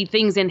he'd see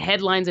things in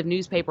headlines of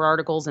newspaper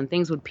articles and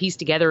things would piece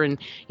together and,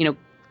 you know,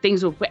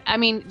 things would, I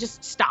mean,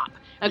 just stop.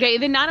 Okay,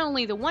 then not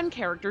only the one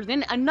character,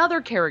 then another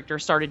character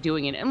started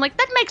doing it. I'm like,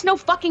 that makes no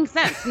fucking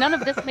sense. None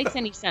of this makes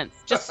any sense.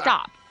 Just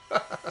stop.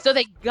 So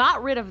they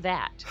got rid of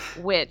that,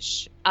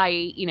 which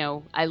I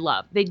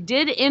love. They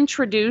did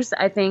introduce,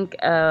 I think,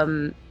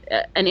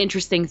 an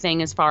interesting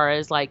thing as far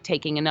as like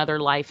taking another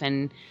life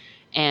and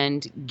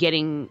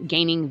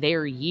gaining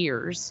their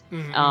years.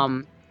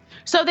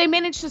 So they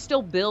managed to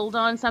still build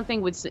on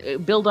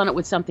it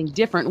with something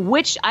different,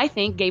 which I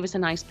think gave us a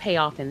nice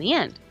payoff in the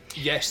end.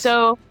 Yes.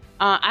 So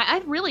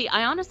I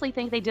honestly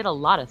think they did a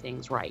lot of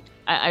things right.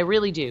 I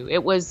really do.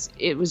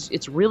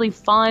 It's really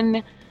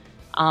fun.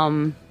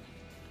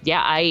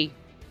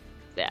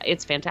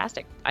 It's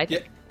fantastic, I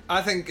think. Yeah,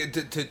 I think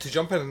to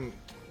jump in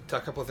to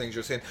a couple of things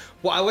you're saying,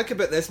 what I like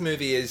about this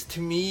movie is, to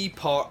me,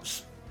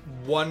 parts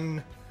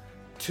 1,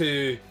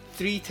 2,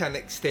 3 to an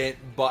extent,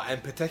 but in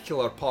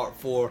particular part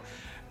 4,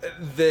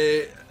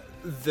 the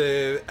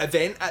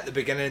event at the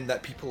beginning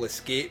that people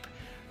escape,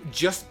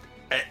 just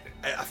it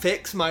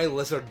affects my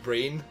lizard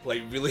brain,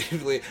 like really,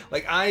 really.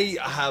 Like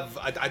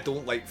I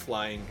don't like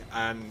flying,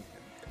 and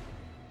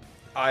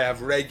I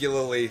have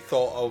regularly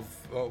thought of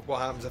what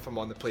happens if I'm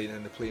on the plane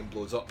and the plane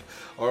blows up,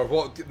 or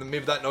what,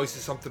 maybe that noise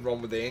is something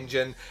wrong with the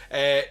engine.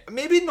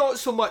 Maybe not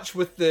so much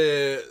with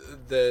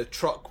the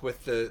truck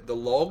with the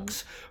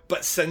logs,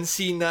 but since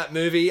seeing that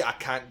movie, I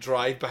can't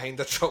drive behind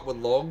a truck with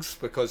logs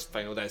because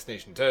Final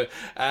Destination 2.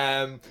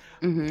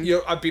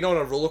 I've been on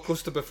a roller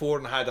coaster before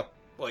and had a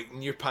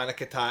near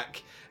panic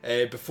attack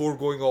before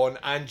going on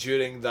and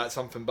during that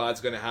something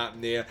bad's going to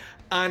happen there.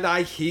 And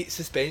I hate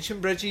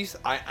suspension bridges.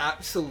 I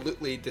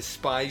absolutely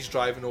despise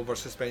driving over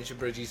suspension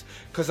bridges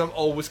because I'm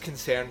always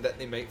concerned that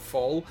they might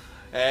fall.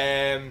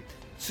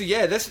 So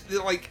yeah, this,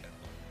 like,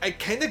 I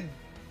kind of,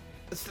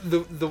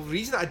 the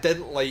reason I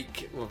didn't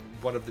like, well,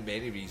 one of the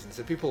many reasons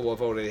that people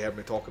have already heard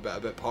me talk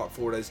about part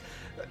 4 is,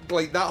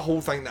 like, that whole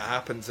thing that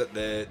happens at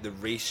the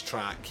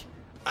racetrack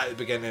at the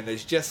beginning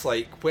is just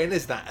like, when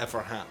has that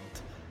ever happened?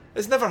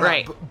 It's never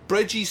happened.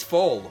 Bridges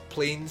fall,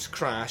 planes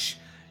crash,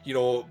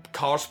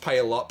 cars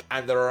pile up,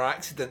 and there are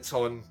accidents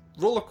on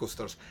roller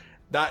coasters.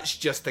 That's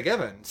just a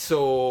given.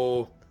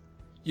 So,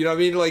 you know what I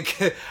mean? Like,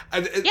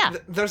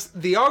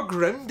 they are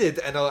grounded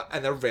in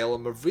a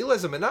realm of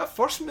realism. In that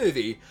first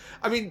movie,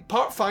 I mean,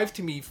 part 5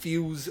 to me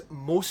feels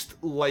most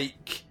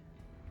like,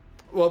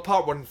 well,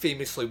 part 1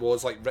 famously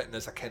was like written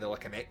as a kind of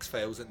like an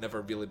X-Files. It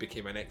never really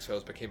became an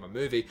X-Files, became a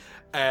movie.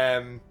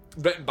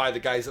 Written by the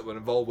guys that were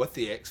involved with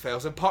the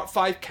X-Files. And part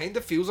 5 kind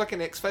of feels like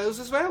an X-Files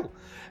as well.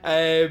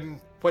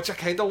 Which I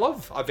kind of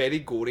love. A very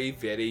gory,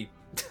 very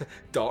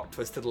dark,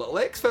 twisted little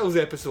X-Files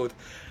episode.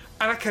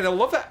 And I kind of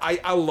love it.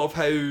 I love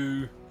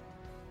how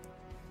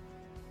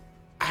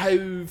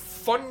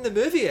fun the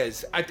movie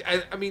is.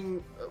 I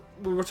mean,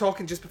 we were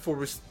talking just before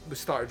we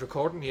started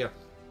recording here.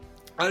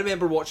 I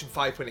remember watching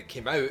 5 when it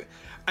came out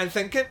and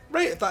thinking,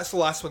 right, if that's the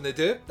last one they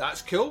do,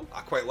 that's cool.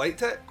 I quite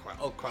liked it.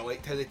 Quite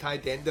liked how they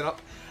tied the ending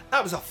up.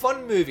 That was a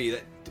fun movie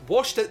that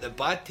washed out the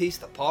bad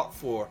taste of part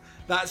 4.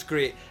 That's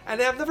great. And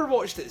then I've never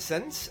watched it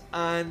since.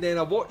 And then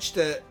I watched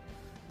it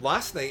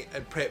last night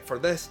in prep for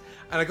this.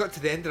 And I got to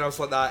the end and I was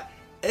like that,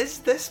 is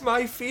this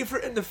my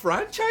favourite in the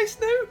franchise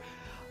now?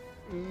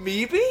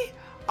 Maybe?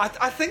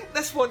 I think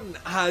this one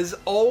has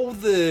all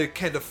the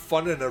kind of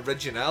fun and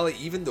originality,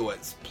 even though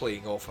it's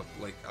playing off of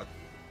like a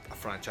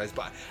franchise,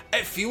 but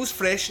it feels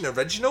fresh and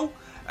original,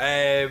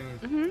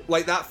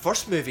 like that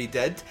first movie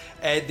did.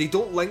 They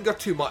don't linger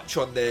too much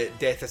on the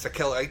death as a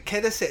killer. It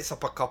kind of sets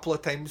up a couple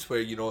of times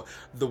where,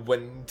 the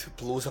wind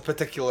blows a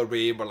particular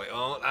way and we're like,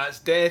 oh, that's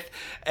death,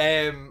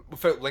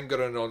 without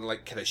lingering on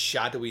like kind of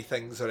shadowy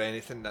things or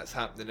anything that's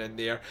happening in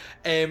there.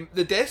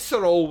 The deaths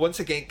are all, once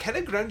again, kind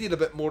of grounded a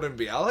bit more in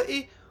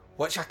reality,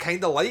 which I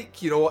kind of like.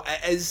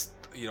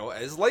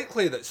 It is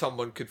likely that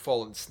someone could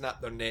fall and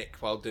snap their neck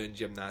while doing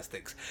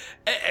gymnastics.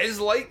 It is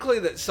likely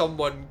that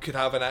someone could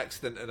have an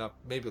accident in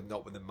maybe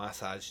not with a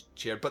massage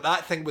chair, but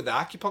that thing with the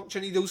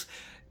acupuncture needles,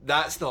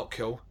 that's not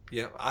cool.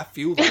 I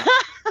feel that.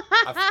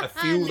 I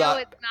feel that. No,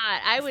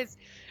 it's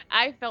not.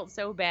 I felt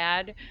so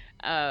bad.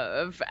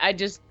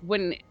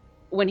 When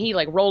he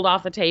like rolled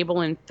off the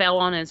table and fell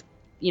on his,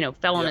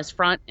 on his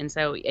front, and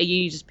so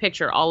you just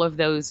picture all of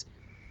those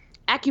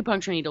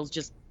acupuncture needles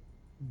just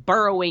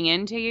burrowing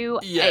into you.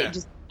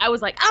 I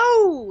was like,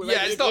 oh, like,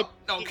 it's not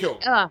cool.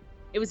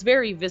 It was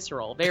very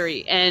visceral,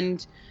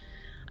 and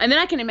then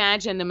I can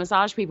imagine the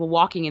massage people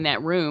walking in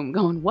that room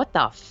going, what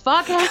the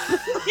fuck happened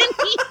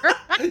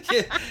in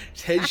here?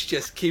 His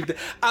just keep.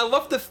 I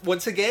love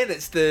once again,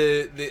 it's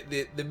the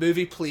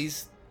movie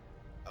plays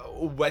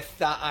with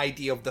that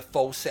idea of the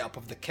false setup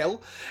of the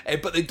kill,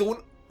 but they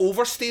don't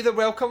overstay their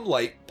welcome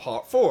like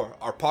part 4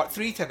 or part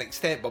 3 to an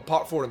extent, but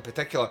part 4 in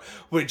particular,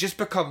 where it just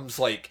becomes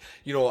like,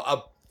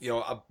 a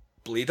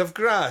blade of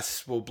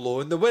grass will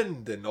blow in the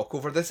wind and knock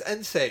over this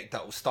insect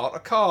that will start a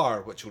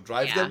car, which will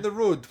drive down the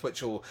road,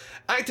 which will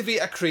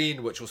activate a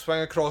crane, which will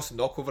swing across and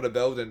knock over a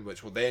building,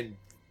 which will then,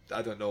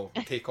 I don't know,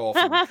 take off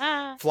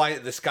and fly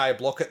into the sky,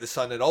 block out the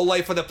sun, and all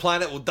life on the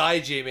planet will die,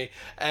 Jamie.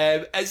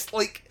 It's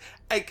like,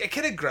 it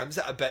kind of grims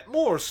it a bit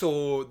more.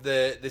 So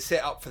the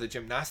setup for the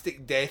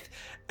gymnastic death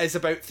is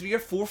about 3 or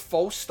 4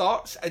 false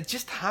starts, and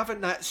just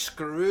having that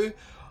screw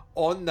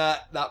on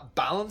that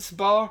balance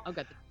bar. Oh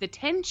god, the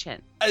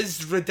tension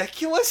is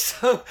ridiculous.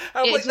 I'm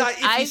like, that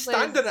if you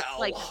stand on it, it'll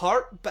like,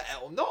 hurt, but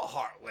it'll not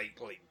hurt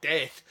like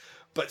death,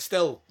 but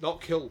still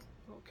not kill.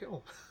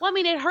 Well, I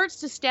mean, it hurts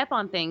to step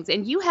on things,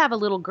 and you have a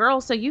little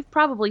girl, so you've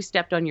probably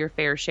stepped on your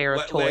fair share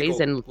of toys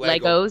and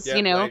Legos. Yeah,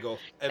 you know, Lego,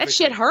 that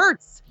shit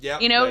hurts. Yeah,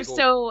 you know. Lego.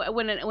 So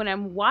when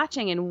I'm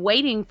watching and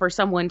waiting for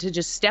someone to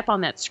just step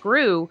on that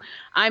screw,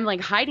 I'm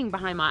like hiding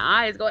behind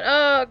my eyes, going,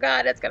 "Oh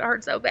God, it's gonna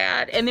hurt so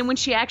bad." And then when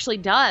she actually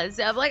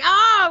does, I'm like,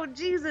 "Oh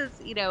Jesus!"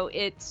 You know,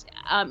 it's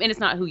and it's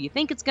not who you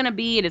think it's gonna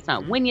be, and it's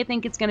not when you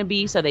think it's gonna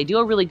be. So they do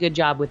a really good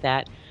job with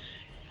that.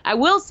 I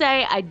will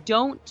say,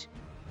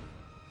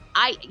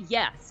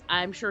 yes,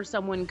 I'm sure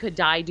someone could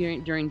die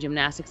during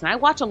gymnastics, and I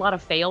watch a lot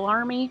of Fail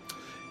Army.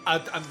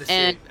 I'm the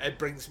same. It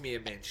brings me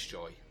immense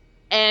joy.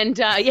 And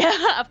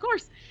yeah, of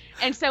course.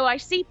 And so I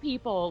see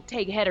people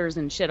take headers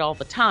and shit all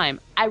the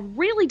time. I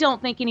really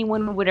don't think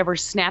anyone would ever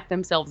snap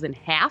themselves in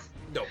half.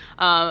 No.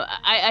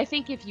 I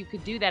think if you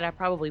could do that, I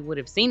probably would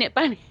have seen it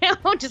by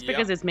now, just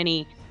because as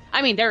many.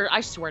 I mean,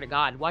 I swear to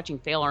God, watching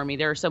Fail Army,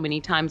 there are so many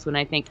times when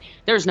I think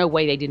there's no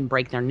way they didn't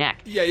break their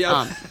neck.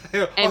 Yeah.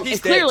 And he's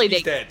clearly dead.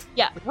 He's dead.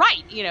 Yeah,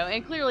 right. You know,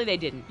 and clearly they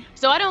didn't.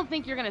 So I don't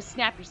think you're going to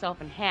snap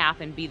yourself in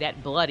half and be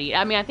that bloody.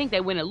 I mean, I think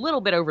they went a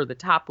little bit over the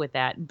top with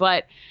that.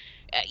 But,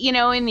 you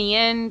know, in the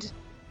end,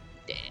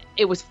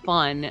 it was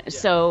fun. Yeah.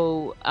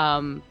 So,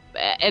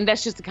 and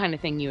that's just the kind of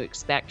thing you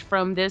expect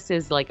from this,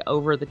 is like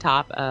over the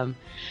top.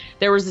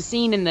 There was a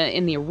scene in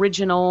the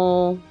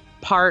original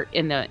part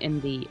in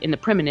the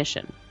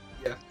Premonition.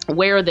 Yeah.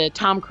 Where the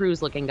Tom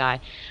Cruise looking guy.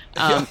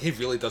 Yeah, he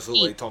really does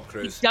look like Tom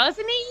Cruise.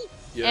 Doesn't he?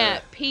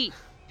 Yeah. Pete,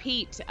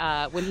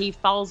 when he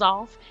falls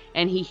off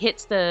and he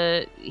hits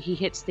the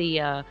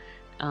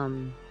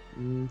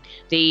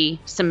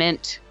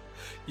cement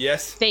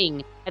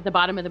thing at the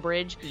bottom of the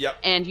bridge. Yep.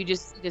 And you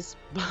just see this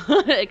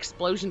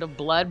explosion of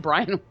blood.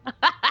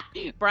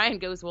 Brian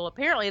goes, well,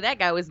 apparently that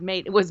guy was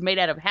made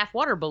out of half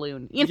water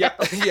balloon. You know?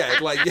 Yeah,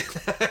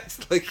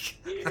 it's like.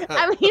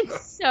 I mean,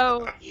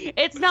 so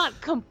it's not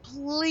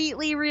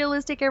completely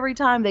realistic every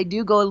time. They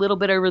do go a little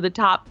bit over the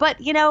top, but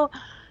you know,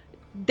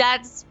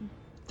 that's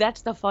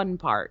the fun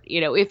part. You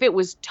know, if it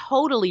was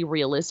totally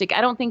realistic,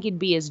 I don't think it'd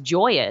be as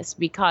joyous,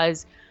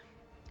 because,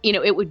 you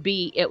know, it would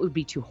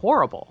be too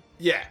horrible.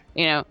 Yeah.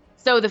 You know,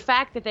 so the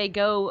fact that they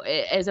go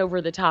as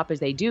over the top as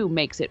they do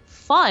makes it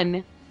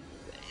fun,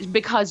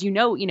 because you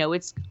know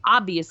it's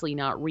obviously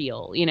not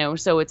real. You know,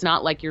 so it's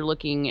not like you're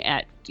looking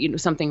at, you know,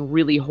 something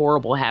really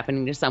horrible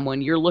happening to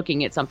someone. You're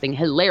looking at something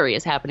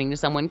hilarious happening to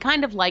someone,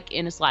 kind of like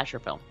in a slasher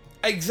film.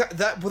 Exactly.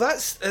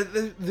 That's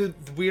the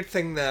weird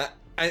thing, that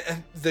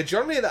and the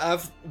journey that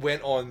I've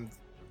went on,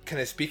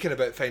 kind of speaking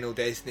about Final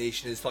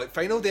Destination, is like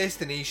Final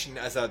Destination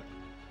as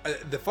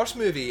the first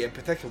movie in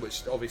particular,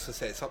 which obviously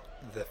sets up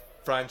the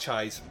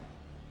franchise,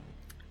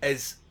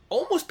 is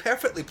almost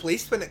perfectly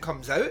placed when it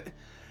comes out.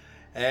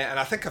 And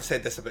I think I've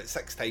said this about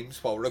 6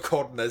 times while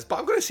recording this, but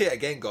I'm going to say it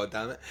again,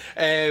 goddammit.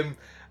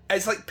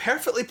 It's like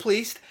perfectly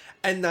placed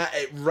in that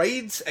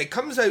it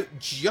comes out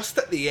just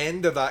at the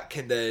end of that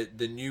kind of,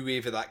 the new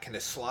wave of that kind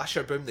of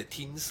slasher boom, the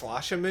teen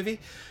slasher movie.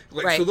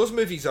 Like, right. So those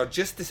movies are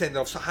just descending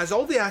off, so it has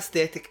all the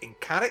aesthetic and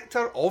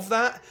character of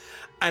that,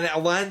 and it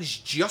lands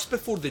just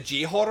before the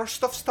J-horror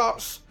stuff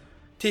starts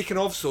taking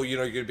off, so you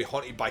know you're going to be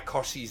haunted by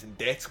curses and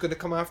death's going to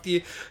come after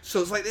you.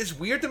 So it's like this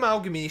weird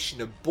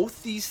amalgamation of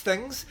both these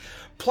things,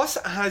 plus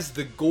it has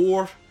the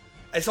gore.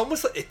 It's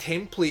almost like the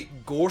template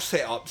gore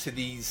setups of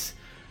these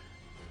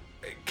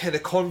kind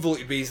of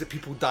convoluted ways that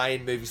people die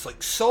in movies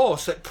like Saw,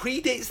 so it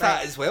predates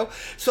that as well.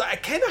 So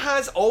it kind of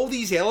has all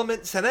these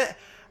elements in it,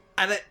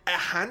 and it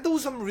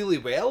handles them really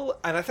well.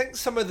 And I think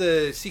some of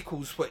the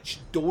sequels which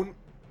don't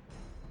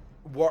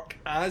work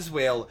as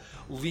well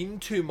lean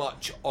too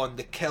much on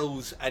the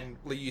kills, and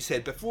like you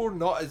said before,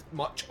 not as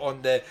much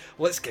on the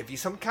let's give you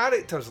some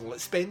characters and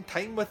let's spend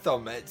time with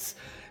them. It's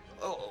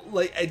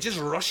like it just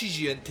rushes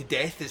you into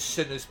death as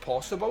soon as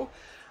possible,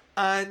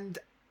 and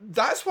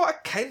that's what I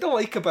kind of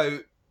like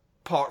about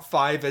part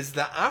 5, is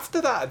that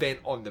after that event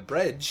on the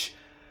bridge,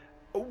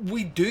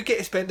 we do get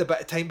to spend a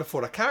bit of time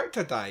before a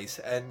character dies,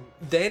 and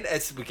then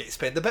we get to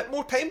spend a bit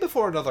more time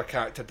before another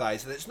character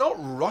dies, and it's not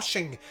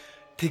rushing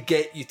to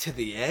get you to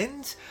the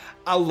end.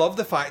 I love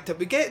the fact that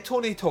we get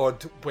Tony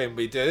Todd when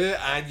we do,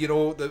 and you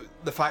know,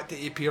 the fact that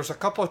he appears a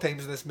couple of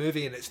times in this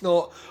movie, and it's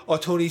not, oh,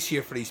 Tony's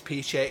here for his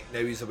paycheck, now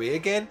he's away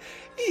again.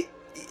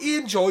 He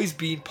enjoys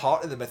being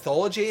part of the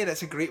mythology, and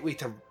it's a great way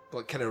to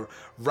kind of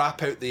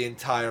wrap out the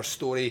entire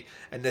story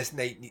in this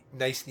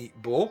nice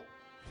neat bow.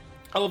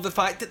 I love the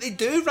fact that they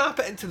do wrap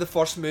it into the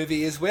first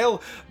movie as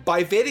well,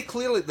 by very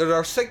clearly, there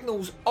are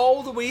signals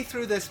all the way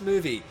through this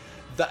movie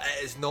that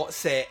it is not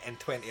set in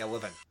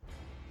 2011.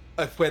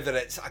 whether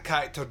it's a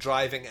character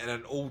driving in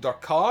an older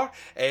car,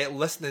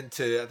 listening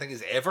to, I think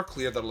it's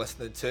Everclear they're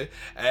listening to,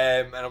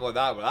 and I'm like,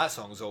 that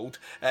song's old.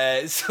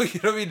 So, you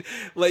know what I mean?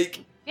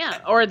 Like... Yeah,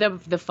 or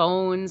the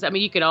phones. I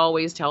mean, you could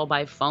always tell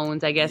by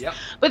phones, I guess. Yep.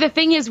 But the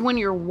thing is, when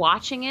you're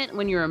watching it,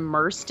 when you're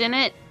immersed in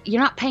it,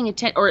 you're not paying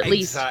attention, or at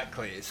least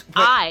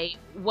I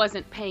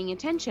wasn't paying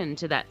attention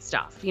to that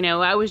stuff. You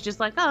know, I was just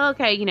like, oh,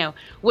 okay, you know,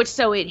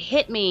 so it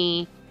hit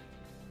me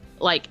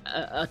like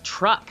a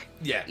truck.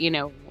 Yeah. You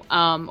know,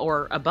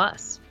 or a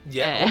bus.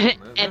 Yeah.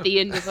 At the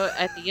end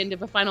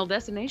of a Final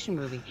Destination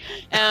movie.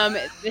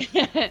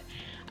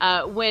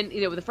 When,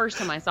 you know, the first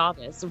time I saw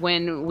this,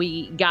 when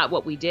we got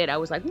what we did, I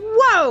was like,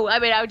 whoa! I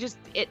mean,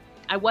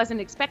 I wasn't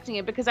expecting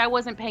it because I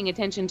wasn't paying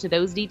attention to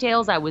those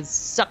details. I was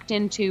sucked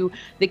into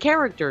the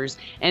characters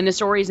and the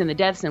stories and the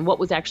deaths and what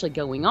was actually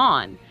going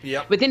on.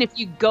 Yep. But then if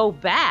you go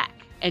back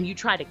and you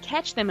try to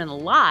catch them in a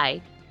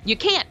lie, you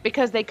can't,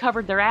 because they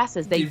covered their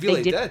asses. They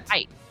really did it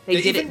right.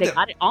 They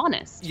got it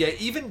honest. Yeah,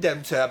 even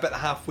down to about the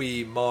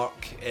halfway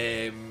mark,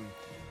 there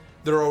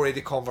are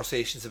already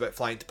conversations about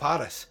flying to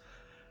Paris.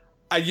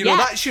 And you know,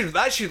 that should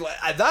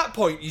at that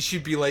point you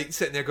should be like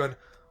sitting there going,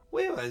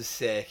 wait 1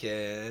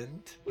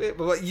 second. Wait,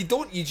 but you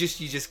don't,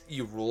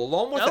 you roll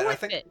along with it. I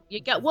think you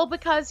got, well,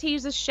 because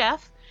he's a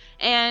chef,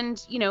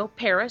 and you know,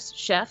 Paris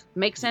chef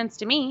makes sense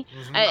to me.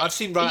 Mm-hmm. I've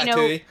seen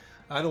Ratatouille.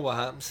 I know what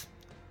happens.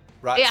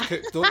 Rats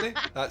cook, don't they?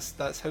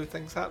 That's how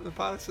things happen in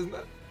Paris, isn't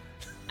it?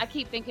 I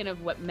keep thinking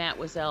of what Matt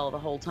Wiesel the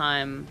whole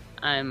time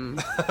I'm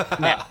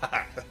Matt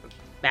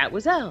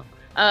Wiesel.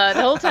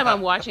 The whole time I'm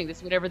watching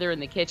this, whenever they're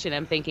in the kitchen,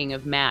 I'm thinking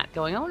of Matt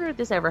going, I wonder if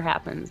this ever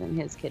happens in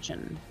his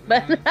kitchen.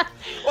 But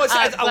well,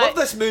 I love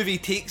this movie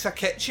takes a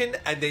kitchen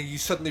and then you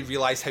suddenly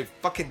realise how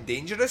fucking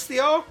dangerous they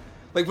are.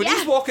 Like when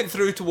he's walking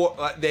through to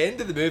at the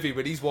end of the movie,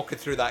 when he's walking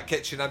through that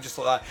kitchen, I'm just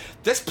like,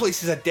 this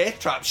place is a death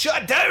trap.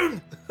 Shut it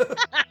down!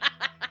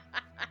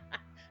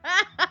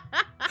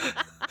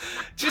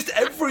 Just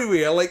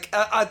everywhere. Like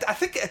I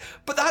think,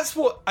 but that's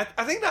what I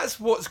think that's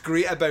what's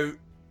great about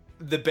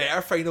the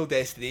better Final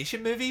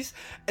Destination movies,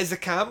 is the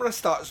camera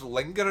starts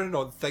lingering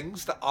on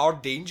things that are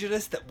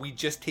dangerous that we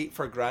just take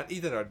for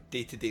granted in our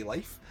day-to-day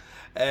life,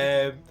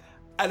 in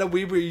a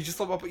way where you just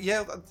look up,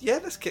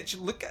 this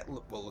kitchen, look at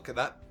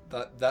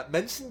that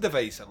mincing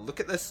device, and look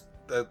at this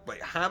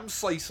like ham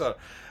slicer,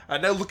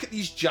 and now look at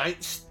these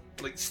giant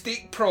like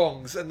steak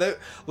prongs, and now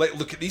like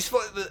look at these.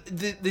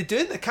 They do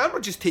it. The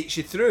camera just takes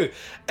you through.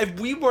 If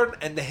we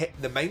weren't in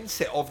the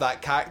mindset of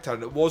that character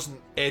and it wasn't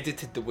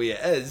edited the way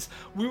it is,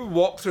 we would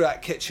walk through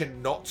that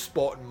kitchen not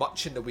spotting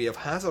much in the way of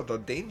hazard or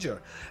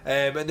danger.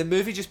 And the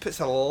movie just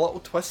puts a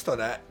little twist on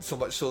it, so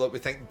much so that we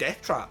think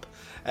death trap.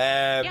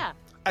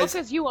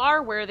 Because you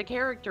are where the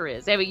character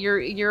is. I mean,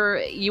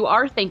 you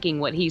are thinking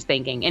what he's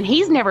thinking, and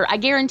I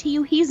guarantee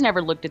you, he's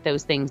never looked at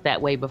those things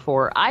that way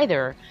before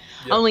either.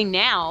 Yep. Only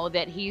now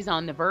that he's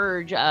on the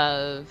verge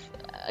of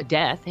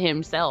death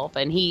himself,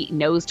 and he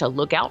knows to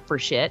look out for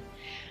shit.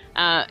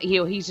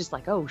 He's just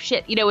like, oh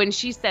shit, And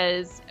she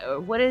says,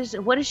 what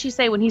does she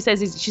say when he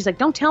says? She's like,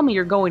 don't tell me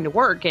you're going to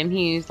work, and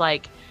he's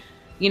like,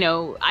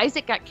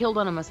 Isaac got killed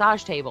on a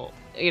massage table.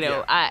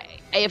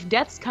 If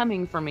death's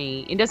coming for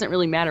me, it doesn't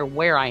really matter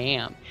where I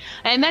am,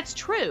 and that's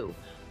true.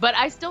 But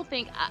I still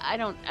think I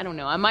don't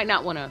know. I might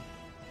not want to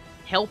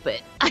help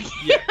it. I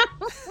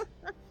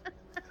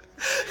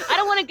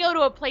don't want to go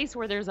to a place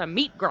where there's a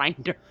meat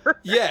grinder.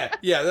 Yeah.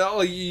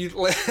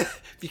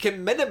 If you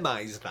can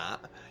minimize that,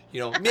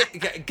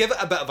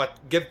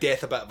 give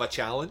death a bit of a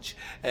challenge.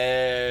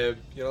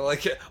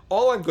 Like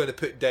all I'm going to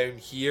put down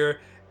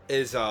here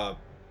is a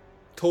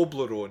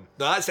Toblerone.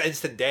 No, that's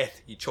instant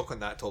death. You choke on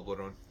that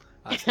Toblerone.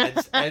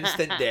 That's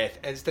instant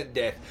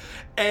death.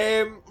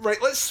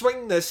 Right, let's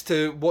swing this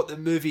to what the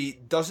movie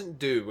doesn't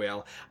do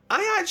well.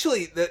 I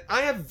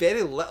have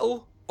very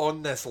little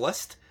on this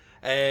list,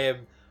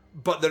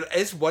 but there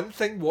is one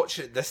thing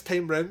watching it this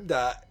time round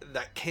that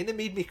kind of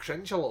made me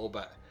cringe a little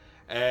bit.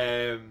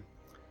 The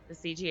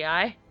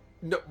CGI?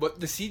 No, but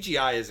the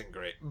CGI isn't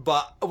great.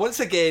 But once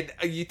again,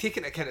 you take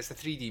into account it's a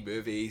 3D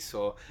movie,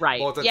 so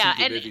modern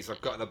 3D movies have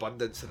got an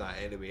abundance of that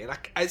anyway. And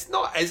it's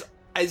not as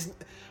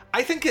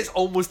I think it's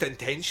almost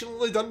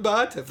intentionally done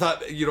bad. If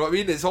that, you know what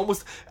I mean? It's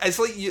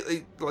like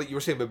you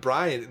were saying with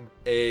Brian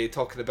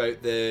talking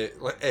about the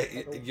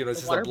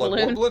this is a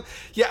blood balloon.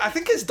 Yeah, I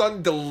think it's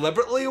done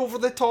deliberately over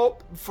the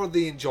top for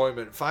the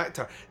enjoyment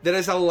factor. There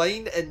is a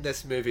line in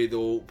this movie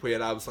though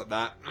where I was like,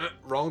 that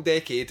wrong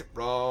decade.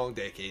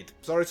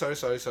 Sorry.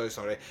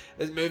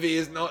 This movie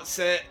is not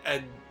set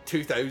in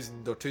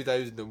 2000 or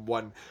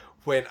 2001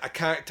 when a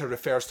character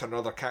refers to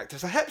another character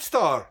as a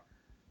hipster.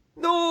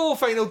 No,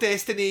 Final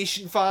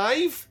Destination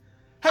 5.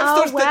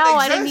 Hipsters didn't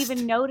exist.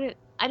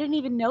 I didn't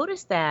even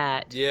notice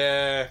that.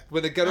 Yeah,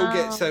 when the girl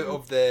gets out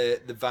of the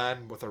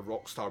van with her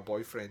rock star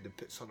boyfriend and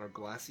puts on her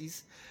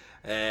glasses,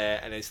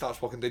 and then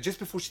starts walking down just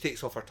before she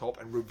takes off her top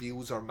and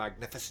reveals her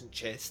magnificent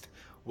chest.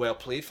 Well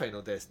played,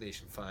 Final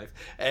Destination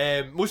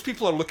 5. Most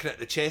people are looking at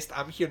the chest.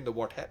 I'm hearing the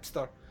word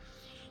hipster.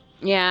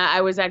 Yeah,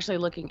 I was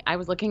looking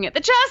at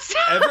the chest.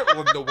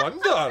 Everyone, no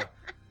wonder.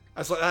 I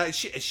was like,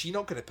 is she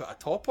not going to put a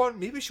top on?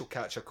 Maybe she'll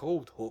catch a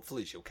cold.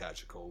 Hopefully she'll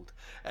catch a cold.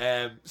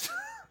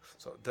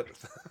 So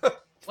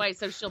Wait,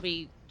 so she'll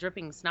be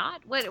dripping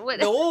snot? What?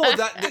 No,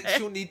 that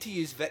she'll need to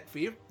use Vic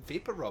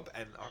Vapor Rub,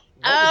 and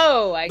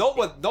not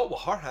with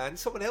her hand.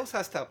 Someone else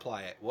has to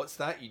apply it. What's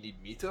that? You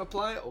need me to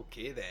apply it?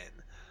 Okay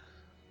then.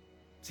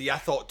 See, I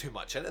thought too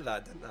much into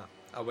that, didn't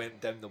I? I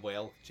went down the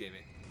well,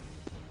 Jamie.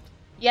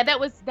 Yeah,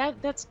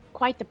 that's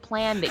quite the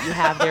plan that you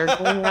have there,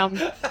 going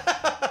around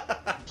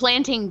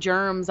planting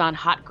germs on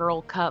hot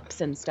girl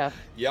cups and stuff.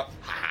 Yep.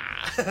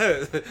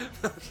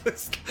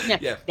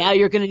 Yeah. Now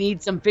you're gonna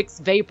need some Vicks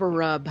Vapor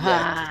Rub.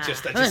 Yeah, I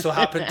just so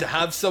happened to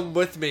have some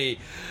with me.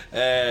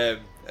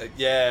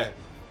 Yeah.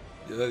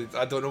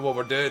 I don't know what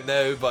we're doing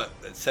now, but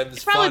it seems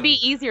It'd probably fun.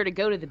 be easier to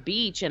go to the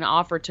beach and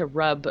offer to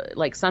rub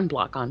like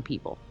sunblock on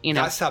people. You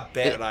know, that's a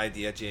better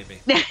idea, Jamie.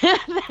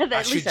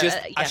 I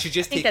should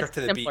just take her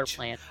to the beach.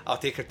 Plan. I'll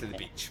take her to the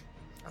beach.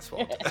 That's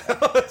what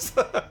I'll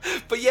do.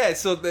 But yeah,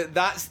 so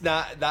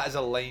that is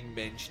a line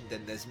mentioned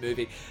in this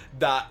movie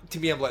that to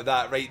me I'm like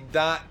that, right?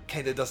 That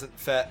kind of doesn't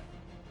fit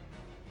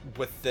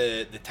with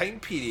the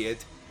time period,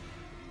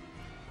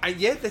 and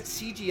yeah, the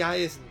CGI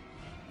isn't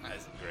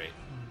great,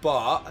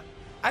 but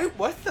out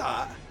with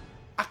that,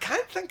 I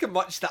can't think of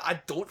much that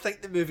I don't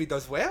think the movie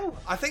does well.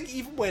 I think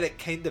even when it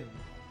kind of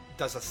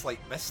does a slight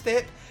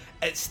misstep,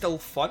 it's still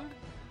fun.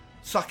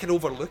 So I can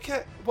overlook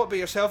it. What about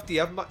yourself? Do you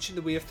have much in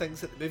the way of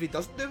things that the movie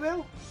doesn't do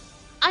well?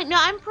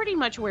 I'm pretty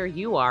much where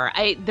you are.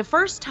 The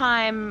first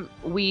time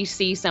we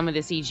see some of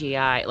the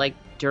CGI, like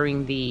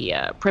during the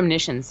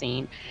premonition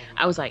scene,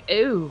 I was like,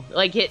 ooh,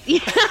 like it,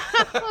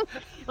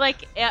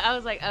 like I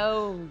was like,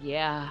 oh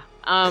yeah.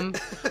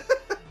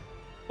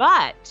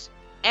 But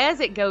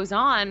as it goes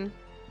on,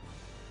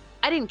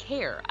 I didn't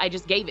care. I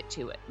just gave it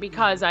to it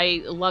because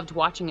I loved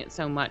watching it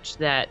so much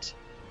that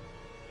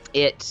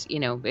it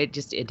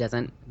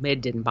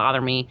didn't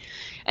bother me.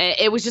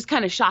 It was just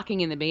kind of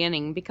shocking in the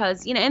beginning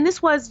because, and this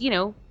was,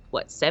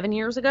 7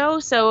 years ago?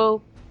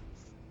 So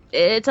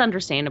it's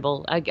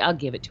understandable. I'll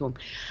give it to him.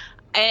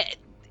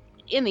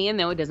 In the end,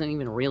 though, it doesn't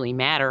even really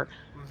matter.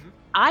 Mm-hmm.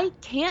 I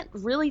can't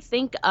really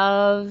think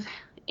of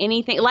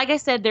anything. Like I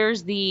said,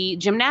 there's the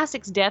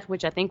gymnastics death,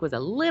 which I think was a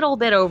little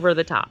bit over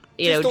the top.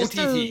 Just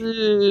a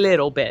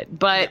little bit.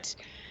 But,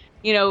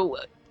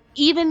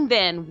 even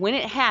then, when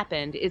it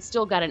happened, it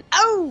still got an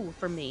oh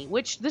for me,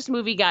 which this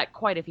movie got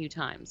quite a few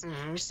times.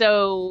 Mm-hmm.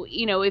 So,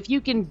 if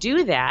you can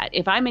do that,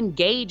 if I'm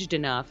engaged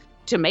enough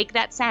to make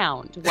that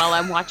sound while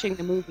I'm watching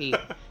the movie,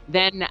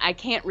 then I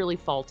can't really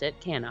fault it,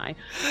 can I?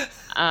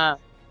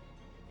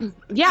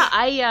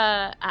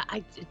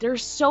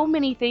 There's so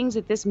many things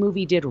that this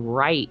movie did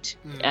right.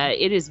 Mm-hmm.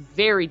 It is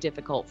very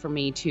difficult for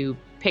me to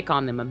pick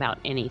on them about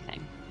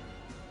anything.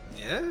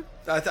 Yeah,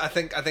 I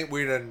think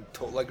we're in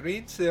total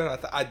agreement there.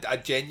 I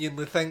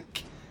genuinely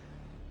think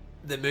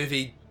the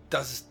movie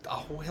does a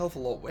whole hell of a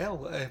lot well,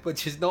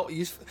 which is not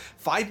useful.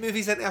 5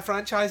 movies into a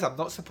franchise, I'm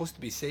not supposed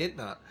to be saying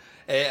that,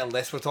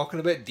 unless we're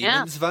talking about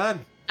Demon's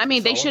Van. I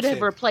mean, they should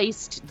have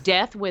replaced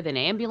Death with an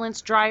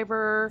ambulance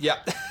driver. Yeah.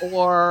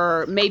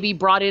 Or maybe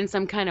brought in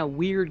some kind of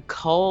weird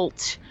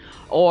cult,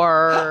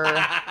 or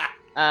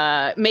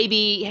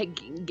maybe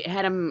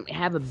had him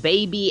have a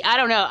baby. I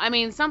don't know. I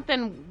mean,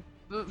 something.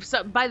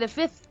 So by the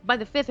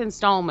fifth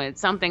installment,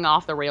 something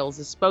off the rails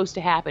is supposed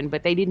to happen,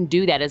 but they didn't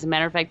do that. As a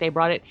matter of fact, they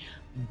brought it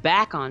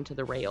back onto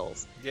the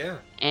rails. Yeah.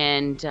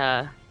 And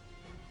and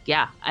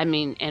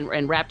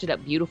wrapped it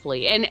up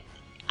beautifully. And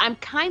I'm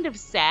kind of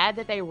sad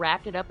that they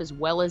wrapped it up as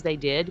well as they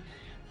did,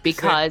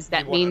 because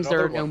that means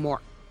there are no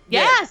more.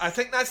 Yeah, yes. I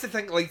think that's the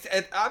thing. Like,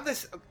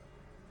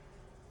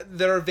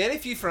 there are very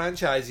few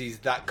franchises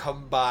that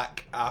come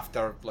back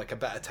after like a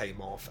bit of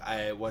time off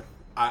with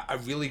a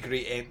really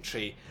great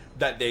entry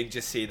that then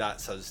just say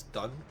that's us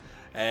done.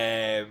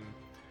 And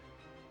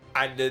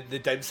the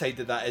downside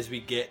of that is we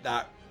get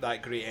that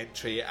great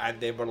entry and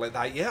then we're like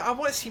that. Yeah, I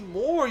want to see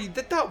more. You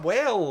did that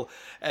well.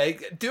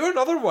 Do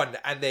another one,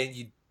 and then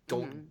you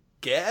don't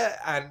get it.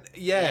 And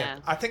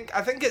I think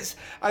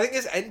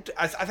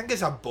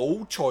it's a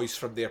bold choice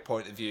from their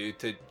point of view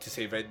to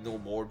say right, no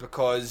more,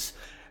 because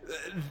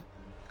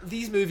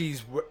these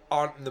movies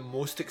aren't the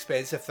most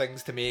expensive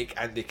things to make,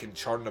 and they can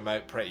churn them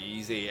out pretty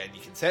easy, and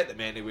you can set them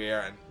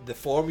anywhere, and the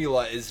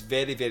formula is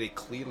very, very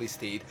clearly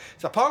stated.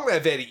 It's apparently a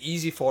very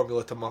easy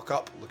formula to muck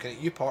up, looking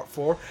at you, Part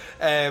 4,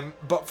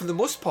 but for the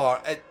most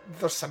part,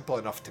 they're simple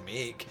enough to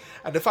make.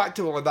 And the fact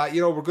of that,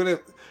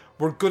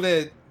 we're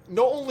gonna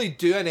not only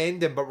do an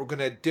ending, but we're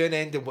gonna do an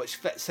ending which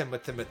fits in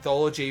with the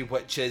mythology,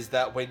 which is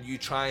that when you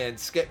try and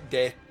skip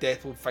death,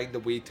 death will find a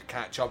way to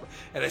catch up,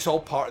 and it's all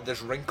part of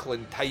this wrinkle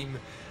in time.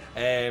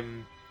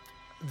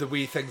 The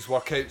way things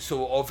work out.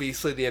 So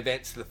obviously the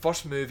events of the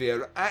first movie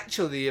are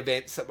actually the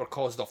events that were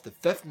caused off the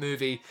 5th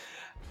movie,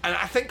 and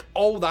I think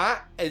all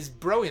that is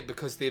brilliant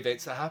because the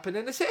events that happen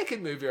in the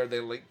 2nd movie are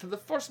then linked to the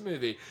 1st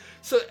movie.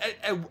 So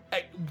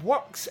it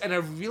works in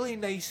a really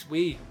nice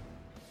way,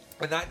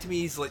 and that to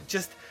me is like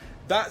just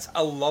that's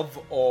a love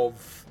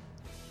of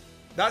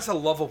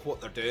what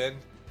they're doing.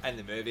 in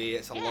the movie.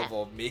 It's a love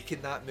of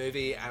making that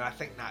movie, and I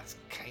think that's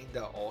kind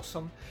of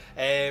awesome.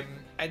 In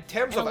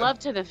terms of love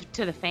to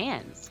the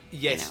fans.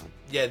 Yes,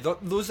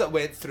 those that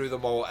went through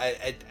them all.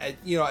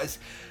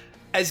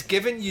 It's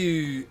given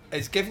you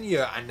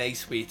a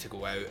nice way to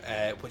go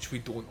out, which we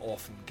don't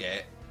often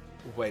get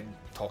when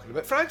talking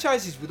about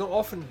franchises. We don't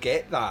often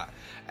get that.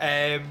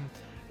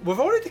 We've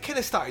already kind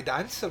of started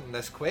answering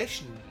this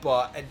question,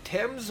 but in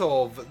terms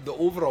of the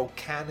overall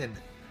canon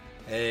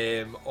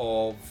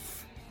of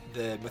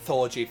the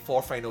mythology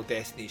for Final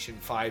Destination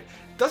 5,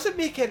 does it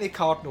make any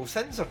cardinal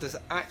sins, or does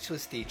it actually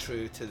stay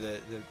true to the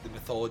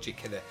mythology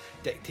kind of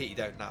dictated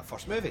out in that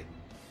first movie?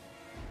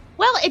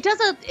 Well, it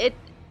doesn't.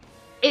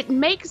 It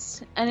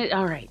makes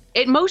all right.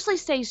 It mostly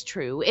stays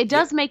true. It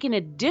does make an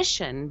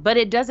addition, but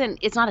it doesn't.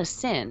 It's not a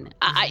sin.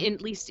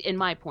 At least in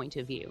my point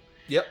of view.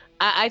 Yep.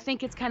 I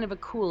think it's kind of a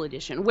cool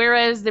addition,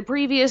 whereas the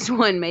previous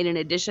one made an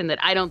addition that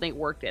I don't think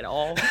worked at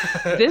all.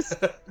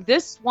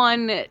 This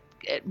one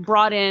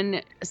brought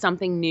in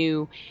something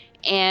new,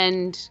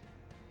 and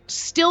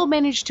still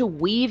managed to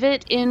weave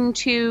it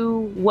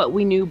into what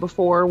we knew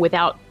before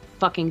without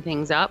fucking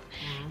things up,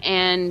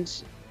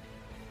 and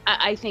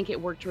I think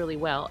it worked really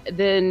well.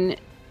 Then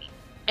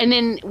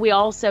we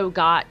also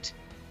got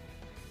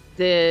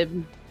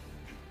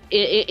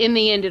in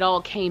the end, it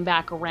all came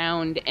back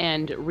around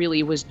and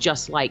really was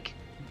just like,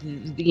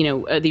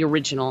 the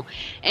original.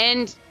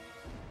 And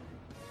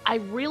I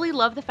really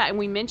love the fact, and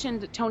we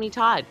mentioned Tony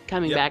Todd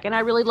coming back, and I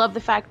really love the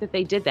fact that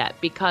they did that,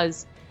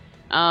 because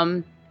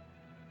that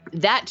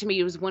to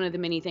me was one of the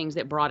many things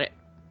that brought it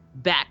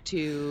back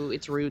to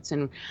its roots.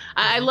 And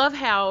I love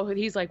how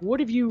he's like,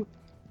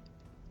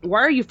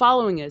 why are you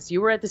following us?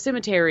 You were at the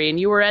cemetery, and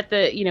you were at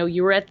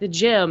the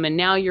gym, and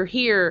now you're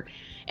here.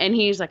 And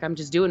he's like, I'm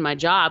just doing my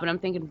job. And I'm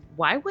thinking,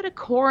 why would a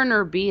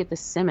coroner be at the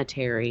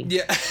cemetery?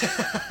 Yeah.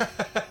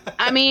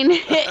 I mean,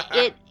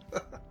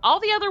 all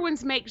the other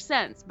ones make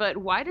sense, but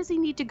why does he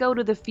need to go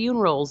to the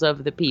funerals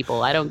of the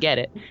people? I don't get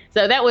it.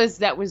 So that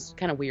was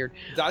kind of weird.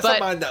 That's a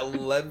man that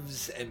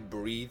lives and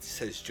breathes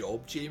his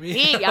job, Jamie.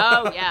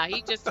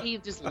 He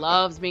just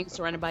loves being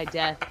surrounded by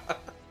death.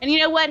 And you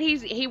know what?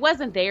 He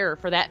wasn't there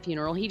for that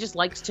funeral. He just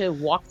likes to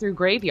walk through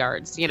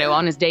graveyards,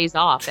 on his days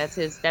off.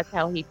 That's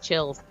how he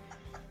chills.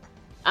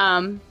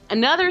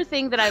 Another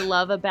thing that I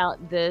love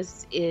about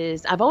this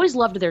is I've always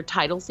loved their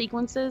title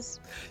sequences.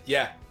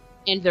 Yeah.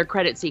 And their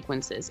credit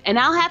sequences. And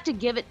I'll have to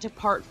give it to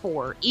part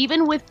 4.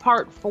 Even with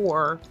part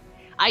 4,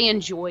 I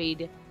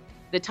enjoyed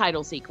the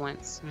title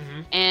sequence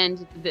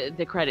and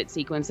the credit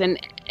sequence.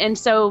 And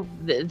so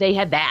they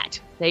had that.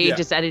 I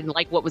didn't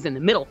like what was in the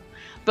middle.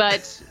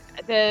 But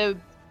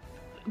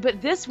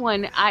this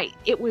one,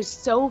 it was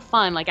so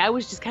fun. Like, I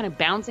was just kind of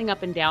bouncing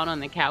up and down on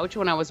the couch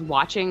when I was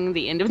watching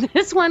the end of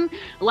this one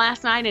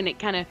last night, and it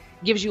kind of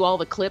gives you all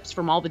the clips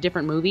from all the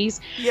different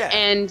movies. Yeah.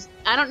 And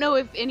I don't know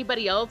if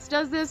anybody else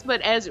does this,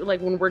 but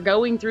when we're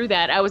going through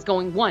that, I was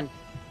going 1,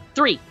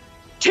 3,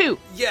 2.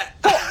 Yeah.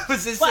 It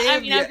was the same. I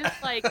mean, I'm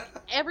just like,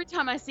 every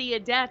time I see a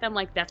death, I'm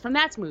like, that's from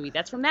that movie.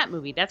 That's from that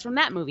movie. That's from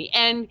that movie.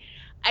 And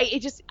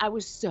I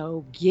was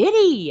so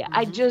giddy.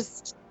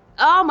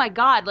 Oh my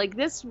God,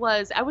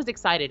 I was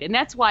excited. And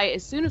that's why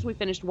as soon as we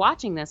finished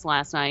watching this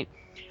last night,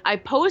 I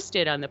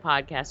posted on the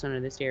podcast Under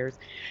the Stairs,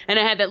 and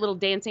I had that little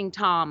dancing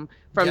Tom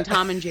from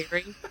Tom and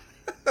Jerry.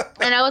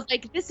 And I was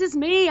like, this is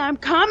me, I'm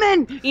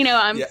coming.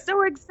 I'm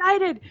so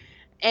excited.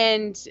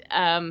 And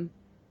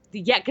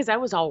because I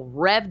was all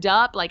revved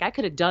up. Like, I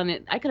could have done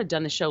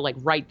the show like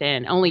right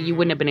then. Only you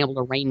wouldn't have been able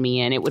to rein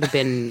me in. It would have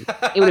been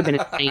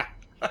insane.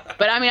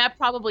 But I mean, I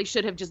probably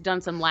should have just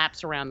done some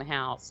laps around the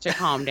house to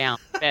calm down.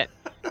 But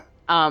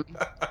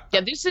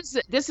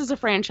this is a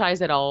franchise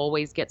that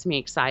always gets me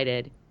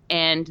excited,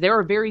 and there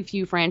are very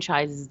few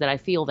franchises that I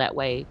feel that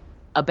way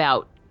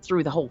about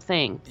through the whole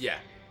thing. Yeah.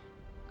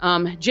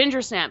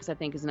 Ginger Snaps, I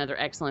think, is another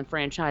excellent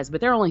franchise, but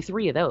there are only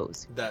 3 of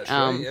those. That's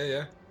right.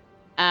 Yeah.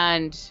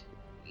 And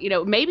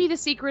maybe the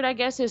secret, I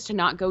guess, is to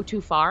not go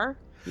too far.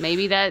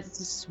 Maybe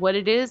that's what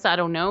it is. I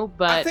don't know,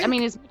 but I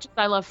mean, as much as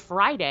I love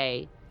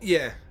Friday.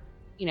 Yeah.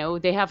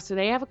 They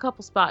have a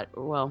couple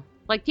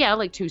like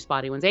 2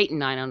 spotty ones. 8 and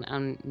 9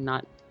 I'm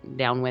not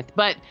down with,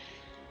 but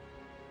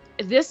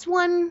this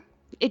one,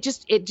 I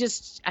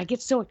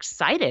get so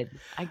excited.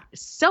 I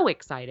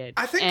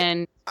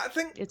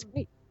think it's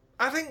great.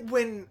 I think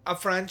when a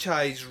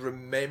franchise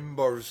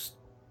remembers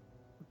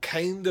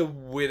kind of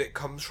where it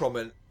comes from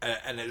and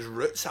its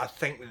roots, I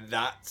think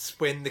that's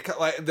when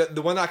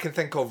the one I can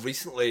think of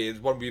recently is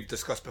one we've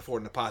discussed before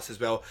in the past as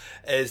well,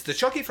 is the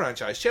Chucky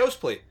franchise, Child's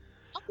Play.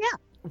 Oh yeah.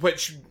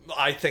 Which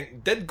I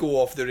think did go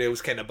off the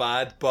rails kind of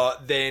bad,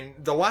 but then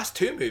the last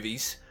 2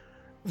 movies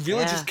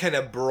really just kind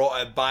of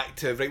brought it back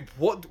to, right,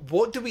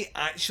 what do we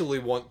actually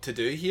want to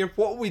do here?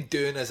 What are we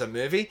doing as a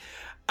movie?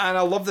 And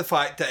I love the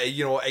fact that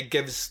it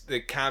gives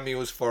the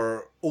cameos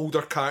for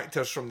older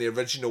characters from the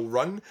original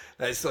run.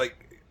 It's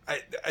like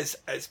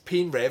it's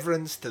paying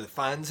reverence to the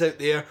fans out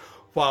there,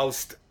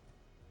 whilst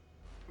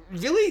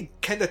really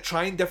kind of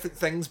trying different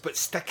things but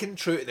sticking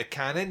true to the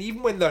canon.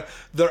 Even when they're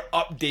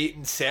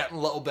updating certain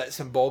little bits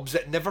and bobs,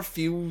 it never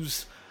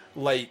feels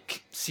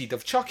like Seed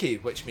of Chucky,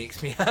 which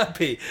makes me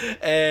happy.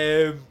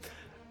 And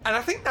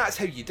I think that's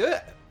how you do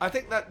it. I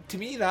think that, to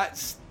me,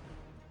 that's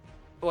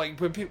like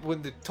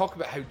when they talk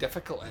about how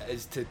difficult it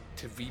is to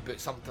reboot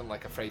something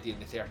like a Friday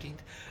the 13th.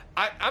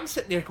 I'm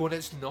sitting there going,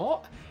 it's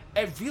not.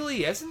 It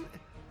really isn't.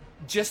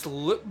 Just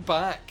look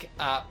back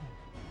at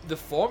the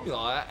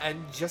formula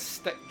and just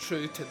stick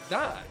true to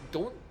that.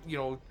 Don't,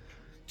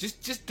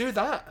 just do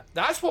that.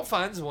 That's what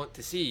fans want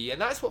to see,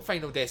 and that's what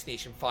Final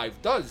Destination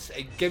 5 does.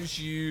 It gives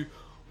you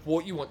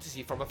what you want to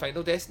see from a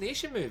Final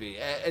Destination movie.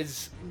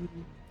 It's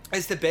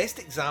the best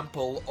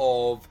example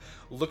of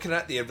looking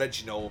at the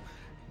original,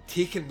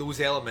 taking those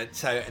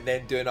elements out, and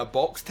then doing a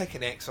box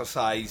ticking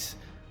exercise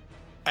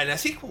in a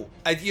sequel.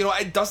 And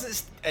it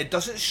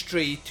doesn't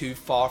stray too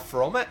far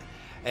from it.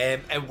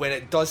 And when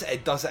it does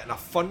it in a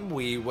fun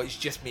way, which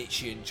just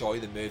makes you enjoy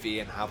the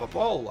movie and have a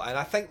ball. And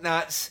I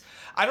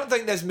don't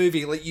think this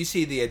movie, like you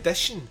say, the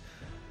addition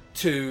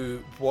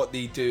to what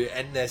they do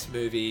in this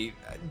movie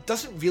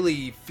doesn't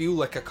really feel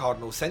like a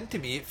cardinal sin to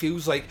me. It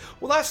feels like,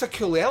 well, that's a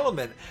cool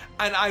element.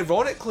 And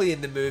ironically,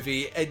 in the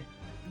movie,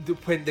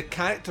 when the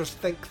characters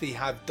think they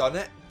have done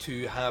it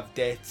to have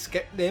death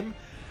skip them,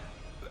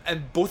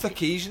 in both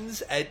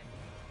occasions, it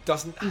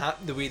doesn't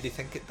happen the way they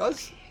think it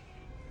does.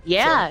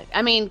 Yeah, So-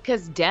 I mean,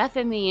 because death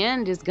in the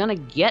end is gonna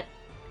get,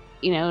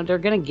 they're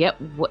gonna get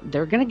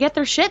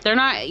their shit. They're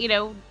not,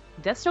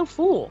 death's no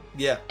fool.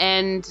 Yeah.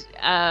 And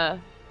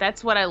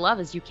that's what I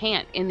love is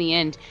in the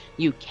end,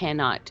 you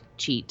cannot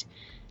cheat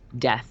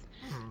death.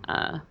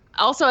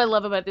 Also, I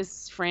love about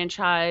this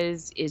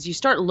franchise is you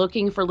start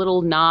looking for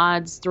little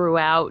nods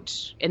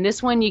throughout. And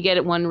this one, you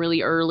get one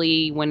really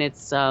early when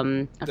it's,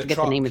 I forget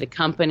the name of the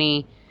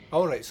company.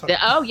 Oh, right, sorry.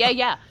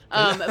 Yeah.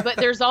 But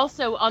there's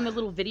also on the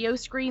little video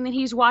screen that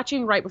he's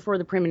watching right before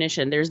the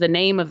premonition, there's the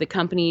name of the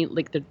company,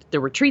 like the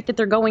retreat that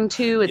they're going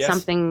to. It's Yes.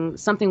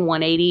 something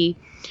 180.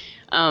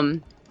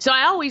 So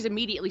I always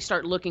immediately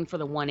start looking for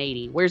the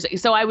 180.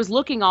 So I was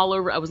looking all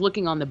over. I was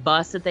looking on the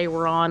bus that they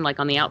were on, like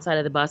on the outside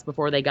of the bus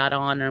before they got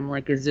on. And I'm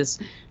like, is this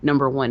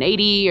number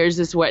 180 or is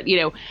this what,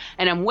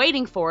 and I'm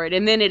waiting for it.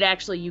 And then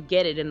you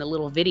get it in the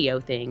little video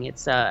thing.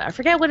 It's, I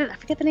forget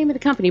the name of the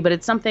company, but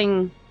it's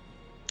something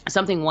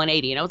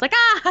 180. And I was like,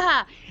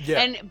 ah,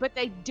 Yeah. But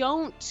they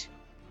don't,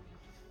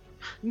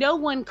 no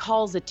one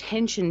calls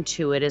attention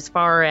to it as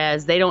far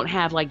as they don't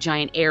have like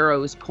giant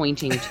arrows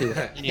pointing to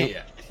it.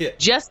 Yeah.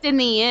 Just in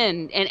the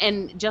end,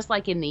 and just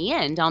like in the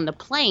end on the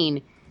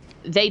plane,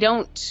 they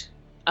don't,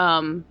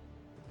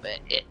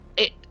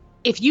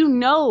 if you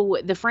know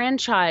the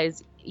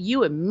franchise,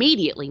 you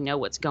immediately know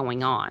what's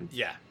going on.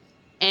 Yeah.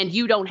 And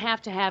you don't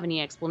have to have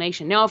any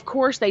explanation. Now, of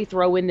course, they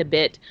throw in the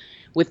bit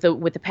with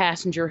the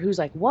passenger who's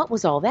like, what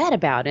was all that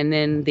about? And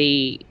then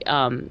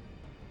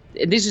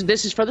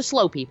this is for the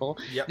slow people.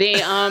 Yep. The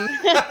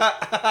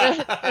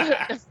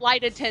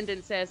flight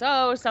attendant says,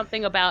 oh,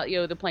 something about,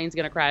 the plane's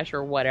going to crash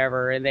or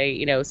whatever. And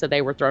they, so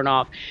they were thrown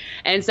off.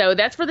 And so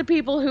that's for the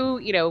people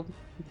who,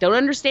 don't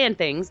understand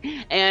things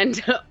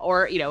and,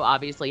 or,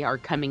 obviously are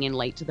coming in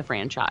late to the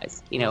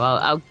franchise.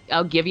 I'll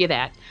give you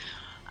that.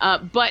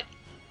 But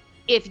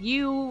if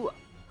you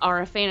are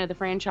a fan of the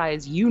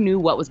franchise, you knew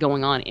what was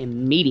going on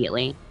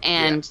immediately.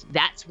 And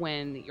that's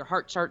when your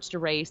heart starts to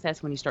race.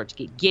 That's when you start to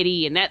get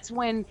giddy. And that's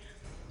when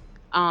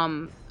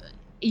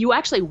you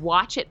actually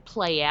watch it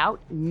play out,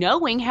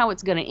 knowing how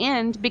it's going to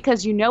end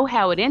because you know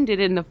how it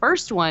ended in the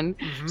first one.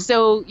 Mm-hmm.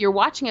 So you're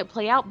watching it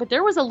play out. But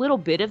there was a little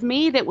bit of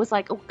me that was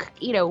like, oh,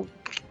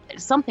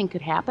 something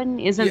could happen.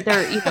 Isn't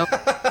there, even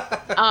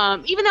though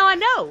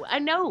I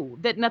know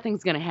that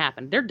nothing's going to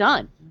happen. They're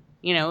done.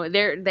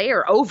 They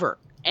are over.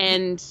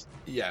 And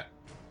yeah,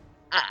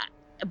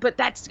 but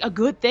that's a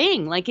good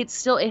thing. Like it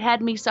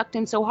had me sucked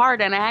in so hard,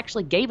 and I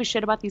actually gave a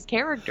shit about these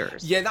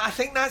characters. Yeah, I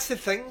think that's the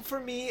thing for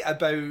me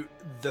about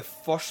the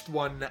first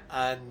one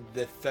and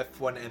the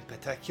fifth one in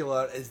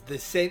particular is the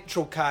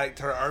central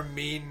character, our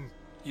main,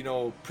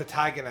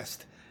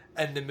 protagonist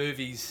in the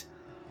movies,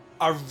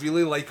 are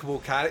really likable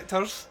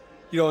characters.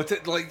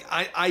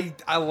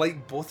 I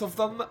like both of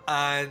them,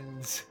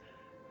 and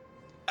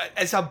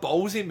it's a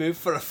ballsy move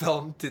for a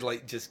film to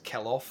just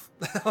kill off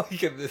the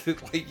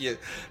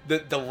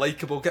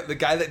likable guy, the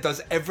guy that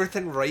does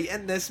everything right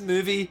in this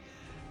movie.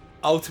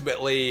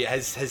 Ultimately,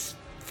 his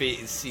fate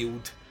is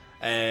sealed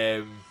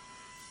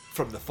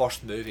from the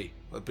first movie.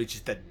 We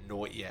just didn't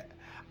know it yet,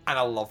 and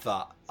I love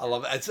that. I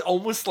love it. It's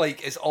almost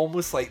like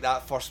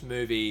that first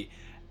movie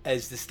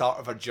is the start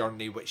of a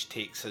journey which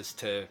takes us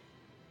to,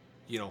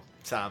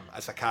 Sam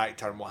as a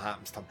character and what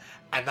happens to him,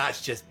 and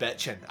that's just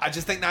bitching. I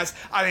think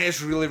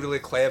it's really, really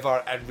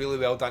clever and really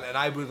well done, and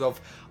I would have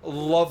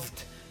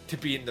loved to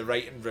be in the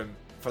writing room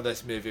for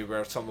this movie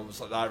where someone was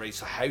like that, right,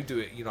 so how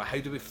do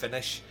we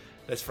finish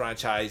this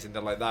franchise? And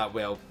they're like that,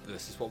 well,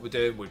 this is what we're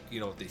doing,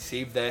 they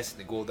save this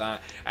and they go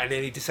that, and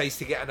then he decides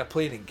to get on a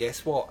plane, and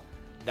guess what?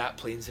 That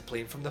plane's the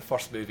plane from the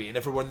first movie, and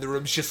everyone in the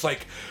room's just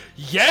like,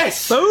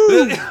 yes!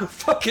 Boom!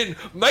 Fucking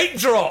mic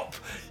drop!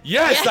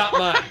 Yes, that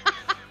man!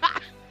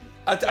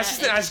 I just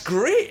think that's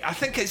great. I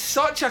think it's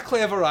such a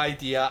clever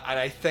idea, and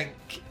I think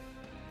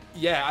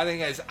Yeah, I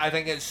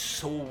think it's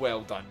so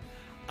well done,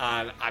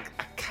 and I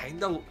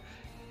kind of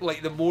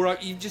like, the more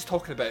you just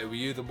talking about it with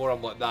you, the more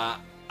I'm like that.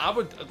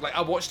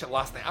 I watched it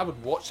last night. I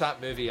would watch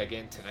that movie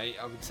again tonight.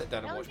 I would sit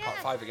down and watch part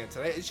 5 again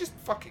tonight. It's just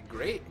fucking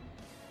great.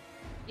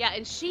 Yeah,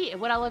 and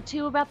what I love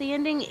too about the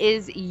ending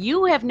is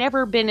you have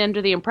never been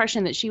under the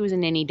impression that she was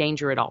in any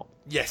danger at all.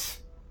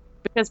 Yes.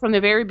 Because from the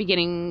very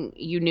beginning,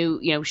 you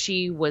knew,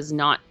 she was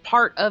not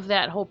part of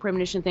that whole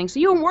premonition thing, so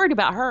you weren't worried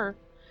about her.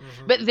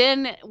 Mm-hmm. But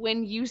then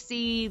when you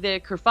see the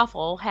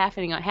kerfuffle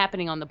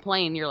happening on the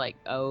plane, you're like,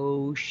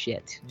 oh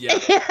shit. Yeah.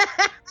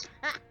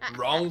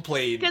 Wrong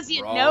plane. Because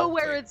you know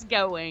where it's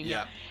going.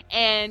 Yeah.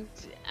 And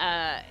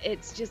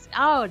it's just,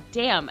 oh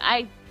damn,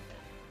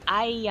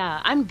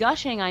 I'm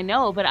gushing, I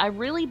know, but I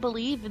really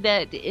believe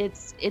that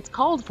it's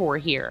called for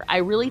here. I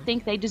really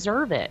think they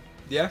deserve it.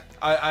 Yeah,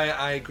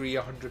 I agree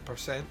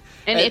 100%.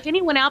 And if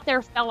anyone out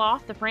there fell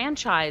off the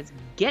franchise,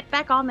 get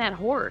back on that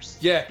horse.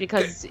 Yeah,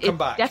 because come it's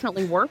back.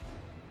 definitely worth it.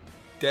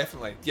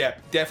 Definitely. Yeah,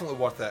 definitely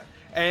worth it.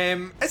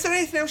 Is there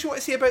anything else you want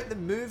to say about the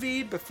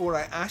movie before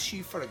I ask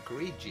you for a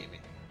grade,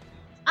 Jamie?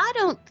 I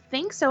don't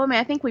think so. I mean,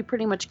 I think we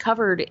pretty much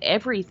covered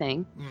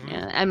everything.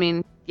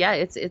 Mm-hmm.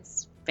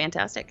 It's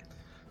fantastic.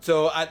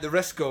 So, at the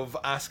risk of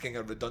asking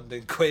a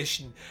redundant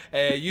question,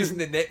 using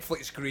the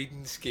Netflix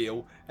grading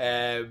scale,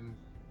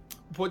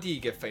 what do you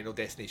give Final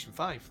Destination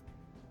 5?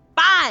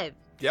 5!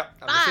 Yep.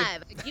 I'm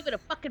 5! I give it a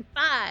fucking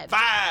 5!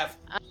 5!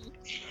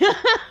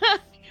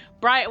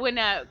 Brian,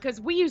 because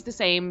we use the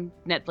same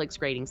Netflix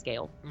grading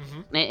scale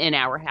in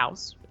our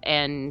house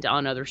and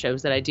on other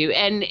shows that I do,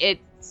 and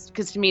it's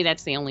because to me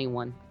that's the only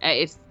one.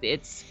 I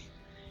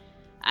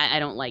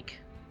don't like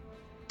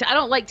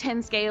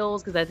 10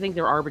 scales because I think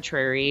they're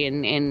arbitrary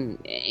and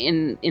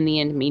in the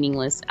end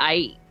meaningless.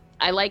 I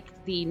like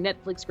the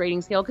Netflix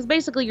grading scale because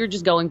basically you're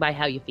just going by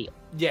how you feel.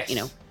 Yes.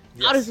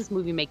 How does this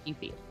movie make you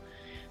feel?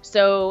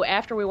 So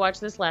after we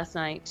watched this last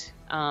night,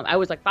 I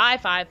was like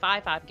 5,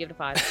 give it a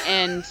 5,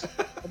 and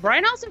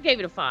Brian also gave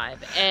it a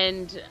 5,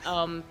 and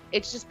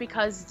it's just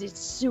because it's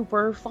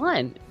super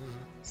fun,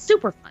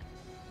 super fun.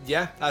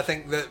 Yeah, I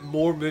think that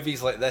more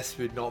movies like this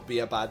would not be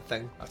a bad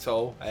thing at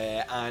all,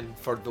 and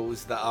for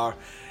those that are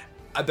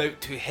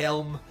about to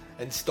helm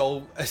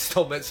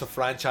installments of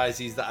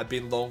franchises that have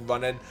been long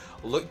running,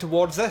 look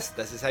towards this.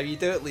 This is how you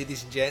do it,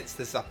 ladies and gents.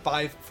 This is a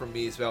 5 from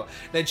me as well.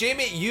 Now,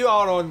 Jamie, you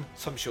are on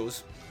some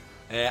shows.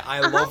 I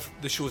love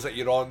the shows that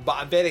you're on, but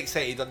I'm very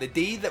excited. On the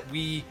day that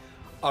we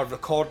are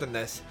recording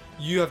this,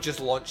 you have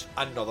just launched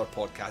another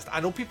podcast. I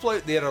know people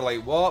out there are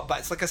like, what? But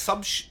it's like a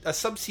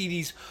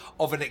sub-series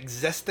of an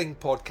existing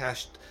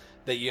podcast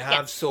that you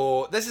have. Yes.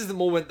 So this is the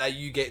moment that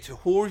you get to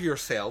whore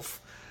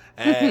yourself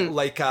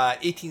like a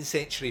 18th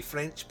century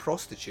French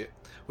prostitute,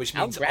 which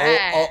means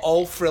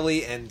all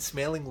frilly and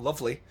smelling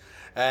lovely.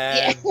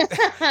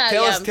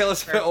 Tell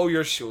us about all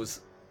your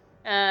shows.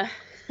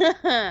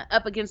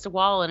 Up against a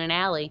wall in an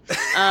alley.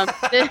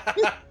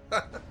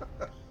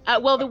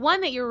 Well, the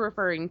one that you're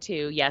referring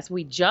to, yes,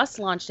 we just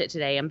launched it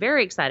today. I'm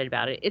very excited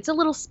about it. It's a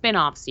little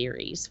spin-off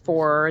series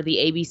for the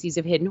ABCs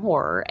of Hidden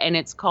Horror, and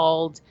it's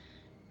called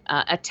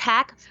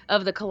Attack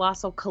of the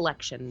Colossal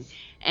Collection.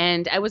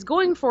 And I was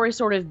going for a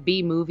sort of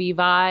B-movie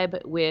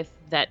vibe with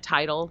that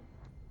title,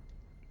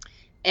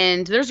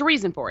 and there's a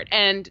reason for it.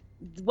 And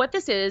what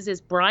this is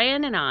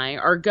Brian and I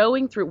are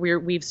going through,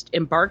 we've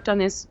embarked on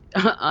this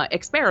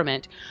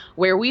experiment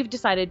where we've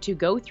decided to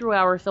go through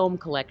our film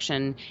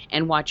collection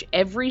and watch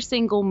every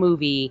single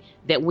movie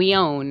that we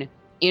own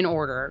in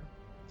order.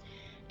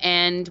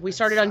 And we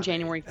started on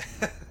January,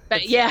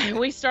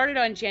 we started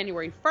on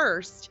January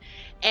 1st.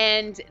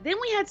 And then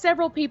we had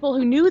several people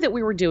who knew that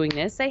we were doing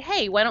this say,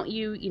 hey, why don't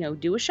you,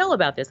 do a show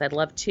about this? I'd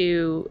love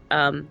to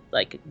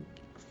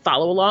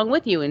follow along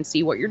with you and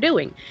see what you're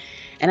doing.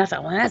 And I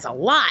thought, well, that's a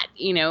lot,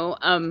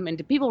 and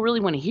do people really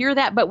want to hear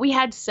that? But we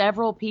had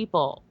several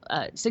people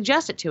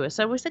suggest it to us.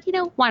 So we said,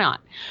 why not?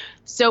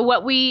 So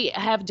what we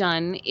have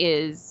done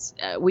is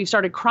we've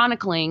started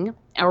chronicling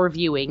our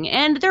viewing.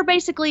 And they're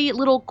basically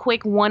little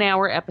quick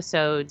 1-hour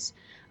episodes.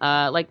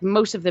 Like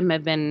most of them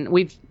have been,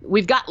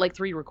 we've got like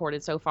 3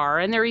 recorded so far.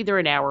 And they're either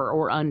an hour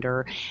or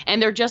under. And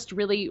they're just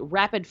really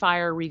rapid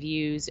fire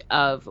reviews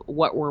of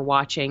what we're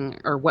watching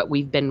or what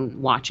we've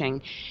been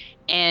watching.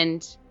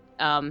 And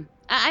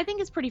I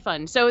think it's pretty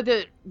fun. So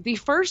the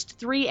first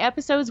 3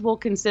 episodes will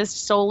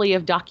consist solely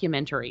of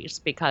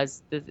documentaries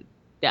because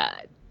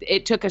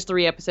it took us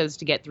 3 episodes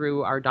to get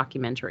through our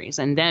documentaries.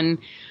 And then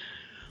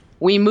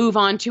we move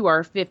on to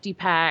our 50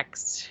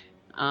 packs,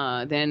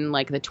 then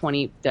like the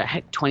 20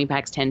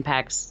 packs, 10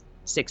 packs,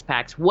 6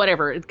 packs,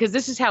 whatever, because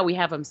this is how we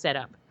have them set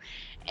up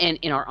and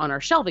on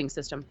our shelving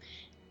system.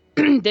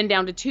 Then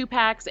down to 2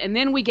 packs, and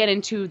then we get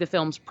into the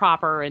films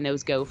proper, and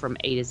those go from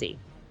A to Z.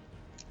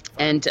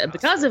 And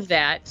because of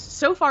that,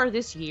 so far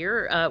this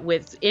year,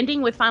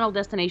 ending with Final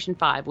Destination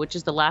 5, which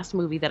is the last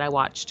movie that I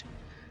watched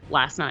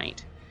last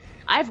night,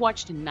 I've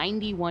watched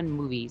 91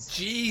 movies.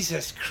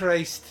 Jesus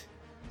Christ.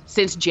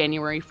 Since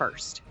January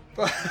 1st.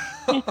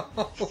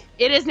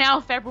 It is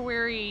now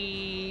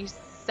February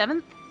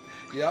 7th.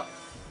 Yep.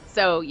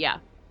 So, yeah.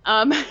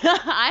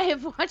 I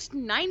have watched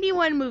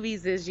 91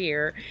 movies this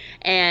year,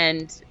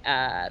 and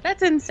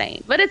that's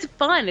insane. But it's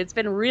fun. It's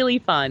been really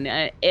fun.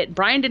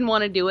 Brian didn't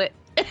want to do it.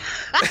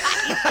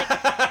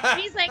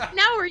 he's like,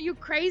 no, are you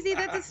crazy?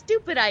 That's a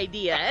stupid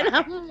idea. And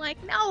I'm like,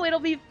 no,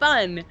 it'll be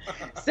fun.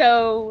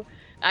 So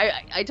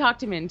I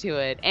talked him into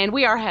it, and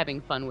we are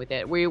having fun with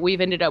it. We've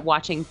ended up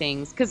watching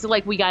things because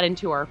like we got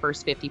into our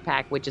first 50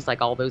 pack, which is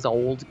like all those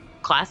old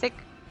classic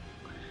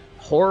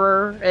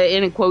horror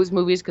in quotes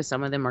movies, because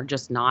some of them are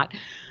just not.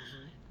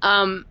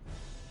 And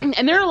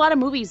there are a lot of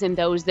movies in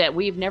those that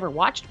we've never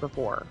watched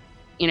before.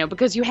 You know,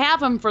 because you have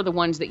them for the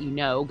ones that you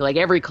know, like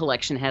every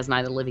collection has Night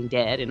of the Living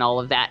Dead and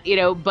all of that, you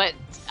know, but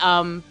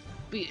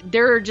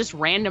there are just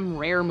random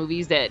rare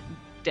movies that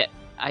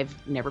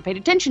I've never paid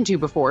attention to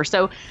before.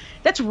 So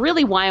that's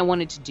really why I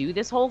wanted to do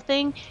this whole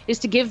thing, is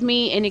to give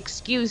me an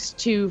excuse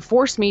to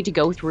force me to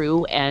go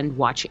through and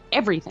watch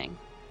everything.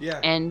 Yeah.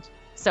 And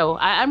so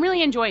I'm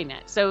really enjoying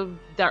that. So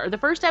the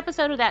first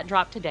episode of that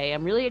dropped today.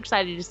 I'm really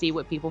excited to see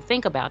what people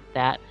think about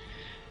that.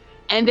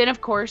 And then, of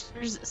course,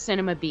 there's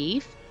Cinema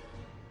Beef.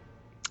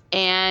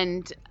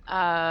 And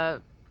oh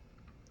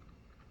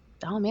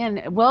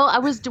man,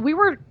 well, we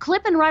were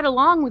clipping right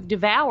along with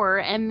Devour,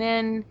 and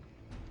then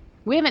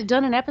we haven't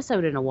done an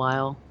episode in a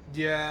while.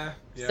 Yeah.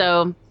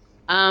 So,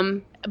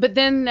 but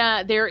then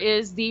there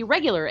is the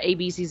regular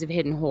ABCs of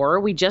Hidden Horror.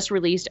 We just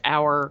released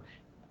our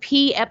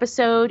P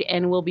episode,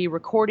 and we'll be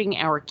recording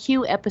our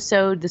Q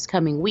episode this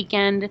coming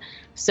weekend.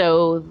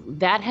 So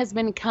that has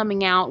been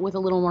coming out with a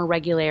little more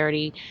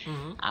regularity,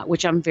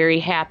 which I'm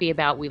very happy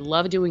about. We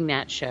love doing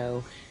that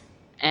show.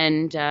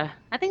 And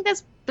I think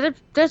that's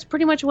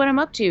pretty much what I'm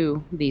up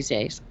to these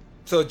days.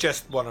 So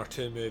just 1 or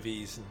 2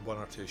 movies and 1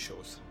 or 2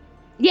 shows.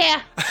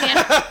 Yeah.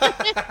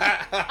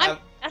 I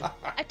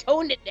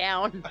toned it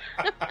down.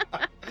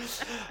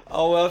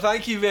 Oh, well,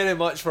 thank you very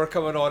much for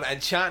coming on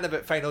and chatting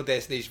about Final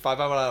Destination 5.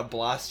 I've had a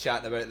blast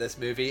chatting about this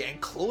movie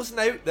and closing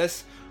out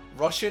this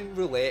Russian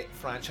Roulette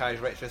franchise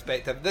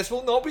retrospective. This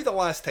will not be the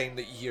last time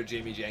that you hear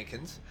Jamie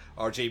Jenkins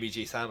or Jamie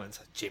J. Salmons.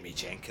 Jamie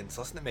Jenkins,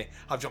 listen to me.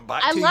 I've jumped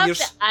back 2 years.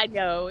 That. I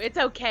know, it's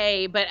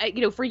okay, but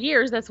you know, for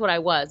years that's what I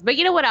was. But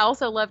you know what I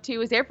also love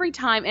too is every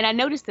time, and I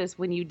noticed this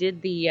when you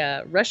did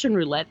the Russian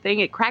Roulette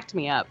thing, it cracked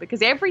me up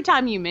because every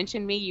time you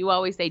mention me, you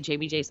always say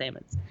Jamie J.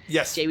 Salmons.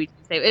 Yes. Jamie J.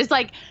 Salmons. It's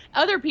like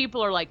other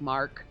people are like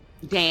Mark,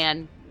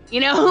 Dan,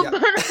 you know.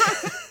 Yeah.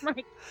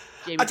 Like,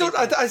 it's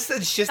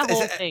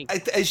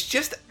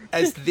just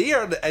as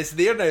there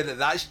now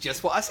that's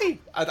just what I say.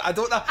 I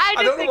don't know. I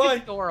don't know why.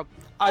 It's adorable.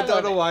 I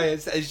don't know why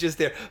it's just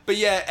there. But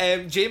yeah,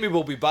 Jamie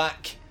will be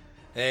back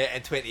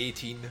in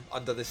 2018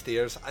 under the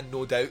stairs, and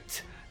no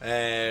doubt.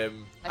 I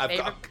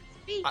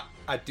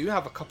do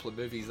have a couple of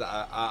movies that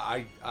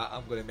I'm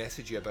going to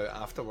message you about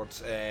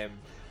afterwards. That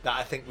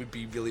I think would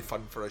be really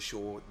fun for a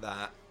show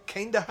that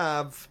kind of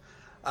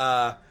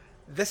have.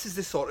 This is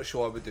the sort of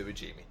show I would do with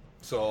Jamie.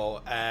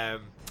 So I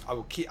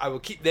will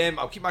keep them.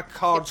 I'll keep my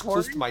cards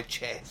close to my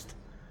chest.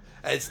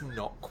 It's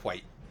not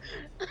quite.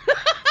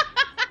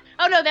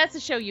 Oh no, that's the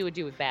show you would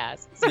do with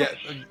Baz.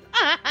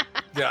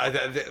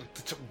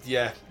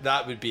 Yeah,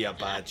 that would be a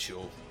bad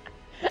show.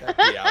 That'd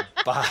be a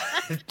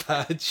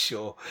bad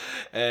show.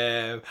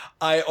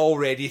 I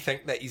already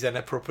think that he's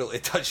inappropriately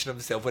touching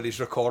himself when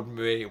he's recording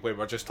me when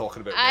we're just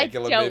talking about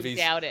regular movies.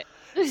 I don't doubt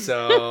it.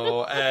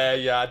 So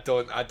yeah,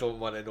 I don't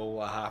want to know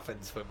what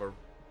happens when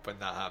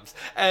that happens.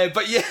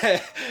 But yeah,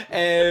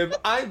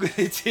 I'm going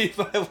to take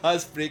my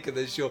last break of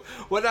the show.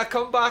 When I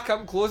come back,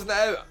 I'm closing it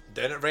out. I'm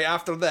doing it right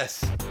after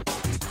this.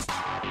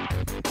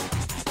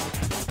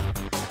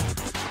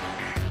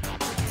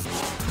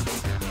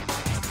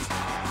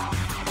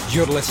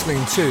 You're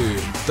listening to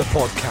the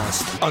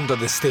podcast Under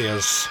the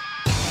Stairs.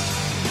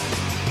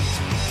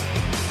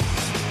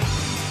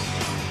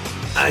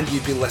 And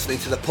you've been listening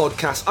to the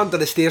podcast Under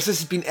the Stairs. This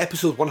has been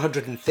episode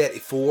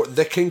 134,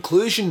 the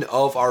conclusion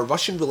of our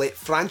Russian Roulette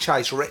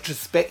franchise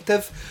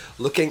retrospective,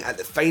 looking at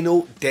the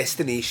Final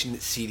Destination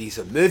series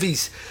of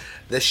movies.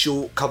 This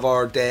show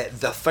covered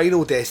the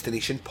Final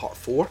Destination Part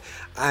 4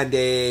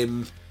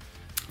 and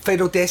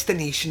Final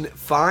Destination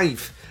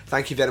 5.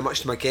 Thank you very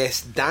much to my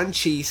guests, Dan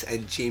Chase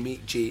and Jamie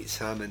J.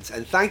 Salmons.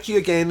 And thank you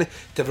again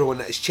to everyone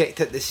that has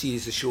checked out this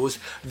series of shows.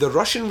 The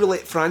Russian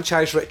Roulette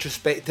franchise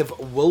retrospective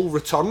will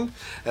return.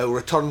 It will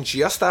return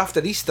just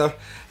after Easter.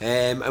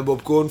 And we're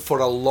going for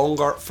a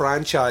longer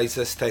franchise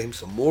this time.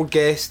 So more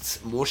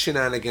guests, more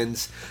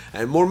shenanigans,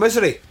 and more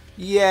misery.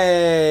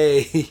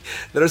 Yay!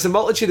 There is a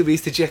multitude of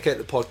ways to check out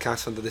the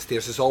podcast Under the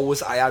Stairs. As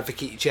always, I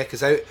advocate you check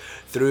us out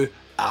through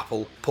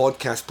Apple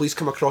Podcasts. Please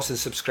come across and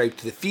subscribe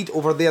to the feed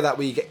over there. That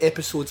way you get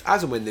episodes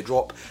as and when they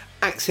drop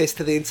access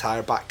to the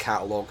entire back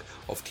catalogue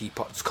of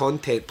Teapot's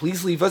content.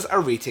 Please leave us a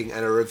rating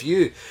and a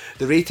review.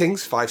 The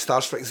ratings, 5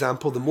 stars for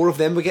example, the more of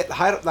them we get, the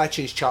higher up the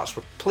iTunes charts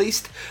we're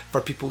placed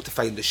for people to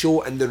find the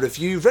show, and the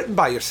review written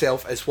by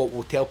yourself is what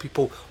will tell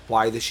people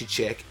why they should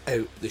check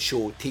out the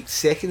show. It takes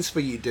seconds for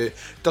you to do,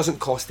 doesn't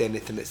cost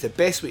anything, it's the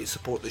best way to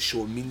support the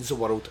show, means the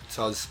world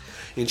to us.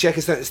 You can check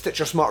us out at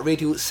Stitcher Smart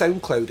Radio,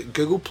 SoundCloud,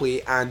 Google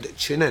Play and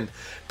TuneIn.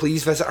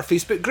 Please visit our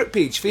Facebook group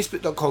page,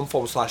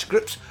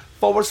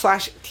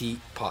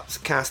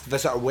 facebook.com/groups/Teapotscast.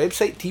 Visit our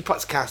website,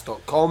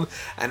 teapotscast.com,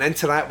 and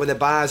interact with the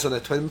Baz on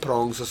the twin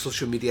prongs of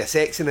social media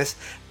sexiness,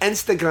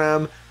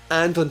 Instagram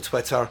and on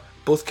Twitter.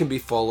 Both can be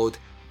followed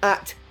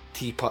at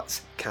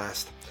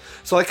Teapotscast.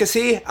 So like I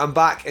say, I'm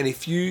back in a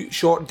few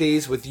short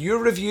days with your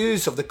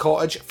reviews of The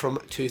Cottage from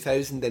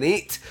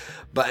 2008.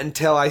 But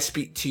until I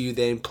speak to you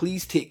then,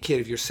 please take care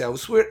of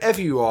yourselves wherever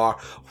you are,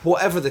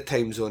 whatever the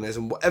time zone is,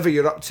 and whatever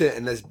you're up to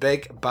in this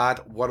big,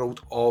 bad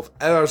world of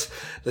ours.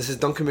 This is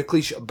Duncan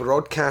McLeish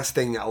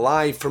broadcasting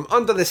live from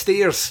under the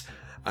stairs,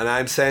 and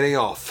I'm signing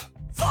off.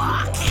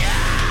 Fuck yeah!